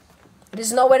 There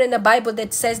is nowhere in the Bible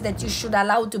that says that you should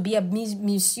allow to be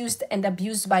misused and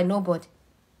abused by nobody.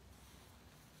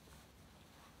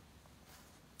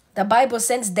 The Bible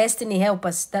sends destiny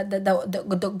helpers.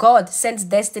 The God sends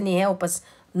destiny helpers,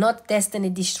 not destiny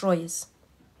destroyers.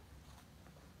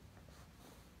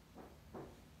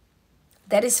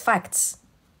 That is facts.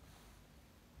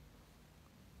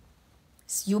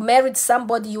 You married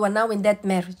somebody, you are now in that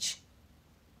marriage.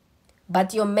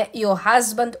 But your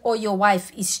husband or your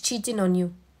wife is cheating on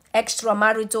you.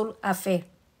 Extramarital affair.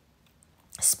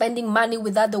 Spending money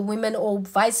with other women or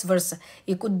vice versa.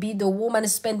 It could be the woman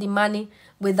spending money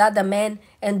with other men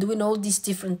and doing all these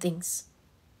different things.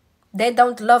 They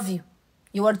don't love you.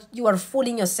 You are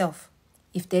fooling yourself.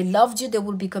 If they loved you, they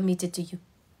will be committed to you.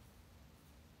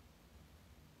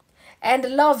 And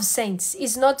love, saints,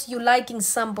 is not you liking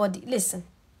somebody. Listen.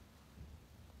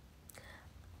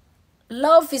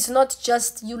 Love is not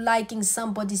just you liking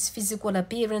somebody's physical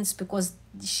appearance because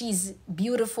she's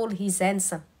beautiful, he's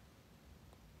handsome.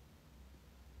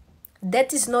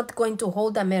 That is not going to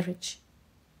hold a marriage.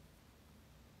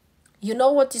 You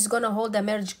know what is going to hold a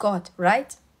marriage? God,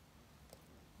 right?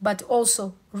 But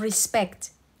also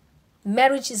respect.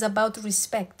 Marriage is about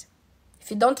respect. If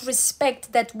you don't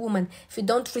respect that woman, if you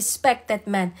don't respect that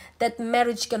man, that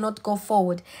marriage cannot go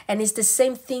forward. And it's the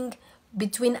same thing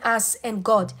between us and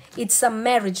God. It's a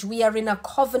marriage. We are in a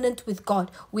covenant with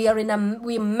God. We're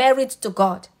married to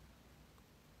God.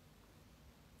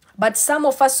 But some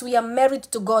of us, we are married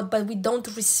to God, but we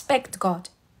don't respect God.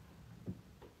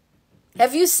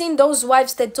 Have you seen those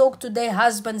wives that talk to their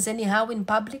husbands anyhow in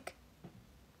public?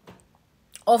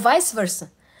 Or vice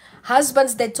versa.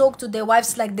 Husbands that talk to their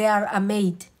wives like they are a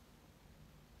maid.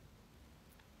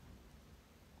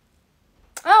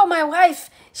 Oh, my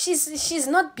wife, she's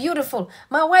not beautiful.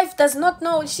 My wife does not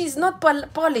know, she's not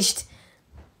polished.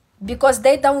 Because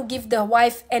they don't give the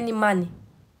wife any money.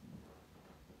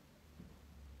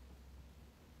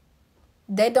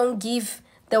 They don't give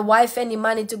the wife any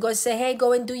money to go say, hey,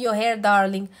 go and do your hair,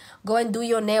 darling. Go and do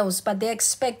your nails. But they're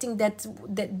expecting that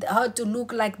her to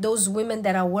look like those women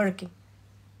that are working.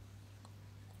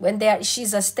 When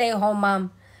she's a stay-at-home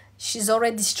mom. She's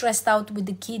already stressed out with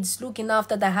the kids, looking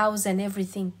after the house and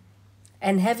everything.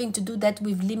 And having to do that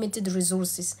with limited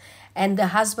resources. And the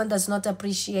husband does not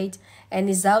appreciate and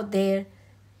is out there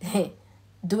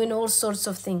doing all sorts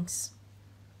of things.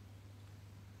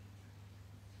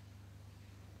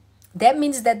 That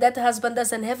means that husband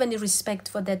doesn't have any respect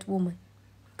for that woman.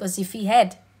 Because if he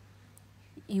had,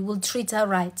 he will treat her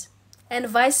right. And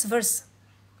vice versa.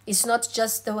 It's not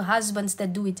just the husbands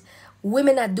that do it.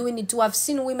 Women are doing it too. I've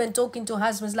seen women talking to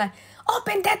husbands like,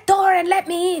 open that door and let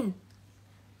me in.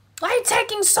 Why are you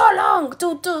taking so long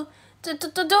to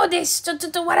do this,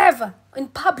 to whatever, in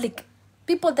public?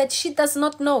 People that she does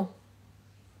not know.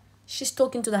 She's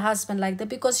talking to the husband like that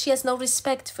because she has no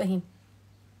respect for him.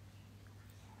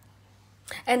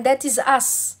 And that is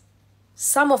us.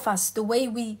 Some of us, the way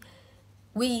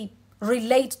we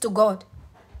relate to God.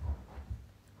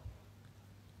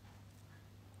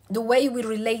 The way we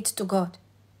relate to God.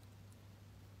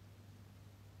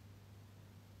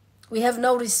 We have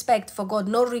no respect for God,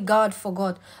 no regard for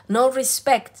God, no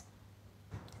respect.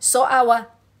 So our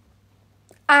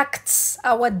acts,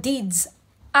 our deeds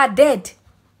are dead.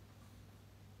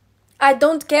 I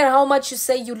don't care how much you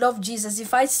say you love Jesus.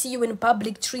 If I see you in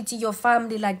public treating your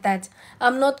family like that,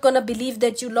 I'm not going to believe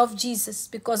that you love Jesus,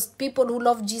 because people who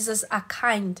love Jesus are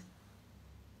kind.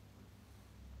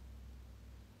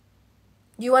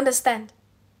 You understand?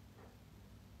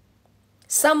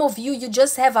 Some of you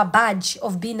just have a badge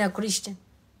of being a Christian.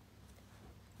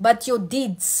 But your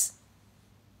deeds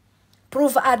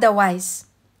prove otherwise.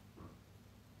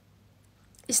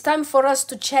 It's time for us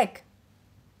to check.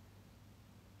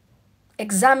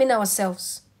 Examine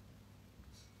ourselves.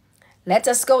 Let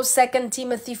us go 2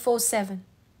 Timothy 4:7.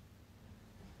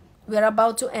 We are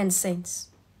about to end, saints.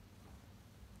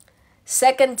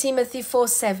 2 Timothy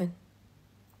 4:7.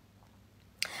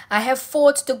 I have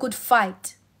fought the good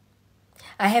fight.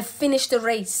 I have finished the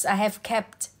race. I have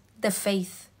kept the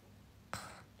faith.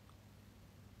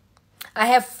 I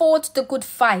have fought the good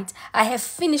fight. I have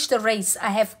finished the race. I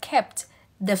have kept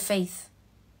the faith.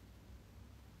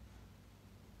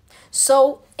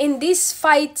 So in this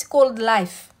fight called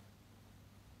life,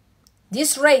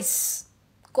 this race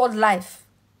called life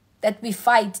that we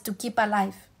fight to keep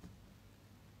alive,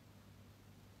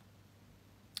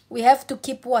 we have to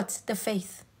keep what? The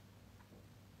faith.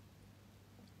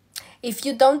 If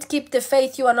you don't keep the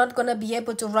faith, you are not going to be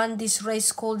able to run this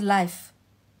race called life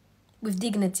with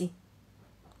dignity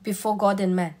before God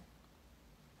and man.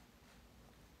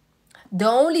 The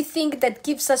only thing that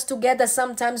keeps us together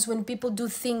sometimes when people do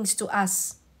things to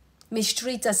us,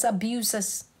 mistreat us, abuse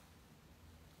us,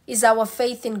 is our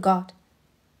faith in God.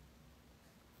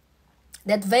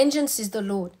 That vengeance is the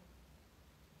Lord.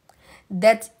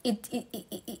 That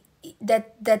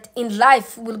that in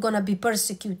life we're going to be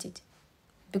persecuted,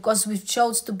 because we've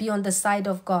chose to be on the side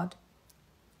of God.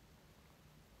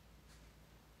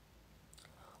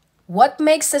 What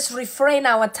makes us refrain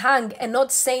our tongue and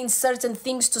not saying certain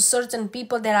things to certain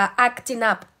people that are acting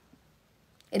up?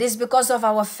 It is because of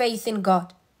our faith in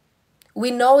God.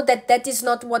 We know that that is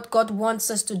not what God wants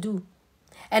us to do.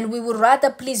 And we would rather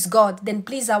please God than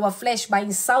please our flesh by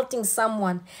insulting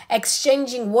someone,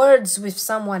 exchanging words with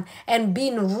someone, and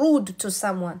being rude to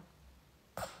someone.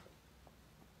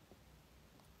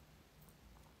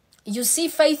 You see,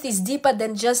 faith is deeper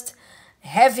than just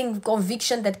having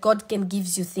conviction that God can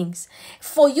give you things.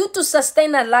 For you to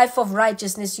sustain a life of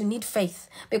righteousness, you need faith.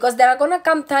 Because there are going to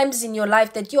come times in your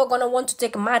life that you are going to want to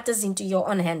take matters into your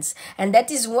own hands. And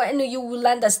that is when you will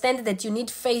understand that you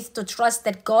need faith to trust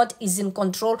that God is in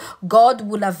control. God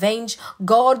will avenge.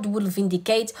 God will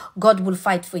vindicate. God will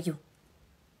fight for you.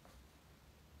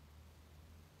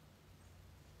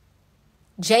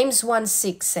 James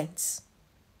 1:6 says.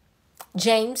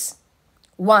 James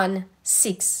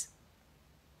 1:6.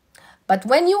 But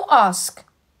when you ask,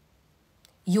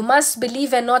 you must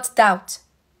believe and not doubt,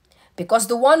 because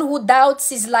the one who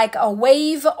doubts is like a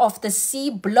wave of the sea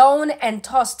blown and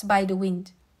tossed by the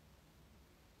wind.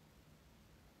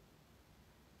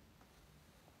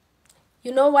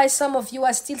 You know why some of you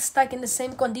are still stuck in the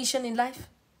same condition in life?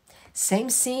 Same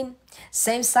sin,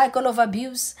 same cycle of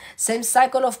abuse, same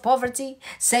cycle of poverty,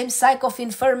 same cycle of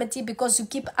infirmity, because you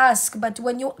keep asking, but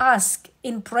when you ask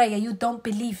in prayer, you don't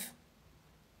believe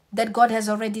that God has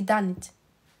already done it.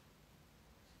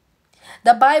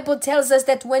 The Bible tells us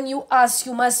that when you ask,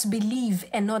 you must believe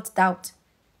and not doubt.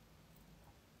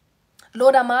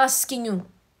 Lord, I'm asking you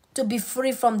to be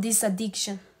free from this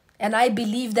addiction. And I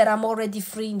believe that I'm already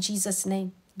free in Jesus'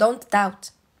 name. Don't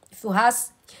doubt. If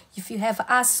you have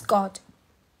asked God,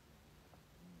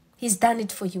 He's done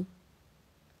it for you.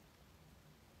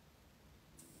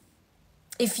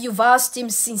 If you've asked Him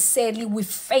sincerely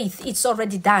with faith, it's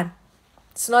already done.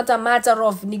 It's not a matter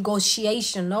of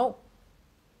negotiation, no.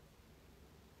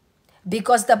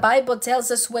 Because the Bible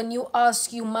tells us when you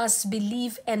ask, you must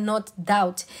believe and not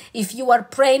doubt. If you are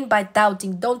praying by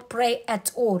doubting, don't pray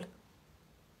at all.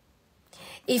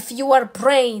 If you are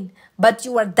praying but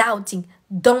you are doubting,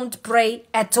 don't pray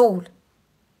at all.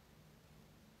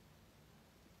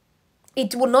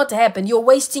 It will not happen. You're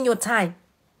wasting your time.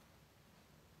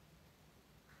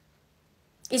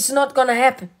 It's not going to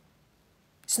happen.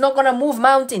 It's not going to move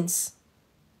mountains.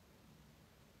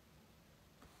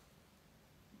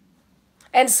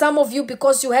 And some of you,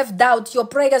 because you have doubt, your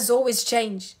prayers always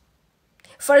change.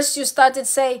 First you started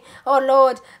saying, oh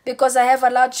Lord, because I have a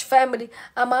large family,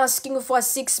 I'm asking for a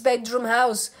 6-bedroom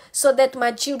house so that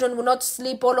my children will not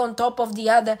sleep all on top of the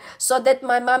other, so that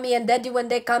my mommy and daddy, when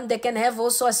they come, they can have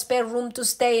also a spare room to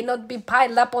stay and not be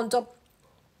piled up on top.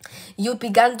 You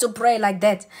began to pray like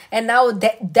that, and now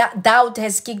that doubt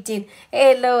has kicked in.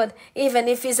 Hey Lord, even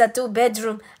if it's a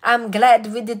 2-bedroom, I'm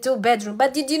glad with the 2-bedroom.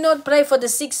 But did you not pray for the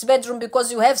 6-bedroom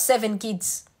because you have 7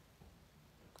 kids?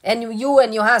 And you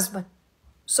and your husband.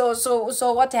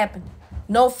 So what happened?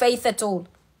 No faith at all.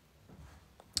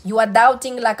 You are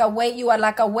doubting like a wave. You are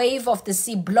like a wave of the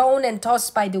sea, blown and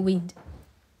tossed by the wind.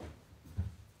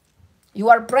 You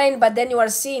are praying, but then you are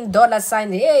seeing dollar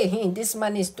signs. Hey, this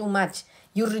money is too much.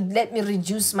 Let me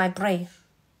reduce my prayer.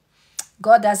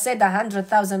 God has said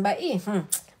 100,000, but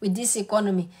with this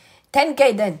economy,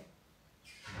 10K then.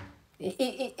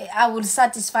 I will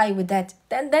satisfy with that.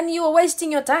 Then you are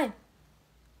wasting your time.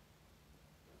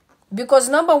 Because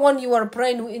number one, you are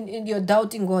praying in your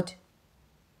doubting God.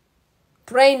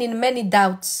 Praying in many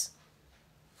doubts.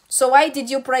 So why did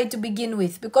you pray to begin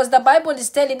with? Because the Bible is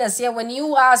telling us here, when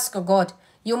you ask God,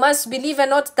 you must believe and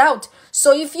not doubt.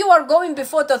 So if you are going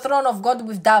before the throne of God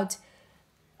with doubt,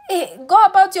 go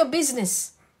about your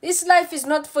business. This life is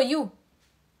not for you.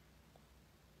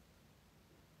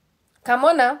 Come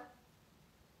on now.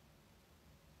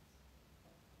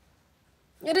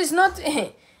 It is not...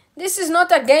 This is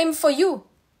not a game for you.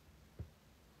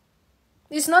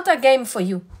 It's not a game for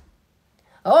you.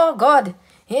 Oh God,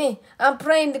 I'm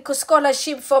praying the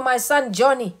scholarship for my son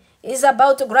Johnny. He's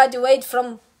about to graduate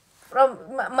from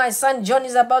my son John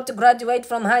is about to graduate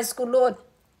from high school, Lord.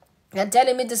 You're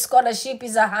telling me the scholarship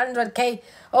is 100K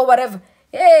or whatever.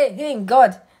 Hey,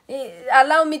 God,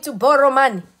 allow me to borrow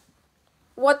money.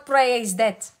 What prayer is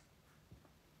that?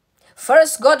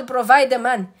 First, God provide the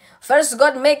money. First,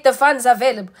 God make the funds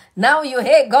available. Now you,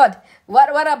 hey, God, what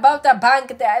about a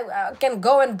bank that I can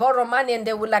go and borrow money and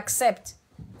they will accept?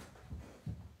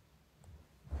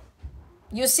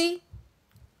 You see?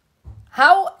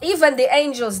 How even the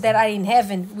angels that are in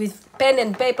heaven with pen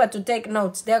and paper to take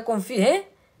notes, they are confused.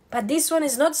 But this one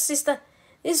is not Sister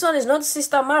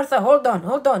Martha. Hold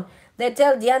on. They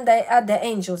tell the other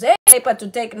angels, paper to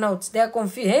take notes. They are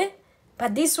confused.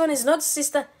 But this one is not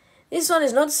Sister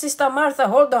Martha.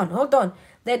 Hold on.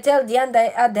 They tell the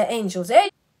other angels,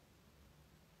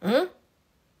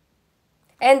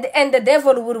 And the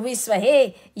devil will whisper,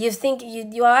 hey, you think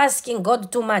you are asking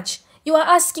God too much. You are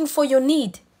asking for your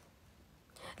need.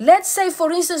 Let's say,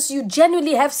 for instance, you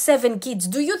genuinely have 7 kids.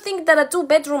 Do you think that a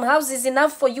 2-bedroom house is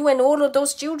enough for you and all of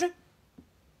those children?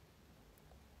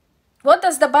 What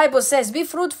does the Bible says? Be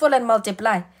fruitful and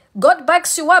multiply. God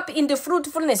backs you up in the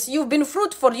fruitfulness. You've been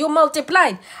fruitful. You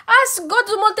multiplied. Ask God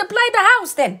to multiply the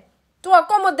house then, to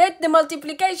accommodate the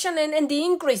multiplication and the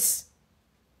increase.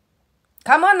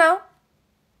 Come on now.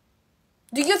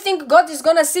 Do you think God is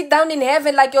going to sit down in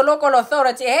heaven like your local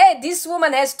authority? Hey, this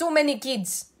woman has too many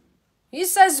kids. He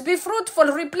says, be fruitful,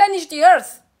 replenish the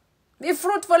earth. Be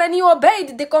fruitful, and you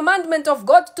obeyed the commandment of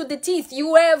God to the teeth.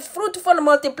 You were fruitful,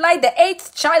 multiply. The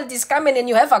 8th child is coming and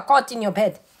you have a cot in your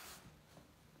bed.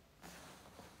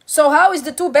 So how is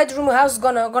the 2-bedroom house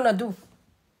gonna do?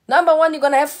 Number one, you're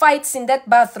gonna have fights in that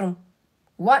bathroom.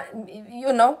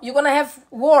 You're gonna have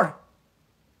war.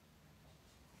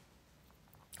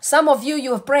 Some of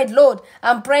you have prayed, Lord,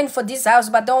 I'm praying for this house,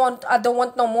 but I don't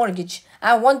want no mortgage.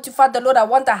 I want to, Father, Lord, I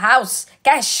want a house,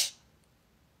 cash.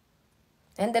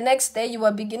 And the next day you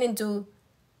are beginning to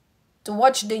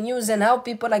watch the news and how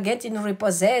people are getting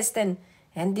repossessed and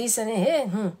this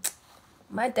and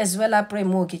might as well I pray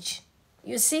mortgage.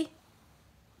 You see?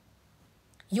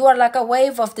 You are like a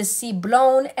wave of the sea,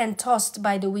 blown and tossed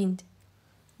by the wind.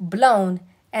 Blown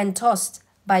and tossed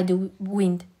by the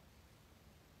wind.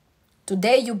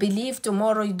 Today you believe,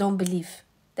 tomorrow you don't believe.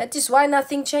 That is why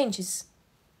nothing changes.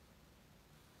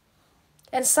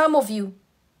 And some of you,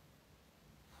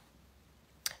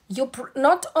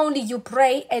 not only you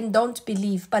pray and don't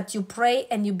believe, but you pray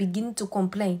and you begin to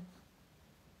complain.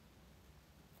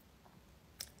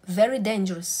 Very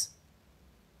dangerous.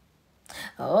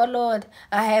 Oh Lord,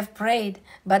 I have prayed,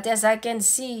 but as I can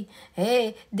see,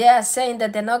 hey, they are saying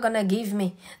that they're not gonna give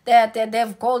me.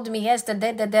 They've called me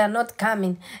yesterday that they are not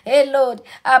coming. Hey Lord,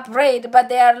 I prayed, but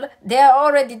they are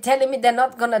already telling me they're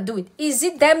not gonna do it. Is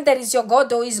it them that is your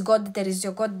God, or is God that is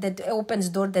your God that opens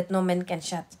door that no man can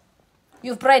shut?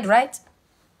 You've prayed, right?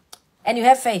 and you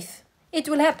have faith, it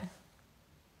will happen.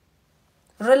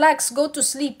 Relax, go to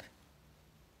sleep.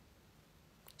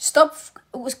 Stop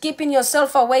keeping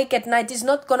yourself awake at night. It's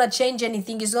not going to change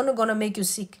anything. It's only going to make you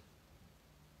sick.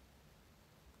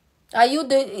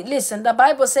 Listen, the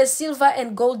Bible says silver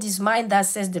and gold is mine, that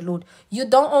says the Lord. You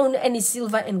don't own any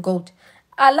silver and gold.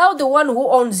 Allow the one who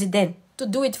owns it then to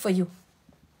do it for you.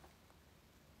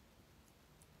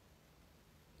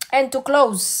 And to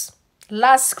close,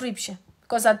 last scripture,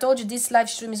 because I told you this live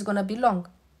stream is going to be long.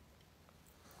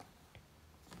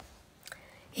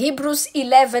 Hebrews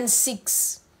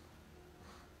 11:6.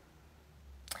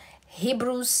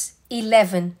 Hebrews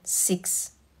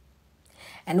 11:6.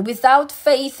 And without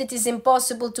faith it is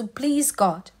impossible to please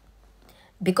God,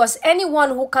 because anyone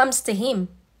who comes to him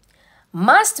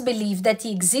must believe that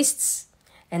he exists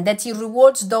and that he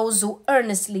rewards those who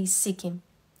earnestly seek him.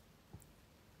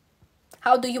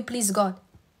 How do you please God?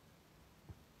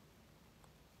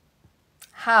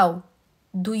 How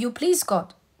do you please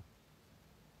God?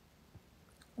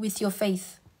 With your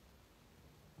faith.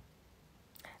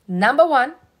 Number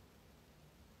one,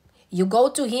 you go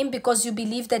to him because you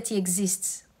believe that he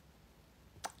exists.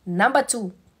 Number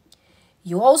two,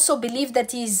 you also believe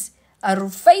that he is a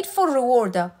faithful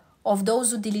rewarder of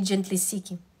those who diligently seek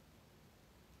him.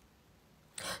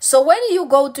 So when you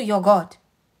go to your God,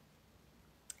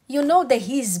 you know that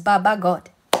he is Baba God.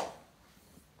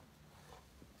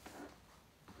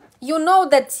 You know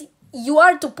that you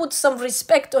are to put some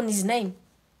respect on his name.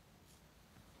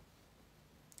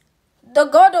 The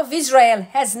God of Israel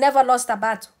has never lost a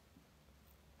battle.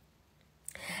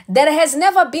 There has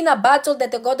never been a battle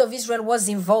that the God of Israel was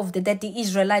involved in, that the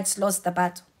Israelites lost the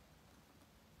battle.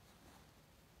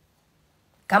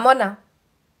 Come on now.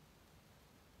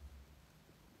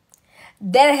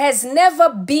 There has never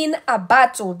been a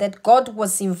battle that God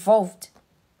was involved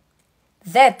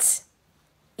that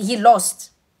he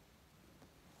lost.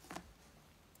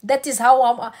 That is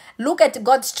how look at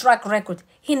God's track record.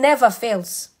 He never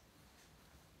fails.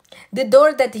 The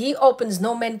door that he opens,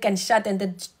 no man can shut, and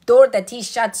the door that he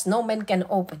shuts, no man can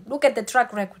open. Look at the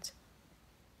track record.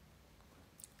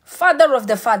 Father of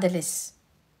the fatherless,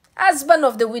 husband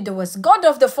of the widowers, God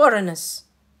of the foreigners.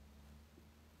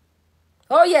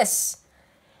 Oh yes,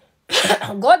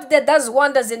 God that does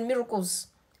wonders and miracles,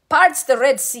 parts the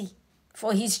Red Sea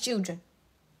for his children,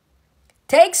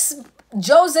 takes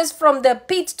Joseph from the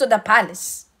pit to the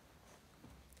palace,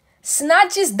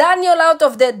 snatches Daniel out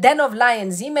of the den of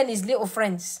lions, him and his little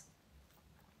friends.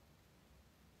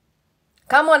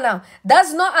 Come on now.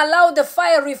 Does not allow the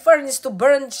fiery furnace to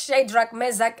burn Shadrach,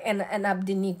 Meshach, and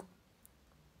Abednego.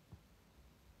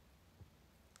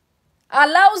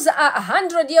 Allows a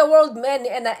 100-year-old man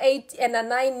and a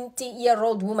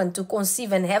 90-year-old woman to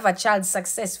conceive and have a child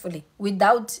successfully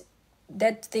without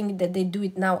that thing that they do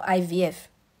it now, IVF.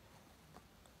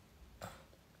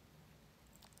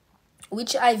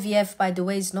 Which IVF, by the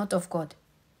way, is not of God.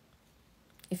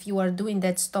 If you are doing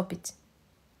that, stop it.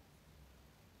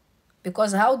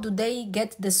 Because how do they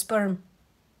get the sperm?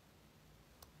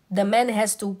 The man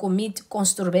has to commit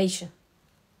masturbation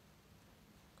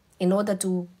in order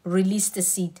to release the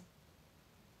seed.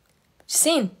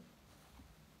 Sin.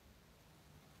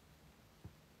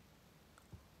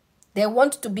 They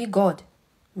want to be God.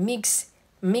 Mix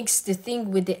the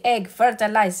thing with the egg,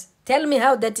 fertilize. Tell me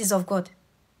how that is of God.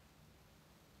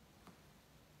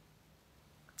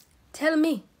 Tell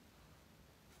me.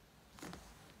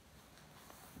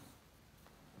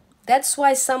 That's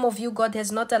why some of you, God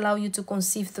has not allowed you to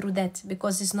conceive through that,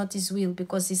 because it's not his will,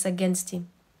 because it's against him.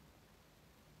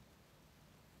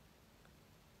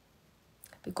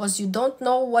 Because you don't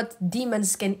know what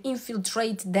demons can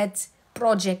infiltrate that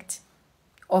project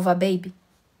of a baby.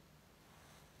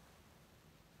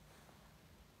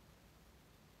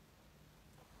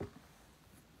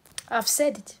 I've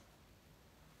said it.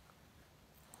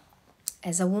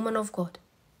 As a woman of God,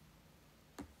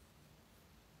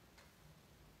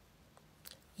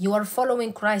 you are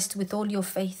following Christ with all your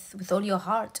faith, with all your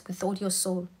heart, with all your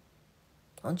soul.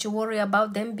 Don't you worry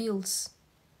about them bills.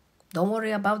 Don't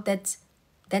worry about that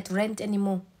rent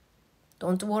anymore.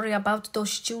 Don't worry about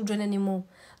those children anymore.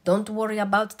 Don't worry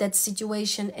about that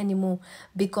situation anymore,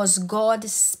 because God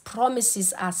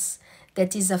promises us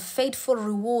that is a faithful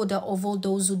rewarder of all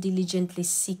those who diligently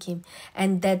seek him,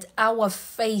 and that our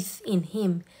faith in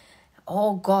him,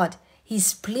 oh God,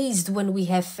 he's pleased when we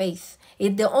have faith.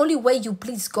 The only way you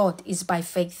please God is by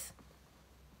faith.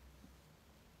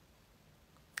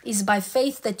 It's by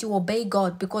faith that you obey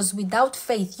God, because without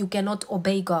faith you cannot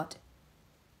obey God.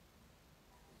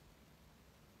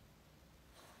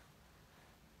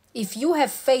 If you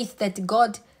have faith that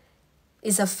God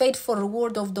is a faithful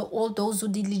reward of all those who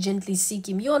diligently seek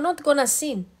him. You are not going to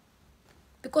sin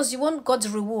because you want God's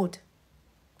reward.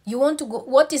 You want to go.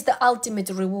 What is the ultimate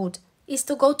reward? Is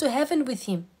to go to heaven with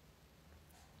him.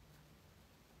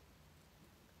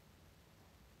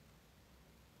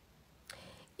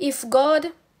 If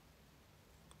God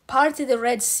parted the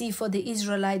Red Sea for the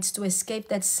Israelites to escape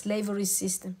that slavery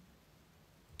system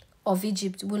of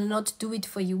Egypt, will not do it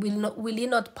for you? Will he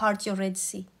not part your Red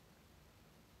Sea?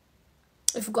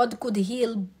 If God could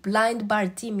heal blind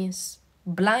Bartimaeus,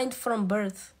 blind from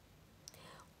birth,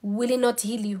 will he not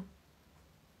heal you?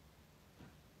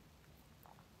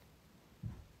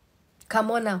 Come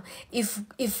on now.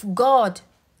 If God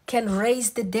can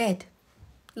raise the dead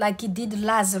like he did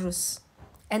Lazarus,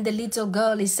 and the little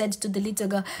girl, he said to the little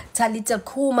girl, Talitha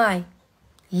Kumai,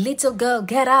 little girl,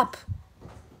 get up.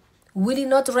 Will he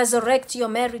not resurrect your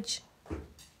marriage?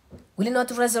 Will he not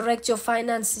resurrect your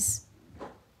finances?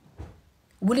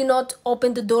 Will he not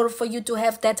open the door for you to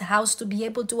have that house to be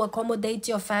able to accommodate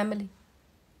your family?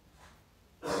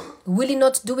 Will he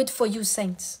not do it for you,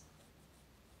 saints?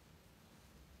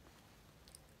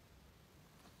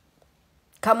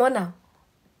 Come on now.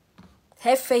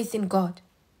 Have faith in God.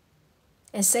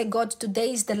 And say, God,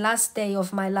 today is the last day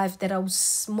of my life that I will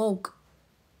smoke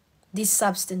this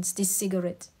substance, this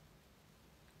cigarette.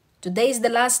 Today is the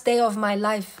last day of my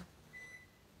life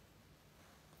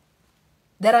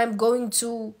that I'm going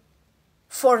to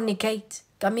fornicate,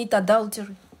 commit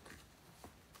adultery.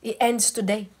 It ends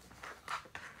today.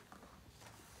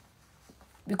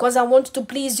 Because I want to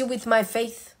please you with my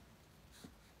faith.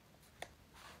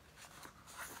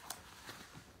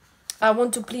 I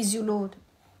want to please you, Lord.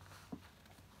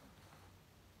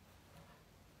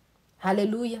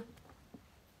 Hallelujah.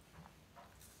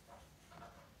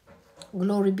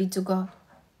 Glory be to God.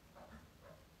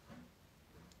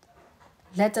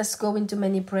 Let us go into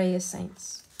many prayers,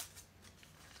 saints.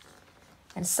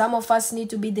 And some of us need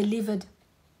to be delivered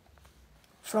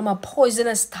from a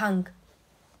poisonous tongue.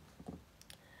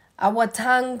 Our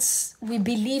tongues, we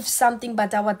believe something,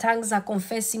 but our tongues are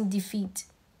confessing defeat.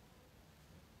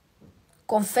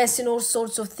 Confessing all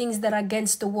sorts of things that are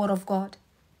against the word of God.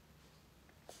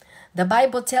 The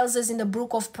Bible tells us in the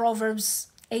book of Proverbs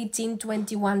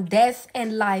 18:21, death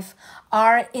and life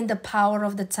are in the power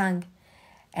of the tongue,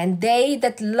 and they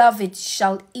that love it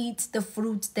shall eat the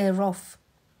fruit thereof.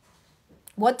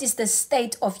 What is the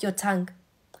state of your tongue?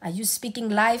 Are you speaking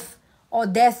life or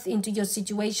death into your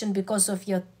situation because of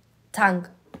your tongue?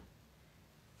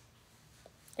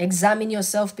 Examine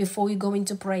yourself before you go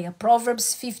into prayer.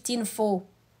 Proverbs 15:4.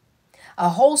 A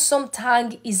wholesome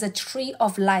tongue is a tree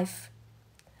of life,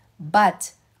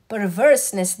 but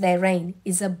perverseness therein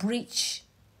is a breach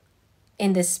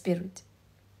in the spirit.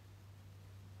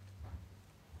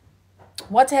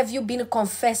 What have you been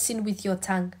confessing with your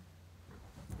tongue?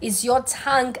 Is your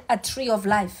tongue a tree of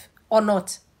life or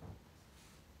not?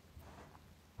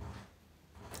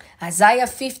 Isaiah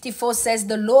 54 says,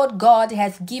 the Lord God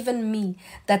hath given me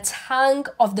the tongue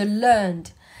of the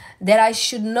learned, that I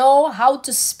should know how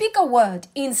to speak a word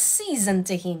in season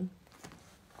to him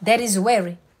that is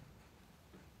weary.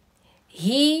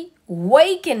 He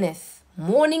wakeneth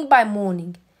morning by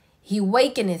morning. He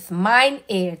wakeneth mine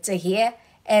ear to hear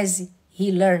as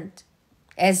he learned,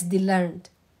 as they learned.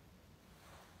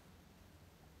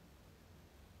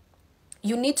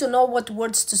 You need to know what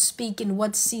words to speak in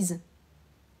what season.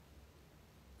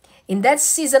 In that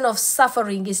season of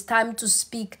suffering, it's time to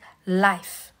speak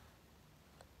life.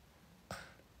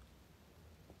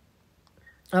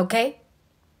 Okay?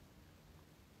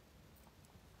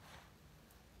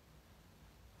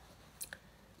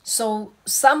 So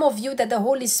some of you that the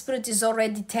Holy Spirit is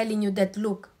already telling you that,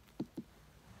 look,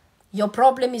 your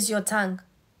problem is your tongue.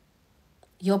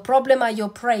 Your problem are your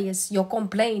prayers, your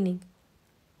complaining,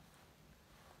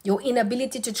 your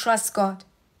inability to trust God,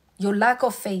 your lack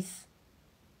of faith.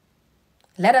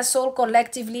 Let us all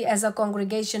collectively as a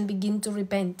congregation begin to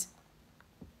repent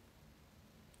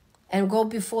and go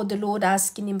before the Lord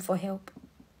asking him for help.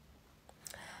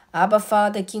 Abba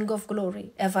Father, King of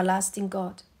glory, everlasting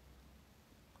God.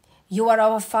 You are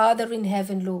our Father in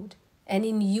heaven, Lord, and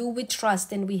in you we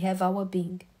trust and we have our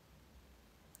being.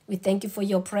 We thank you for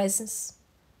your presence.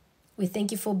 We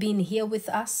thank you for being here with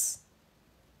us.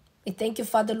 We thank you,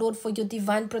 Father Lord, for your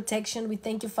divine protection. We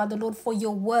thank you, Father Lord, for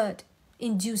your word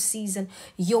in due season.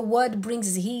 Your word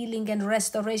brings healing and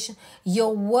restoration.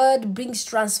 Your word brings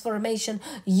transformation.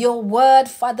 Your word,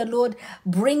 Father Lord,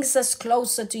 brings us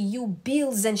closer to you,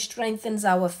 builds and strengthens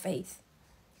our faith.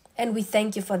 And we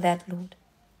thank you for that, Lord.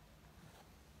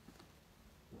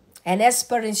 And as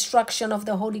per instruction of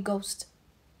the Holy Ghost,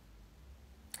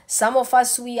 Some of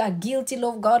us, we are guilty,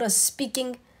 Lord God, of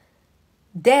speaking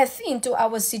death into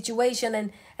our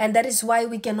situation, and that is why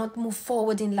we cannot move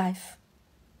forward in life.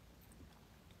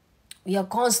 We are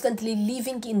constantly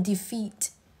living in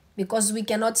defeat because we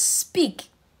cannot speak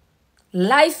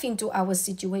life into our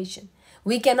situation.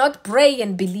 We cannot pray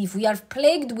and believe. We are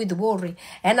plagued with worry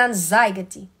and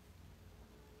anxiety.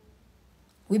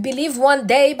 We believe one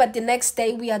day, but the next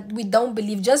day we don't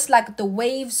believe, just like the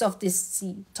waves of this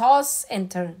sea, toss and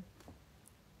turn.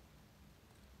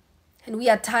 And we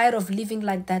are tired of living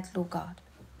like that, Lord God.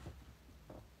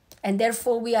 And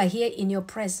therefore we are here in your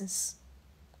presence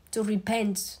to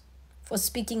repent for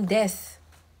speaking death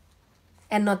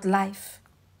and not life,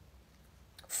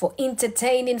 for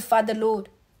entertaining, Father Lord,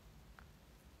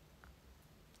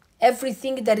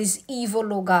 everything that is evil,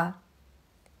 Lord God,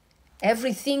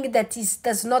 everything that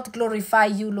does not glorify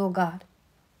you, Lord God.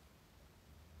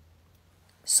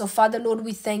 So, Father Lord,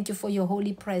 we thank you for your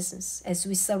holy presence as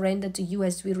we surrender to you,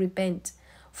 as we repent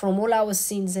from all our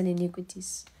sins and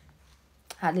iniquities.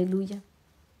 Hallelujah.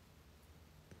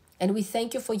 And we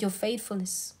thank you for your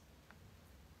faithfulness,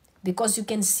 because you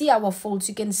can see our faults.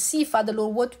 You can see, Father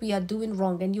Lord, what we are doing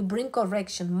wrong, and you bring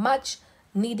correction, much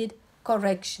needed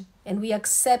correction. And we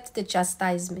accept the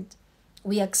chastisement.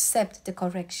 We accept the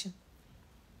correction.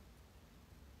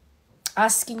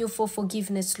 Asking you for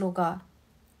forgiveness, Lord God.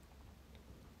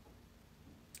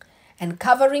 And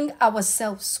covering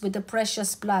ourselves with the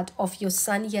precious blood of your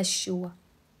Son, Yeshua.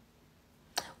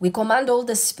 We command all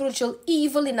the spiritual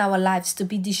evil in our lives to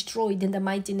be destroyed in the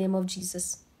mighty name of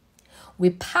Jesus. We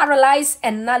paralyze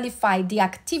and nullify the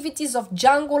activities of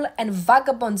jungle and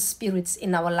vagabond spirits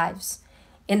in our lives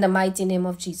in the mighty name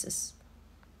of Jesus.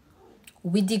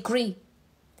 We decree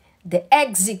the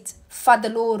exit, Father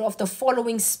Lord, of the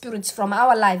following spirits from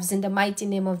our lives in the mighty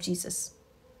name of Jesus.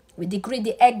 We decree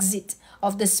the exit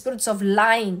of the spirits of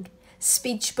lying,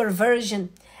 speech perversion,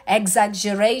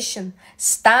 exaggeration,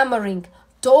 stammering,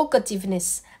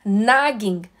 talkativeness,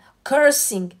 nagging,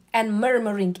 cursing, and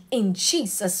murmuring in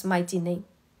Jesus' mighty name.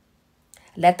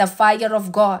 Let the fire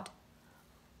of God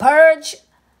purge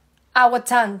our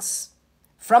tongues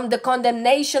from the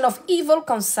condemnation of evil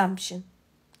consumption,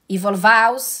 evil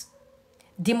vows,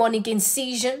 demonic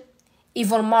incision,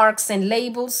 evil marks and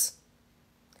labels,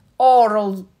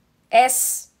 oral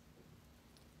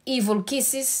evil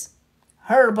kisses,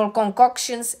 herbal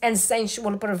concoctions, and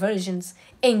sensual perversions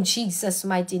in Jesus'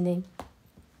 mighty name.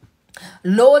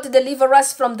 Lord, deliver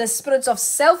us from the spirits of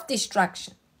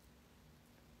self-destruction.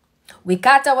 We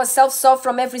cut ourselves off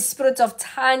from every spirit of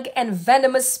tongue and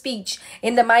venomous speech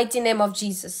in the mighty name of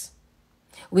Jesus.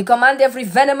 We command every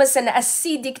venomous and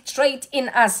acidic trait in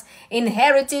us,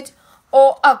 inherited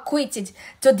or acquitted,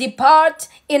 to depart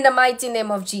in the mighty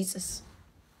name of Jesus.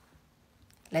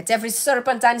 Let every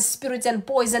serpentine spirit and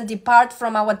poison depart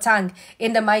from our tongue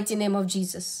in the mighty name of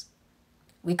Jesus.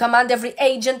 We command every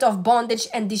agent of bondage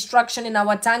and destruction in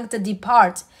our tongue to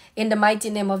depart in the mighty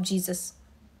name of Jesus.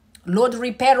 Lord,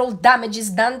 repair all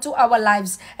damages done to our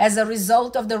lives as a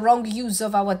result of the wrong use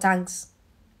of our tongues.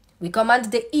 We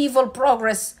command the evil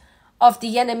progress of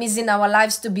the enemies in our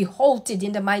lives to be halted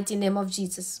in the mighty name of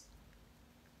Jesus.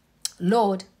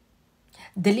 Lord,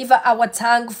 deliver our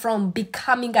tongue from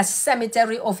becoming a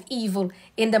cemetery of evil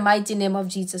in the mighty name of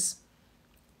Jesus.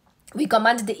 We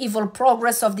command the evil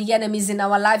progress of the enemies in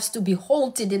our lives to be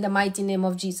halted in the mighty name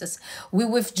of Jesus. We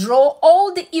withdraw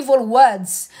all the evil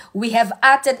words we have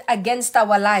uttered against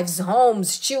our lives,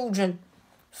 homes, children,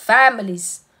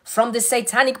 families, from the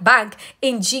satanic bank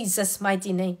in Jesus'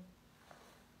 mighty name.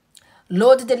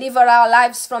 Lord, deliver our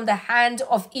lives from the hand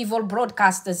of evil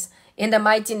broadcasters in the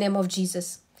mighty name of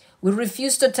Jesus. We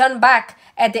refuse to turn back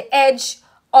at the edge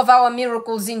of our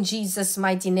miracles in Jesus'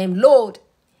 mighty name. Lord,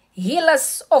 heal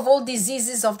us of all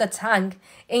diseases of the tongue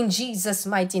in Jesus'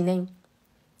 mighty name.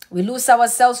 We loose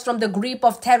ourselves from the grip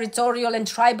of territorial and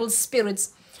tribal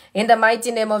spirits in the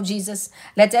mighty name of Jesus.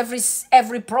 Let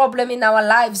every problem in our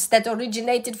lives that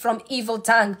originated from evil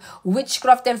tongue,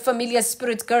 witchcraft and familiar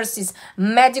spirit curses,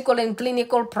 medical and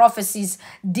clinical prophecies,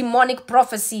 demonic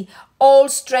prophecy, all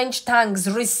strange tongues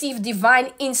receive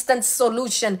divine instant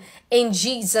solution in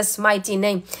Jesus' mighty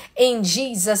name. In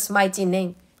Jesus' mighty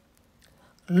name.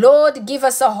 Lord, give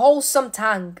us a wholesome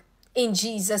tongue in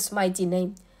Jesus' mighty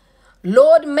name.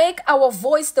 Lord, make our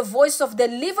voice the voice of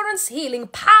deliverance, healing,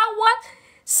 power,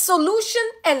 solution,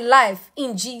 and life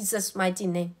in Jesus' mighty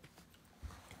name.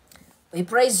 We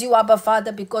praise you, Abba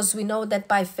Father, because we know that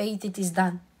by faith it is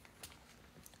done.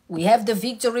 We have the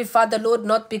victory, Father Lord,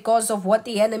 not because of what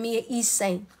the enemy is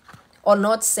saying or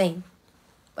not saying,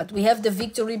 But we have the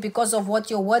victory because of what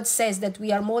your word says, that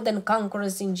we are more than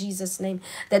conquerors in Jesus' name,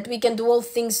 that we can do all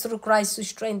things through Christ who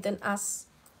strengthens us.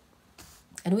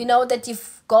 And we know that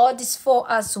if God is for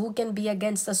us, who can be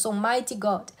against us? Almighty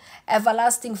God,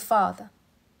 everlasting Father,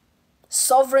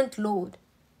 sovereign Lord,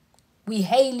 we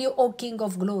hail you, O King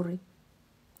of glory.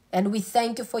 And we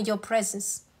thank you for your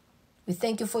presence. We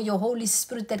thank you for your Holy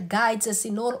Spirit that guides us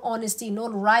in all honesty, in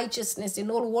all righteousness,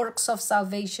 in all works of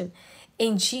salvation.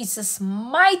 In Jesus'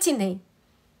 mighty name,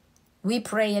 we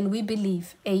pray and we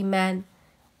believe. Amen,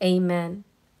 amen,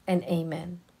 and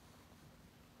amen.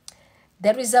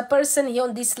 There is a person here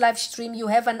on this live stream. You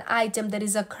have an item that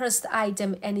is a cursed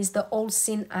item, and is the old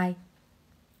sin eye,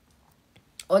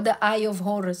 or the eye of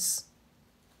Horus.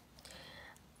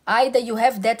 Either you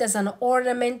have that as an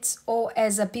ornament or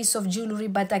as a piece of jewelry,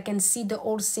 but I can see the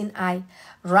old sin eye.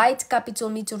 Write capital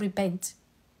me to repent.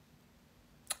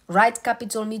 Write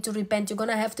capital me to repent. You're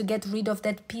going to have to get rid of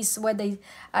that piece where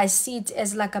I see it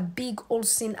as like a big old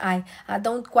sin eye. I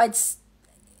don't quite,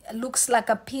 it looks like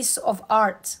a piece of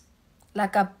art,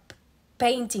 like a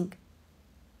painting.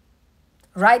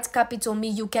 Write capital me.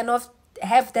 You cannot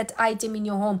have that item in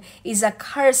your home. It's a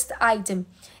cursed item.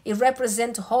 It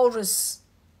represents Horus.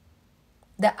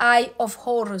 The eye of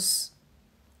Horus.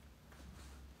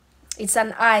 It's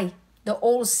an eye, the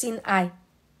old sin eye.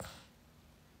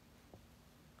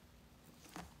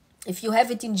 If you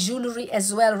have it in jewelry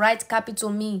as well, write capital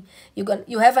me.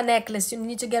 You have a necklace, you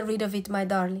need to get rid of it, my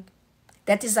darling.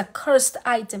 That is a cursed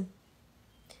item.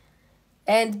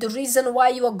 And the reason why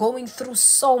you are going through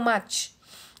so much,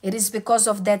 it is because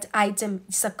of that item.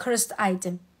 It's a cursed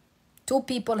item. 2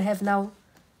 people have now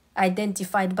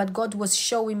identified, but God was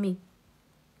showing me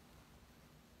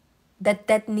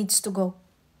that needs to go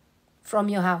from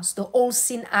your house. The old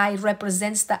sin eye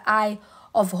represents the eye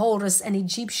of Horus, an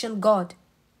Egyptian god.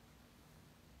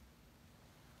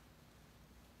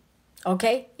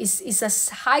 Okay? It's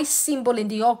a high symbol in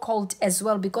the occult as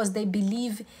well, because they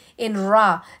believe in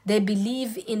Ra. They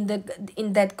believe in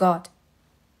that god.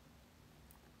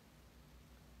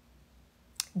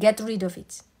 Get rid of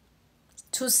it.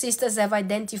 2 sisters have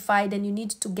identified, and you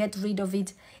need to get rid of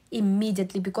it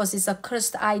immediately, because it's a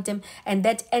cursed item and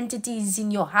that entity is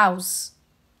in your house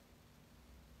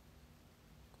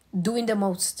doing the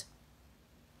most.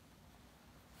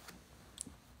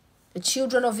 The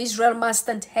children of Israel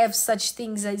mustn't have such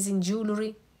things as in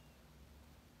jewelry.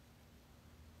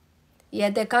 Yeah,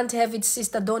 they can't have it.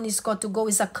 Sister Donnie's got to go.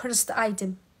 It's a cursed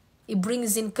item. It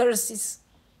brings in curses,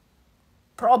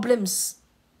 problems.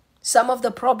 Some of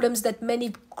the problems that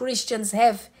many Christians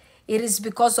have, it is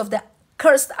because of the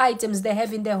cursed items they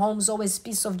have in their homes, always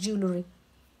piece of jewelry.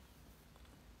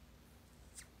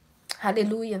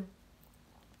 Hallelujah.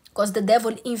 Because the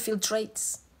devil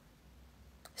infiltrates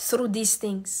through these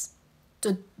things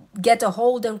to get a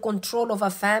hold and control of a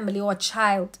family or a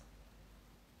child.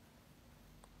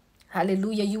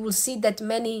 Hallelujah. You will see that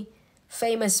many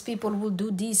famous people will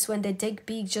do this when they take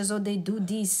pictures, or they do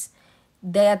this.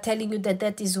 They are telling you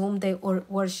that is whom they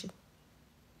worship.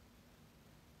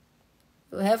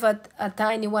 You have a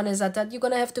tiny one as that. You're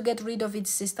going to have to get rid of it,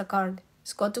 Sister Card.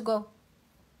 It's got to go.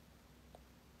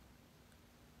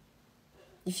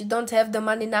 If you don't have the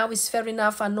money now, it's fair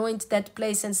enough. Anoint that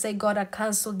place and say, God, I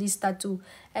cancel this tattoo.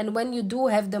 And when you do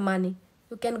have the money,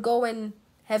 you can go and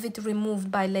have it removed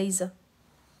by laser.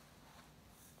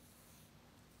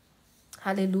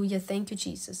 Hallelujah. Thank you,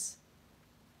 Jesus.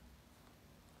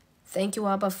 Thank you,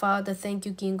 Abba Father. Thank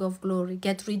you, King of Glory.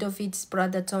 Get rid of it,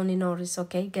 Brother Tony Norris,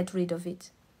 okay? Get rid of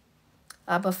it.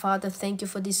 Abba Father, thank you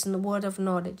for this word of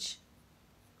knowledge.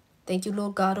 Thank you,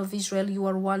 Lord God of Israel. You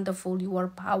are wonderful. You are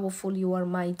powerful. You are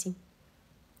mighty.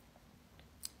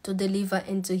 To deliver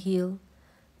and to heal.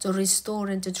 To restore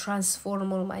and to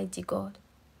transform, Almighty God.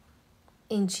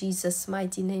 In Jesus'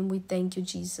 mighty name, we thank you,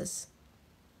 Jesus.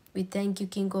 We thank you,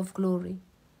 King of Glory.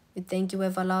 We thank you,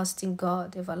 everlasting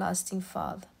God, everlasting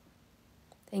Father.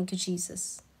 Thank you,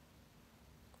 Jesus.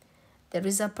 There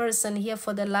is a person here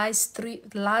for the last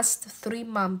three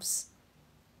months.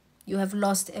 You have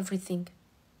lost everything.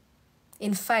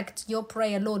 In fact, your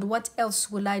prayer, Lord, what else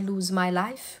will I lose? My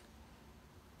life?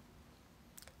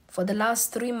 For the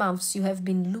last 3 months, you have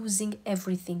been losing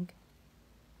everything.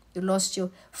 You lost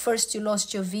first you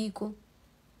lost your vehicle,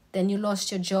 then you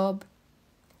lost your job,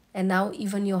 and now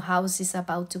even your house is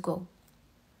about to go.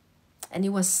 And it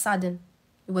was sudden.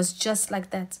 It was just like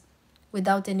that,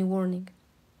 without any warning.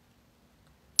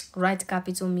 Write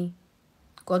capital me.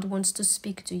 God wants to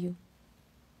speak to you.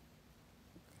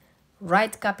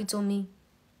 Write capital me.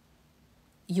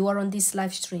 You are on this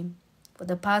live stream. For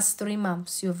the past 3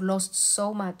 months, you have lost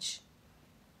so much.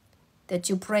 that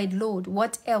you prayed, Lord,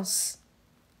 what else?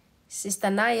 Sister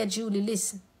Naya Julie,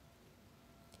 listen.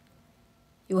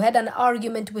 You had an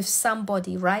argument with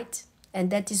somebody, right?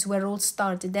 And that is where it all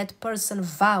started. That person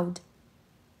vowed,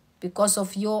 because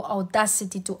of your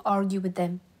audacity to argue with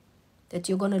them, that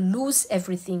you're going to lose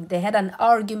everything. They had an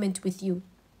argument with you.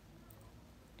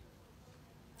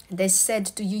 They said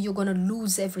to you, you're going to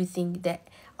lose everything. They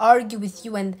argue with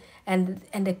you and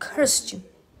they cursed you.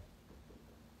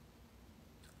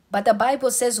 But the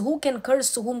Bible says, who can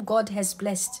curse whom God has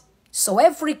blessed? So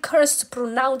every curse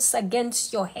pronounced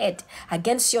against your head,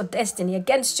 against your destiny,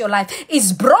 against your life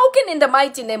is broken in the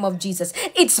mighty name of Jesus.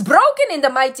 It's broken in the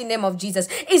mighty name of Jesus.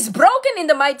 It's broken in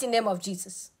the mighty name of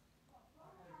Jesus.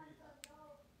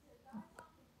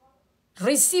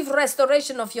 Receive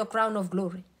restoration of your crown of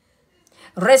glory.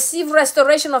 Receive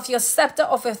restoration of your scepter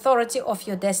of authority of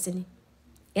your destiny.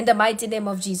 In the mighty name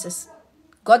of Jesus.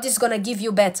 God is going to give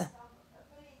you better.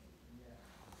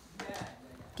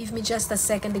 Give me just a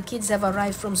second. The kids have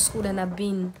arrived from school and I've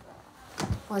been...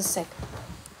 1 second.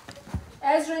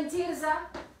 Ezra and Tirza.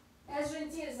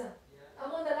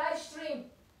 I'm on the live stream.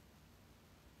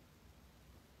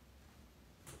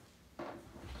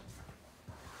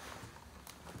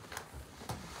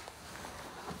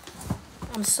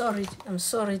 I'm sorry.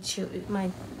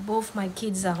 Both my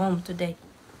kids are home today.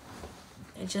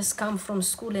 They just come from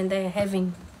school and they're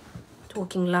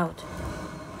talking loud.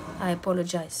 I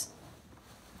apologize.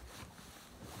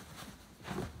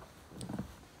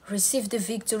 Receive the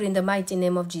victory in the mighty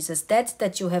name of Jesus.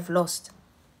 That you have lost,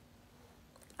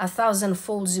 1,000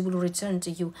 folds it will return to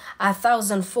you.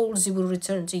 1,000 folds it will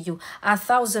return to you.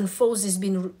 1,000 folds is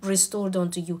being restored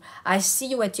unto you. I see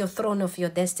you at your throne of your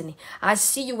destiny. I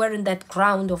see you wearing that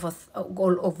crown of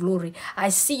glory. I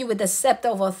see you with the scepter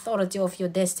of authority of your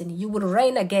destiny. You will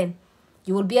reign again.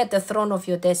 You will be at the throne of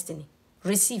your destiny.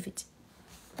 Receive it.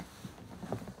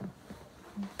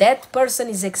 That person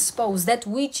is exposed. That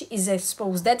witch is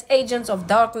exposed. That agent of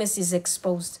darkness is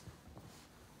exposed.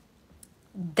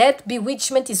 That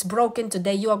bewitchment is broken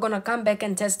today. You are going to come back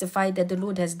and testify that the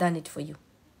Lord has done it for you.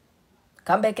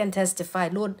 Come back and testify.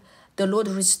 Lord, the Lord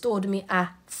restored me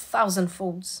 1,000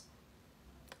 folds.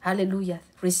 Hallelujah.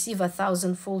 Receive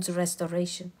 1,000 folds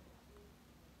restoration.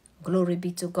 Glory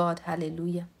be to God.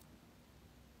 Hallelujah.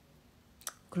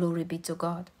 Glory be to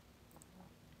God.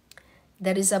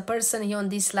 There is a person here on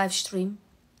this live stream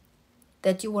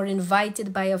that you were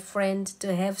invited by a friend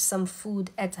to have some food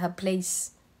at her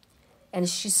place, and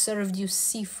she served you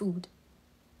seafood.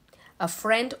 A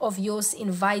friend of yours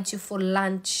invites you for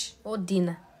lunch or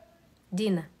dinner.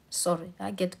 Sorry, I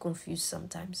get confused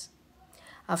sometimes.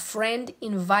 A friend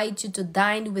invites you to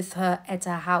dine with her at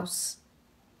her house,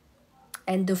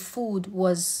 and the food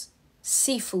was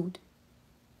seafood.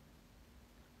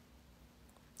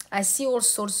 I see all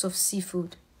sorts of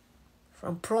seafood,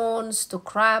 from prawns to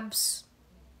crabs,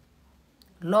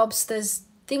 lobsters,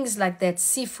 things like that,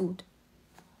 seafood.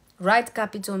 Right,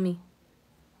 capital me.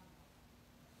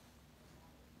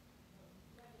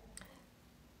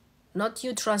 Not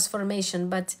you, transformation,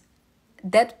 but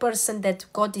that person that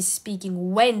God is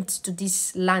speaking went to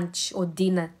this lunch or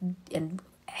dinner and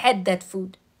had that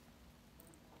food.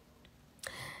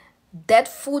 That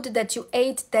food that you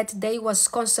ate that day was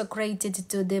consecrated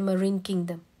to the marine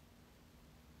kingdom.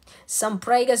 Some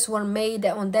prayers were made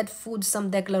on that food. Some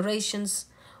declarations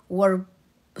were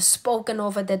spoken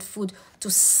over that food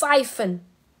to siphon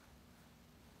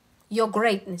your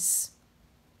greatness.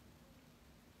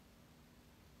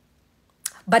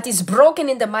 But it's broken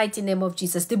in the mighty name of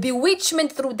Jesus. The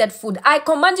bewitchment through that food. I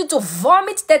command you to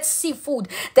vomit that seafood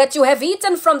that you have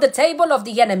eaten from the table of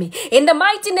the enemy. In the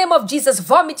mighty name of Jesus,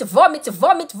 vomit, vomit,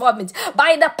 vomit, vomit.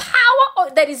 By the power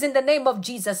that is in the name of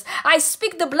Jesus, I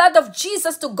speak the blood of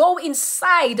Jesus to go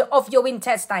inside of your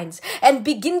intestines and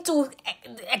begin to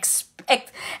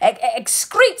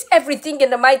excrete everything in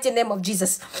the mighty name of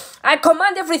Jesus. I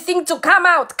command everything to come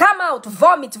out,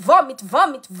 vomit, vomit,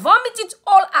 vomit, vomit it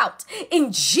all out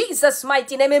in Jesus'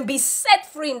 mighty name and be set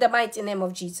free in the mighty name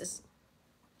of Jesus.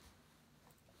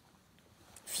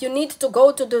 If you need to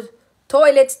go to the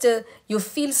toilet, you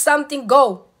feel something,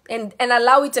 go and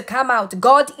allow it to come out.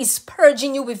 God is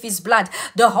purging you with his blood.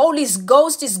 The Holy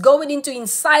Ghost is going into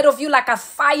inside of you like a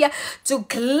fire to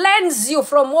cleanse you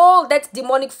from all that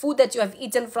demonic food that you have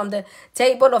eaten from the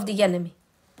table of the enemy.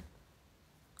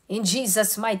 In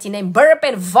Jesus' mighty name, burp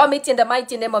and vomit in the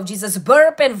mighty name of Jesus.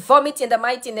 Burp and vomit in the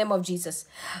mighty name of Jesus.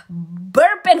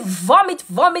 Burp and vomit,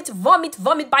 vomit, vomit,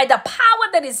 vomit by the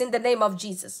power that is in the name of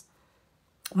Jesus.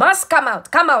 Must come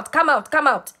out, come out, come out, come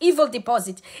out. Evil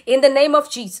deposit in the name of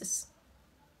Jesus.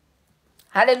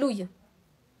 Hallelujah.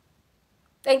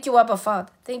 Thank you, Abba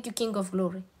Father. Thank you, King of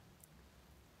Glory.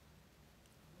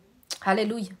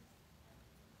 Hallelujah.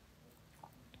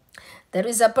 There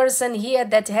is a person here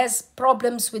that has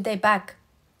problems with their back.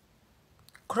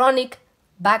 Chronic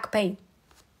back pain.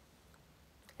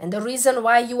 And the reason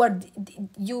why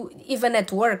you even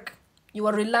at work, you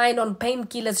are relying on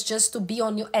painkillers just to be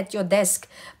at your desk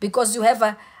because you have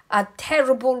a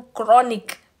terrible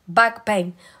chronic back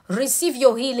pain. Receive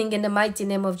your healing in the mighty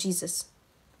name of Jesus.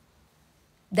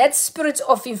 That spirit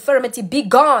of infirmity, be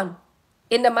gone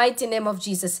in the mighty name of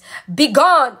Jesus. Be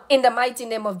gone in the mighty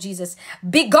name of Jesus.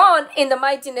 Be gone in the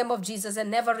mighty name of Jesus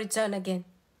and never return again.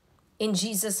 In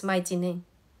Jesus' mighty name.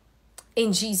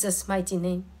 In Jesus' mighty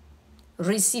name.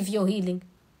 Receive your healing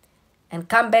and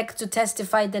come back to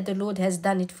testify that the Lord has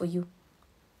done it for you.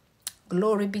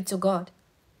 Glory be to God.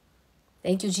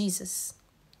 Thank you, Jesus.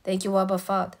 Thank you, Abba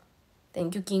Father.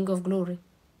 Thank you, King of Glory.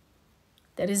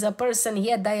 There is a person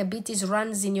here, diabetes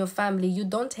runs in your family. You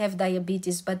don't have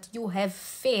diabetes, but you have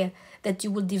fear that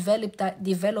you will develop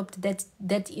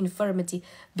that infirmity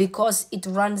because it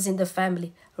runs in the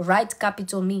family. Right,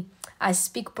 capital me. I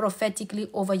speak prophetically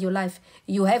over your life.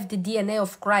 You have the DNA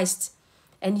of Christ,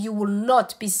 and you will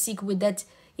not be sick with that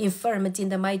infirmity in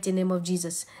the mighty name of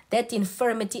Jesus. That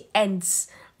infirmity ends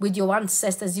with your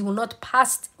ancestors. You will not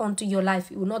pass on to your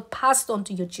life. You will not pass on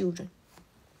to your children.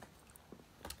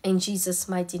 In Jesus'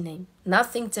 mighty name.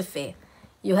 Nothing to fear.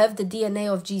 You have the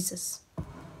DNA of Jesus.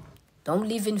 Don't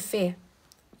live in fear.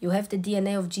 You have the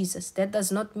DNA of Jesus. That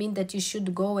does not mean that you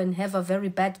should go and have a very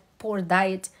bad, poor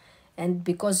diet and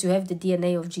because you have the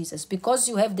DNA of Jesus. Because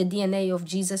you have the DNA of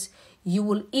Jesus, you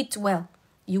will eat well.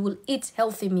 You will eat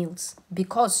healthy meals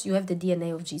because you have the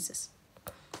DNA of Jesus.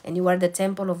 And you are the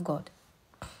temple of God.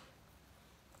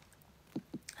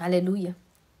 Hallelujah.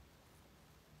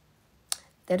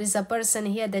 There is a person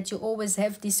here that you always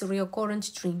have this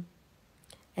recurrent dream.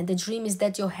 And the dream is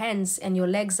that your hands and your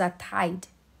legs are tied.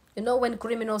 You know when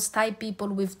criminals tie people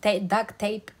with duct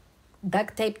tape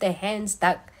their hands,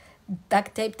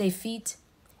 duct tape their feet?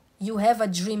 You have a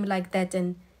dream like that,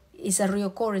 and it's a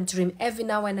recurrent dream every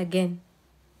now and again.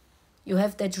 You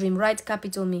have that dream. Right,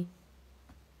 capital me.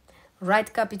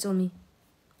 Right, capital me.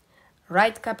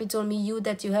 Right, capital me, you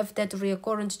that you have that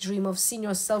recurrent dream of seeing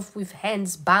yourself with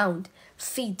hands bound,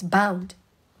 feet bound.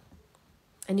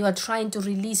 And you are trying to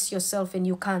release yourself and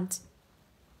you can't.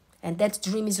 And that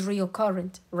dream is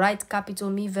recurrent. Right, capital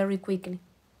me very quickly.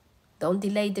 Don't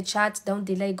delay the chat. Don't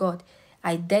delay God.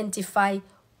 Identify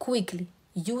quickly.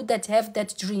 You that have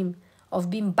that dream of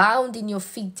being bound in your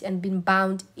feet and being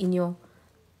bound in your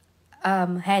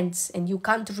hands. And you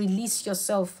can't release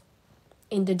yourself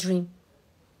in the dream.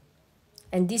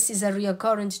 And this is a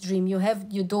recurrent dream. You have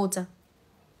your daughter.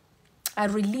 I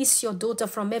release your daughter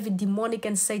from every demonic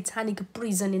and satanic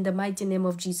prison in the mighty name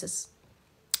of Jesus.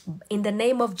 In the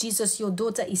name of Jesus, your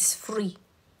daughter is free.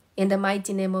 In the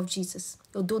mighty name of Jesus.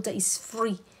 Your daughter is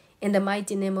free. In the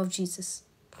mighty name of Jesus.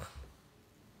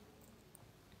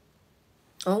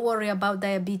 Don't worry about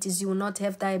diabetes. You will not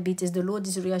have diabetes. The Lord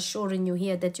is reassuring you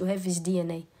here that you have His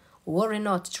DNA. Worry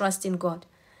not. Trust in God.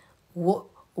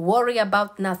 Worry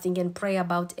about nothing and pray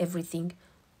about everything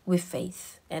with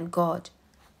faith. And God,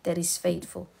 that is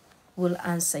faithful, will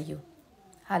answer you.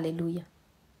 Hallelujah.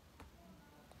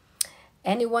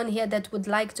 Anyone here that would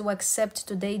like to accept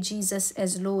today Jesus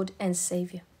as Lord and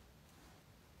Savior?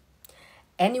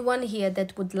 Anyone here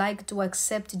that would like to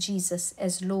accept Jesus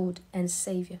as Lord and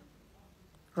Savior?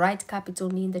 Write capital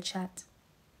me in the chat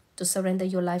to surrender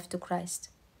your life to Christ.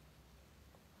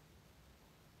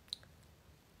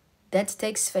 That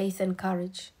takes faith and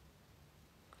courage.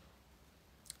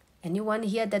 Anyone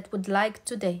here that would like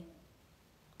today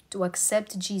to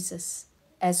accept Jesus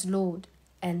as Lord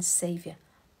and Savior?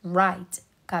 Write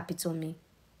capital me.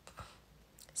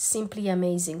 Simply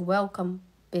amazing. Welcome,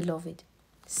 beloved.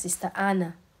 Sister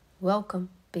Anna, welcome,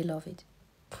 beloved.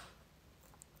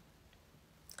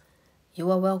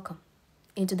 You are welcome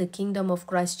into the kingdom of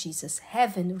Christ Jesus.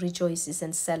 Heaven rejoices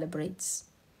and celebrates.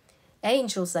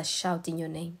 Angels are shouting your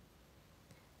name.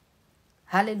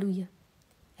 Hallelujah.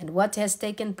 And what has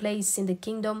taken place in the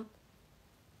kingdom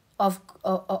of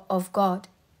God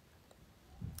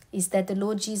is that the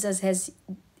Lord Jesus has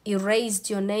erased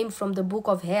your name from the book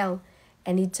of hell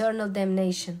and eternal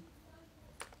damnation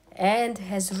and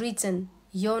has written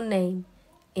your name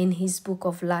in His book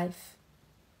of life.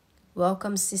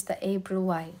 Welcome, Sister April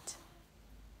White.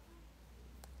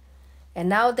 And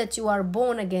now that you are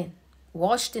born again,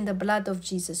 washed in the blood of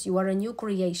Jesus, you are a new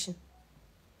creation.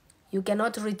 You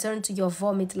cannot return to your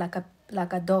vomit like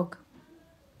a dog.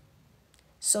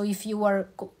 So if you are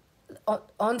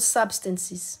on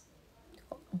substances,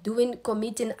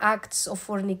 committing acts of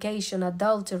fornication,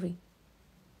 adultery,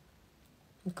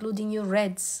 including you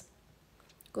reds,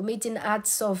 committing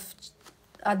acts of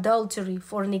adultery,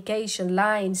 fornication,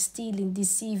 lying, stealing,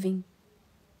 deceiving,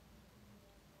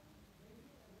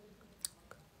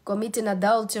 committing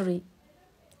adultery,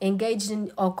 engaged in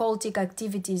occultic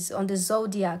activities on the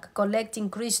zodiac, collecting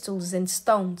crystals and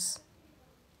stones.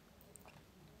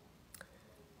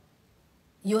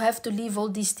 You have to leave all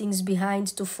these things behind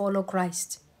to follow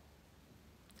Christ.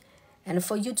 And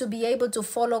for you to be able to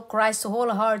follow Christ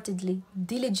wholeheartedly,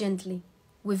 diligently,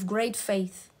 with great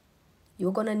faith,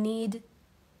 you're going to need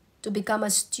to become a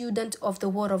student of the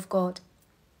Word of God.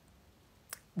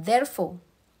 Therefore,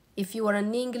 if you are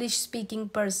an English-speaking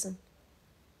person,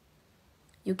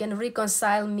 you can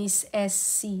reconcile Miss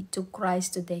SC to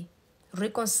Christ today.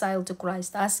 Reconcile to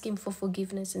Christ. Ask Him for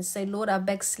forgiveness and say, Lord, I've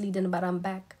backslidden, but I'm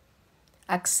back.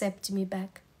 Accept me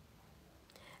back.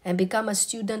 And become a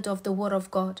student of the Word of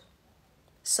God.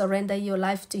 Surrender your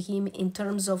life to Him in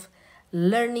terms of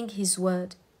learning His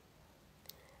Word.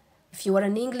 If you are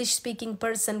an English-speaking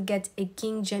person, get a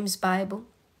King James Bible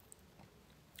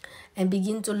and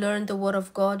begin to learn the Word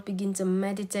of God. Begin to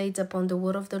meditate upon the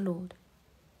Word of the Lord.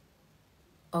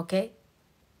 Okay?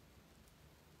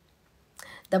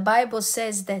 The Bible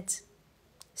says that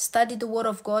study the Word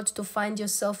of God to find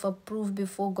yourself approved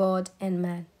before God and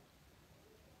man.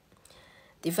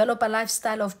 Develop a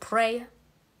lifestyle of prayer,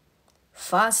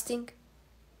 fasting,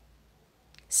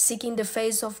 seeking the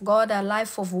face of God, a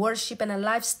life of worship, and a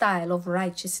lifestyle of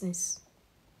righteousness.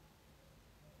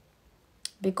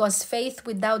 Because faith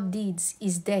without deeds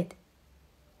is dead.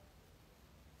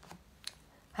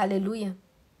 Hallelujah.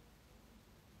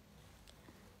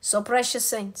 So, precious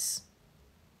saints,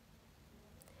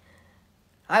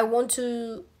 I want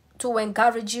to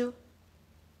encourage you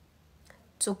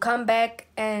to come back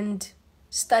and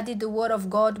study the Word of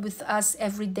God with us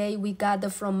every day. We gather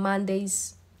from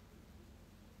Mondays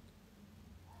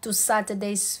to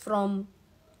Saturdays from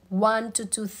 1 to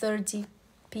 2:30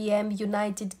 p.m.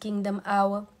 United Kingdom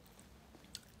hour,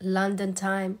 London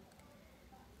time.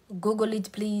 Google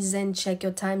it, please, and check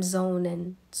your time zone,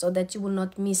 and so that you will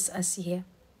not miss us here.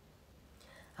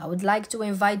 I would like to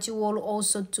invite you all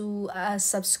also to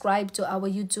subscribe to our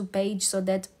YouTube page, so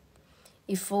that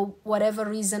if for whatever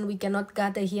reason we cannot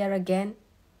gather here again,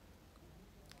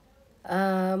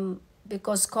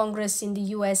 because Congress in the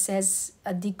US has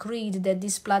decreed that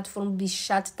this platform be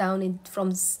shut down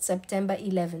from September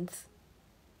 11th.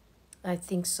 I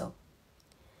think so.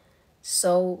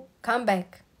 So come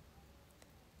back.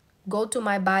 Go to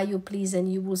my bio, please,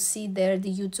 and you will see there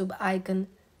the YouTube icon,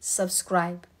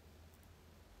 subscribe.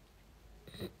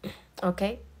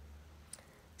 Okay?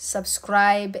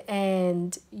 Subscribe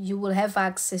and you will have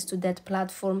access to that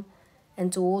platform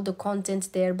and to all the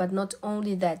content there. But not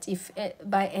only that, if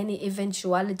by any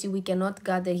eventuality we cannot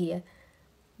gather here,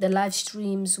 the live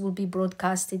streams will be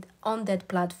broadcasted on that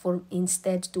platform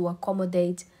instead, to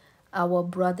accommodate our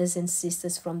brothers and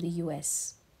sisters from the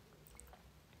US.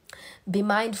 Be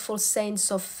mindful,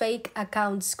 saints, of fake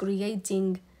accounts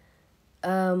creating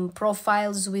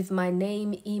profiles with my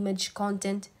name, image,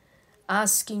 content,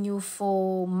 asking you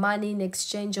for money in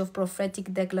exchange of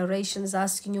prophetic declarations,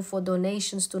 asking you for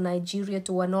donations to Nigeria,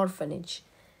 to an orphanage.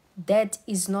 That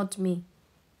is not me.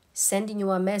 Sending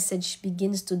you a message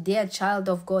begins to dear child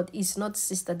of God is not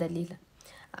Sister Dalila.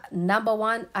 Number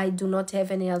one, I do not have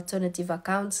any alternative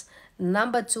accounts.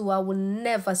 Number two, I will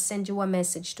never send you a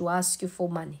message to ask you for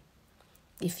money.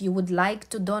 If you would like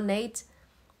to donate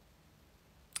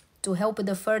to help with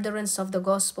the furtherance of the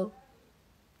gospel,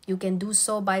 you can do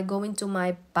so by going to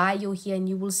my bio here, and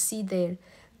you will see there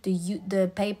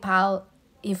the PayPal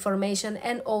information,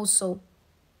 and also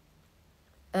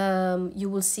you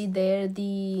will see there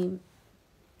the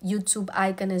YouTube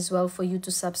icon as well for you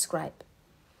to subscribe.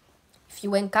 If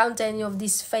you encounter any of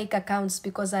these fake accounts,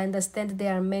 because I understand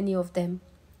there are many of them,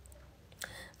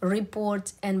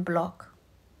 report and block.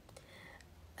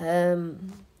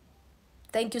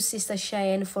 Thank you, Sister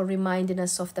Cheyenne, for reminding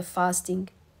us of the fasting.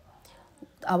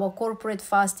 Our corporate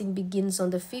fasting begins on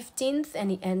the 15th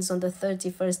and it ends on the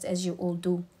 31st, as you all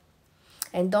do.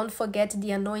 And don't forget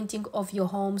the anointing of your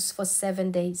homes for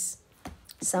 7 days.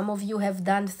 Some of you have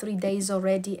done 3 days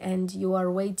already and you are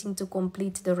waiting to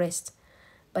complete the rest.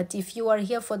 But if you are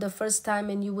here for the first time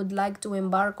and you would like to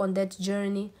embark on that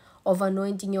journey of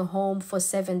anointing your home for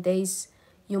 7 days,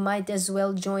 you might as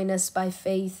well join us by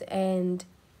faith and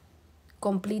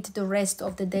complete the rest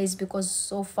of the days, because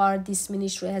so far this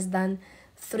ministry has done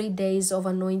 3 days of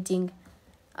anointing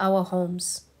our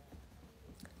homes.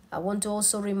 I want to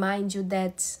also remind you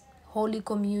that Holy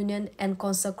Communion and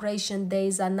consecration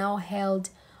days are now held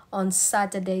on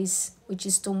Saturdays, which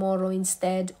is tomorrow,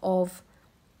 instead of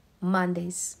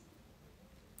Mondays.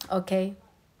 Okay?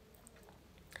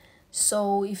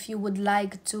 So if you would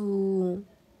like to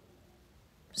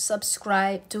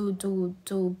subscribe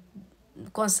to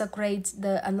consecrate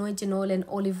the anointing oil and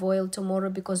olive oil tomorrow,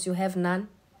 because you have none,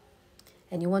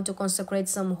 and you want to consecrate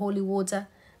some holy water,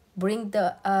 bring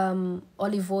the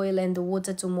olive oil and the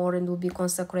water tomorrow, and will be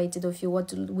consecrated. If you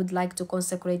would like to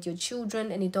consecrate your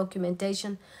children, any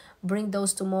documentation, bring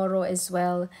those tomorrow as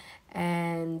well.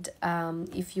 And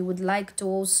if you would like to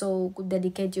also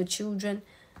dedicate your children,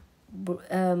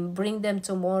 bring them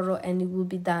tomorrow, and it will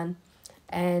be done.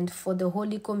 And for the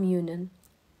Holy Communion,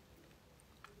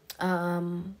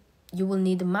 you will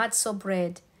need matzo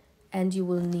bread, and you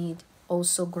will need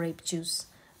also grape juice.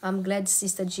 I'm glad,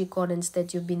 Sister G. Collins,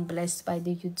 that you've been blessed by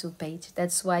the YouTube page.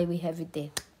 That's why we have it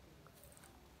there.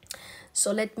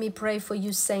 So let me pray for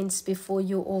you, saints, before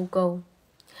you all go.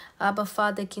 Abba,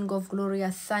 Father, King of Glory, I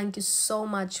thank you so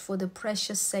much for the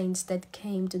precious saints that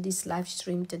came to this live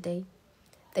stream today.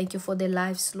 Thank you for their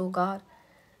lives, Lord God.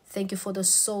 Thank you for the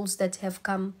souls that have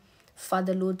come,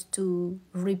 Father, Lord, to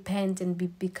repent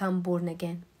and become born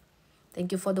again.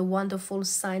 Thank you for the wonderful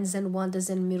signs and wonders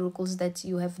and miracles that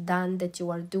you have done, that you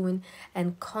are doing,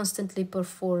 and constantly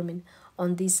performing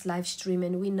on this live stream.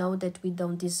 And we know that we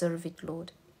don't deserve it,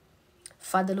 Lord.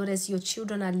 Father, Lord, as your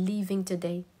children are leaving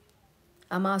today,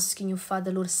 I'm asking you,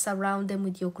 Father, Lord, surround them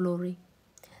with your glory.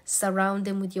 Surround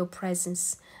them with your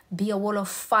presence. Be a wall of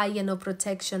fire and of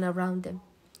protection around them.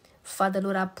 Father,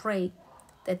 Lord, I pray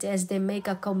that as they make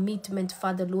a commitment,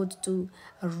 Father, Lord, to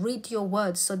read your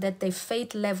word so that their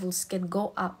faith levels can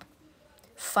go up,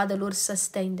 Father, Lord,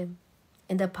 sustain them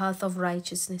in the path of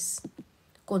righteousness.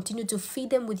 Continue to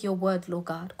feed them with your word, Lord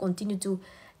God. Continue to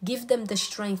give them the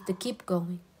strength to keep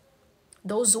going.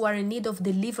 Those who are in need of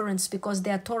deliverance because they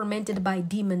are tormented by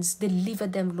demons, deliver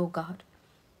them, Lord God.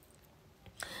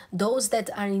 Those that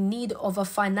are in need of a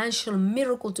financial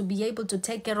miracle to be able to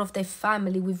take care of their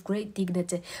family with great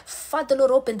dignity, Father,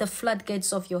 Lord, open the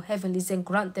floodgates of your heavens and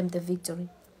grant them the victory.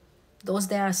 Those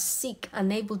that are sick,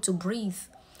 unable to breathe,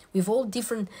 with all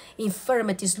different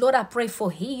infirmities, Lord, I pray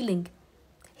for healing.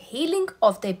 Healing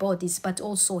of their bodies, but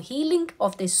also healing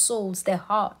of their souls, their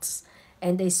hearts,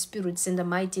 and their spirits, in the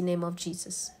mighty name of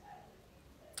Jesus.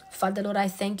 Father, Lord, I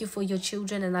thank you for your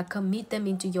children, and I commit them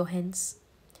into your hands.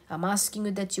 I'm asking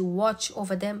you that you watch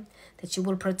over them, that you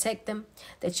will protect them,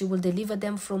 that you will deliver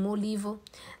them from all evil,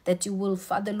 that you will,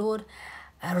 Father, Lord,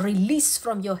 release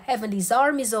from your heavens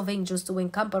armies of angels to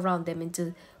encamp around them and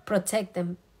to protect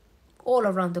them all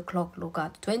around the clock, Lord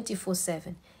God,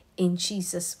 24/7. In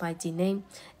Jesus' mighty name,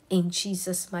 in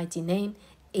Jesus' mighty name,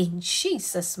 in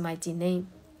Jesus' mighty name,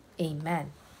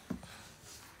 amen.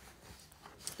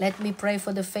 Let me pray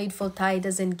for the faithful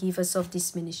tithers and givers of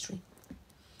this ministry.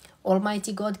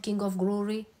 Almighty God, King of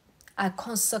glory, I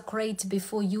consecrate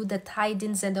before you the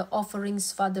tithings and the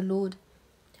offerings, Father, Lord,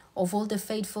 of all the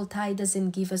faithful tithers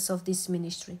and givers of this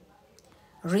ministry.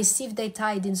 Receive their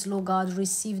tithings, Lord God.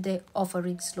 Receive their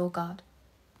offerings, Lord God,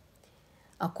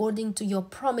 according to your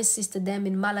promises to them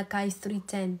in Malachi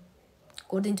 3:10,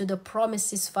 according to the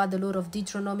promises, Father, Lord, of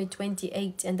Deuteronomy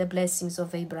 28 and the blessings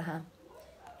of Abraham.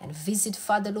 And visit,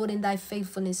 Father, Lord, in thy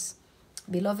faithfulness,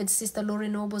 beloved Sister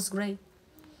Lauren Nobles Gray,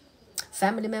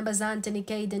 family members Anthony,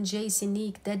 Caden, JC,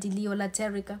 Nick, Daddy Leo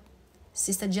Laterica,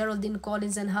 Sister Geraldine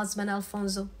Collins and husband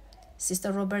Alfonso,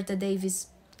 Sister Roberta Davis,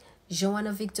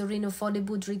 Joanna Victorino, Foley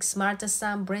Budrix, Martha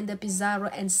Sam, Brenda Pizarro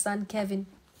and son Kevin,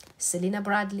 Selena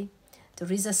Bradley,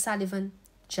 Teresa Sullivan,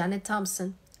 Janet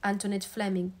Thompson, Antoinette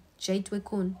Fleming, Jade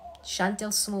Wekun,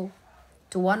 Chantel Small,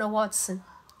 Tawana Watson,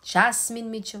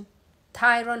 Jasmine Mitchell,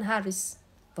 Tyrone Harris,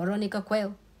 Veronica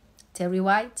Quayle, Terry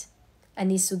White,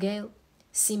 Anisu Gale,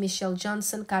 C. Michelle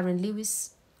Johnson, Karen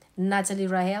Lewis, Natalie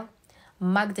Rahel,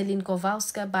 Magdalene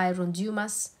Kowalska, Byron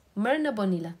Dumas, Myrna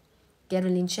Bonilla,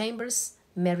 Carolyn Chambers,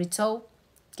 Mary Tow,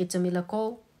 Kitomila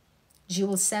Cole,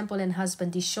 Jewel Sample and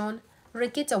husband Dishon,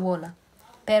 Rikita Waller,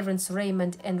 parents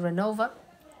Raymond and Renova,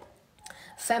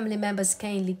 family members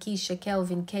Kaylee, Keisha,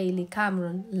 Kelvin, Kaylee,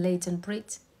 Cameron, Leighton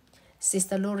Britt,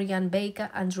 Sister Lorianne Baker,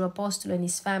 Andrew Apostle and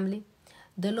his family,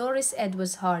 Dolores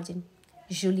Edwards Harding,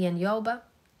 Julian Yoba,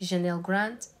 Janelle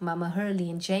Grant, Mama Hurley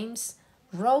and James,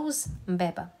 Rose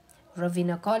Mbeba,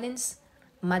 Ravina Collins,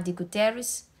 Maddie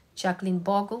Guterres, Jacqueline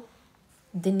Bogle,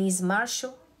 Denise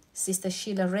Marshall, Sister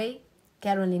Sheila Ray,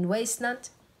 Carolyn Wasteland,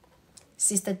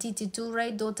 Sister Titi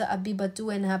Toure, daughter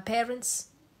Abibatu and her parents,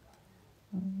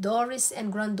 Doris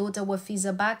and granddaughter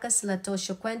Wafiza Bacchus,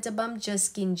 Latosha Quentabam,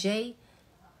 Juskin J,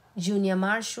 Junior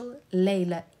Marshall,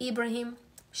 Layla Ibrahim,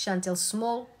 Chantel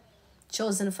Small,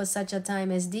 chosen for such a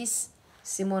time as this,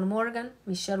 Simone Morgan,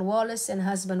 Michelle Wallace and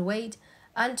husband Wade,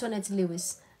 Antoinette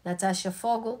Lewis, Natasha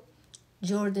Fogel,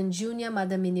 Jordan Jr.,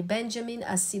 Mother Minnie Benjamin,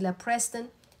 Asila Preston,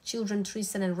 children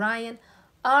Tristan and Ryan,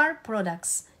 R.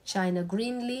 Products, China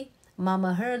Greenlee,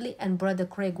 Mama Hurley, and Brother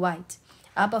Craig White.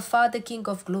 Abba, Father, King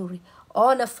of Glory,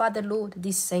 honor, Father, Lord,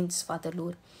 these saints, Father,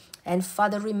 Lord. And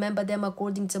Father, remember them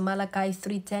according to Malachi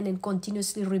 3:10 and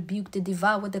continuously rebuke the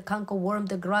devourer, the cankerworm,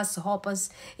 the grasshoppers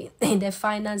in their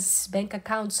finance, bank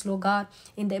accounts, Lord God,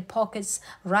 in their pockets,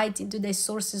 right into their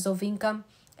sources of income,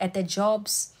 at their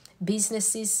jobs,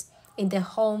 businesses, in their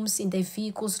homes, in their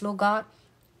vehicles, Lord God,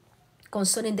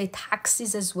 concerning their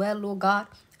taxes as well, Lord God.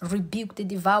 Rebuke the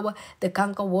devourer, the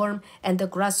cankerworm, and the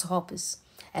grasshoppers.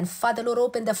 And Father, Lord,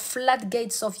 open the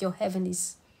floodgates of your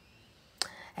heavens.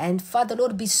 And Father,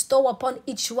 Lord, bestow upon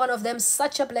each one of them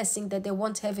such a blessing that they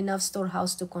won't have enough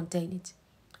storehouse to contain it.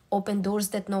 Open doors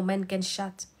that no man can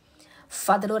shut.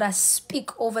 Father, Lord, I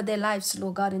speak over their lives,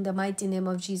 Lord God, in the mighty name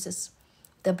of Jesus.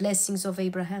 The blessings of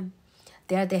Abraham.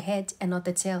 They are the head and not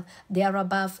the tail. They are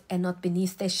above and not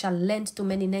beneath. They shall lend to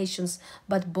many nations,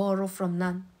 but borrow from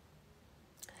none.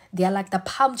 They are like the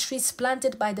palm trees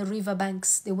planted by the river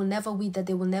banks. They will never wither,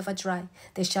 they will never dry.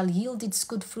 They shall yield its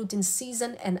good fruit in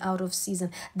season and out of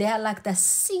season. They are like the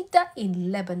cedar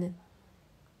in Lebanon.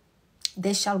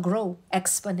 They shall grow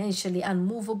exponentially,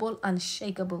 unmovable,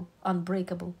 unshakable,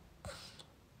 unbreakable.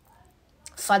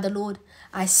 Father, Lord,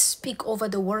 I speak over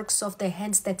the works of their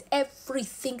hands that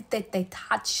everything that they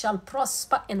touch shall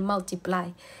prosper and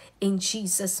multiply in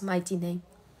Jesus' mighty name.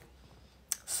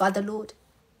 Father, Lord,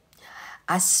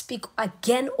 I speak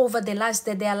again over their lives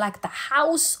that they are like the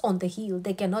house on the hill.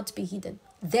 They cannot be hidden.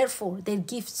 Therefore, their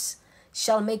gifts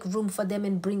shall make room for them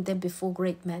and bring them before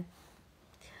great men.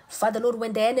 Father, Lord,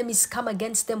 when the enemies come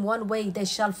against them one way, they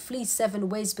shall flee 7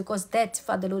 ways, because that,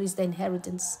 Father, Lord, is the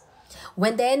inheritance.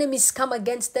 When the enemies come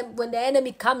against them, when the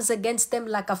enemy comes against them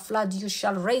like a flood, you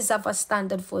shall raise up a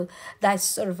standard for thy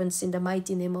servants in the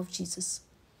mighty name of Jesus.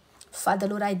 Father,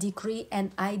 Lord, I decree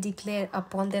and I declare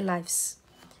upon their lives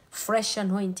fresh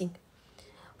anointing.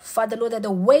 Father, Lord, that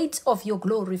the weight of your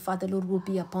glory, Father, Lord, will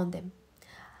be upon them.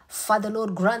 Father,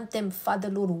 Lord, grant them, Father,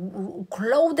 Lord,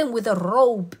 clothe them with a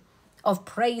robe of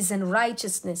praise and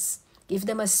righteousness. Give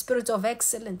them a spirit of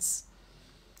excellence.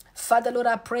 Father, Lord,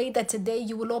 I pray that today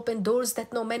you will open doors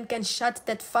that no man can shut,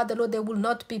 that, Father, Lord, they will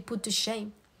not be put to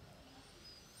shame.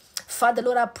 Father,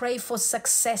 Lord, I pray for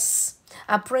success.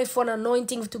 I pray for an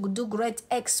anointing to do great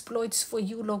exploits for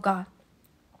you, Lord God.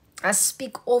 I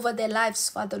speak over their lives,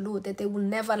 Father, Lord, that they will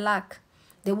never lack.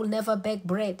 They will never beg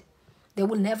bread. They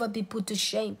will never be put to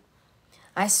shame.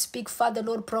 I speak, Father,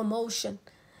 Lord, promotion,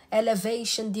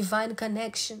 elevation, divine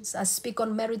connections. I speak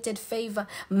unmerited favor.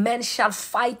 Men shall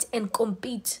fight and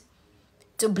compete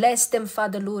to bless them,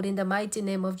 Father, Lord, in the mighty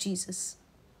name of Jesus.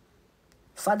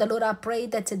 Father, Lord, I pray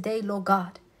that today, Lord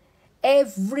God,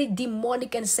 every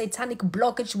demonic and satanic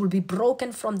blockage will be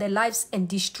broken from their lives and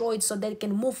destroyed so they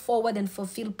can move forward and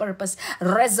fulfill purpose.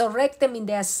 Resurrect them in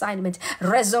their assignment.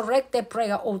 Resurrect their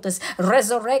prayer altars.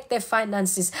 Resurrect their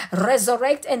finances.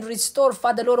 Resurrect and restore,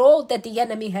 Father, Lord, all that the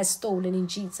enemy has stolen in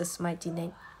Jesus' mighty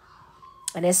name.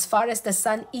 And as far as the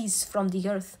sun is from the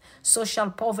earth, so shall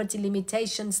poverty,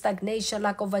 limitation, stagnation,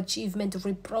 lack of achievement,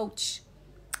 reproach,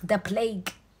 the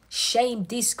plague, shame,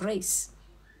 disgrace,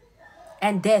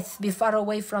 and death be far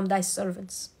away from thy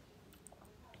servants.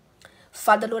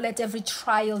 Father, Lord, let every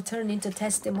trial turn into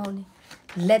testimony.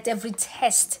 Let every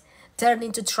test turn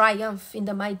into triumph in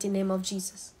the mighty name of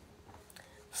Jesus.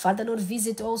 Father, Lord,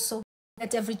 visit also.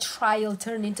 Let every trial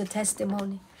turn into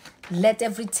testimony. Let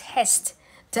every test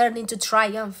turn into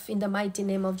triumph in the mighty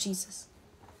name of Jesus.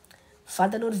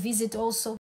 Father, Lord, visit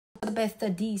also Betha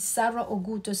D, Sarah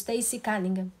Oguto, Stacy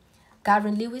Cunningham,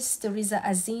 Karen Lewis, Teresa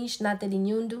Azinj, Natalie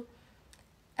Nyundu,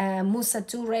 Musa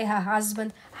Toure, her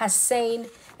husband, Hussein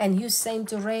and Hussein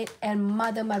Toure, and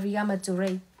Mother Mariama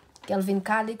Toure, Kelvin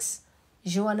Calix,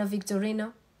 Joanna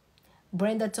Victorino,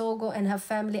 Brenda Togo and her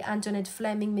family, Antoinette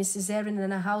Fleming, Mrs. Erin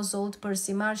and her household,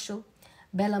 Percy Marshall,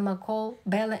 Bella and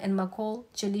McCall,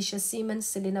 Jalisha Simmons,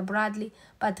 Selena Bradley,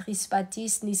 Patrice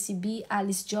Baptiste, Nisi B,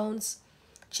 Alice Jones,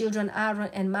 children Aaron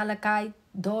and Malachi,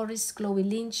 Doris, Chloe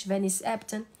Lynch, Venice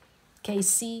Epton,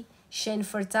 KC, Shane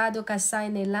Furtado, Kasai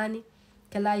Nelani,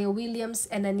 Kalaya Williams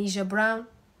and Anisha Brown,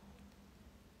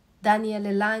 Daniel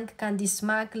Elang, Candice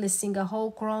Mack, Lesinga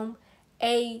Holcrom,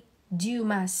 A.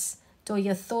 Dumas,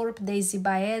 Toya Thorpe, Daisy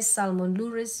Baez, Salmon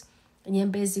Lures,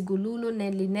 Nyembezi Gululu,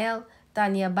 Nelly Nell,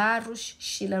 Tanya Baruch,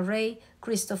 Sheila Ray,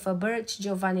 Christopher Birch,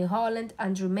 Giovanni Holland,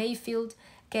 Andrew Mayfield,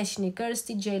 Keshni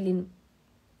Kirsty, Jalen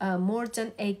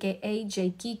Morton, a.k.a.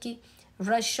 J. Kiki,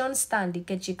 Rashon Stanley,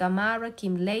 Kechikamara,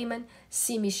 Kim Lehman,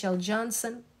 C. Michelle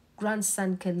Johnson,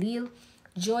 grandson Khalil,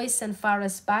 Joyce and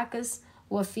Faris Bacchus,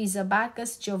 Wafiza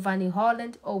Bacchus, Giovanni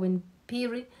Holland, Owen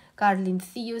Peary, Carlin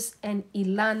Theus, and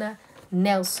Ilana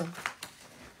Nelson.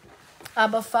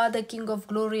 Abba Father, King of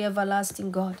glory,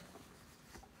 everlasting God,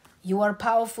 you are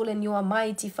powerful and you are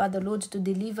mighty, Father Lord, to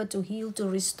deliver, to heal, to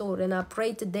restore. And I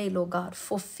pray today, Lord God,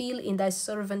 fulfill in thy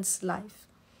servant's life.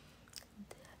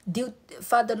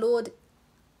 Father Lord,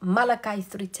 Malachi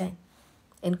 3:10,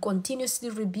 and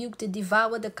continuously rebuke to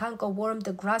devour the cankerworm,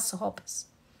 the grasshoppers,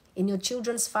 in your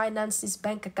children's finances,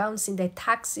 bank accounts, in their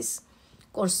taxes,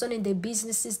 concerning their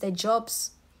businesses, their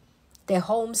jobs, their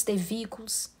homes, their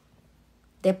vehicles,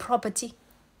 their property.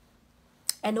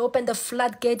 And open the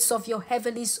floodgates of your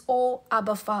heavens, O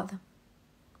Abba Father,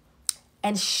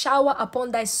 and shower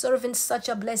upon thy servants such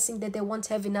a blessing that they won't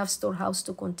have enough storehouse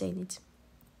to contain it.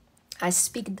 I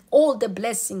speak all the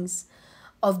blessings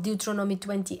of Deuteronomy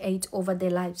 28 over their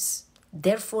lives.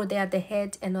 Therefore they are the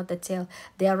head and not the tail.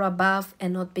 They are above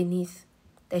and not beneath.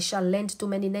 They shall lend to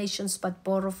many nations but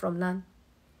borrow from none.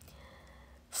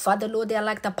 Father Lord, they are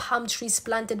like the palm trees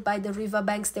planted by the river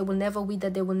banks. They will never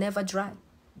wither, they will never dry.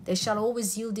 They shall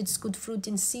always yield its good fruit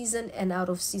in season and out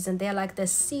of season. They are like the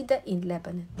cedar in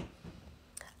Lebanon.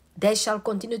 They shall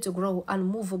continue to grow,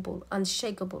 unmovable,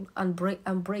 unshakable,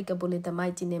 unbreakable in the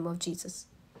mighty name of Jesus.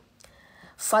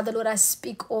 Father Lord, I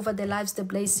speak over the lives, the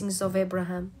blessings of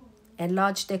Abraham.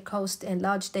 Enlarge their coast,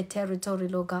 enlarge their territory,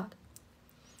 Lord God.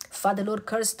 Father Lord,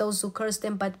 curse those who curse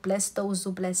them, but bless those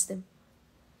who bless them.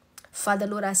 Father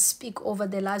Lord, I speak over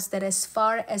their lives that as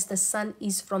far as the sun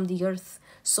is from the earth,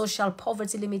 so shall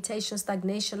poverty, limitation,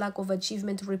 stagnation, lack of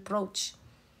achievement, reproach,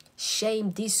 shame,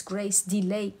 disgrace,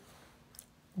 delay,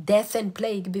 death and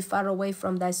plague be far away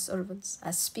from thy servants.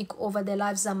 I speak over their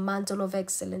lives a mantle of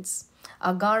excellence,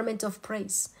 a garment of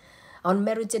praise,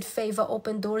 unmerited favor,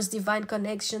 open doors, divine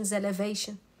connections,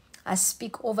 elevation. I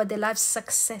speak over their lives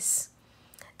success,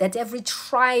 that every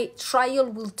trial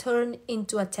will turn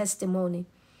into a testimony,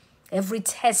 every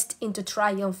test into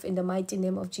triumph in the mighty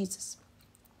name of Jesus.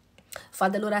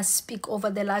 Father Lord, I speak over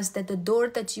their lives that the door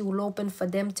that you will open for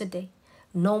them today,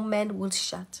 no man will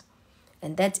shut.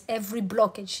 And that every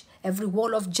blockage, every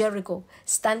wall of Jericho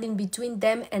standing between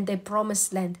them and their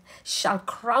promised land shall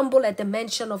crumble at the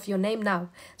mention of your name now,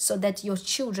 so that your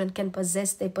children can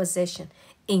possess their possession.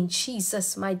 In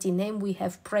Jesus' mighty name we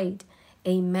have prayed.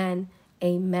 Amen,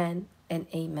 amen, and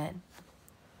amen.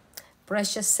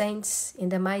 Precious saints, in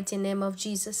the mighty name of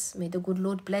Jesus, may the good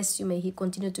Lord bless you. May he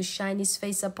continue to shine his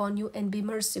face upon you and be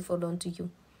merciful unto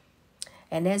you.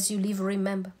 And as you live,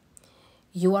 remember,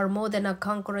 you are more than a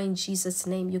conqueror in Jesus'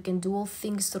 name. You can do all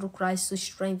things through Christ who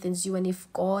strengthens you. And if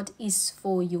God is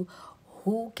for you,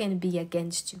 who can be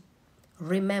against you?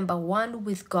 Remember, one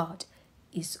with God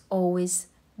is always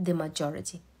the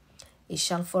majority. It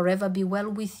shall forever be well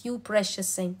with you, precious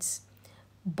saints,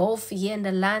 both here in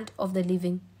the land of the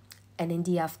living and in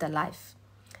the afterlife.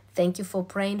 Thank you for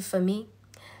praying for me.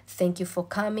 Thank you for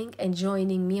coming and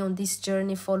joining me on this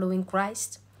journey following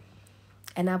Christ.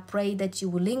 And I pray that you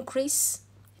will increase,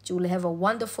 that you will have a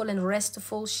wonderful and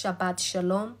restful Shabbat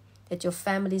Shalom, that your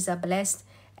families are blessed,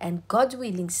 and God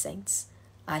willing, saints,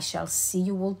 I shall see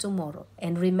you all tomorrow.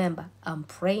 And remember, I'm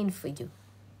praying for you.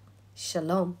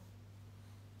 Shalom.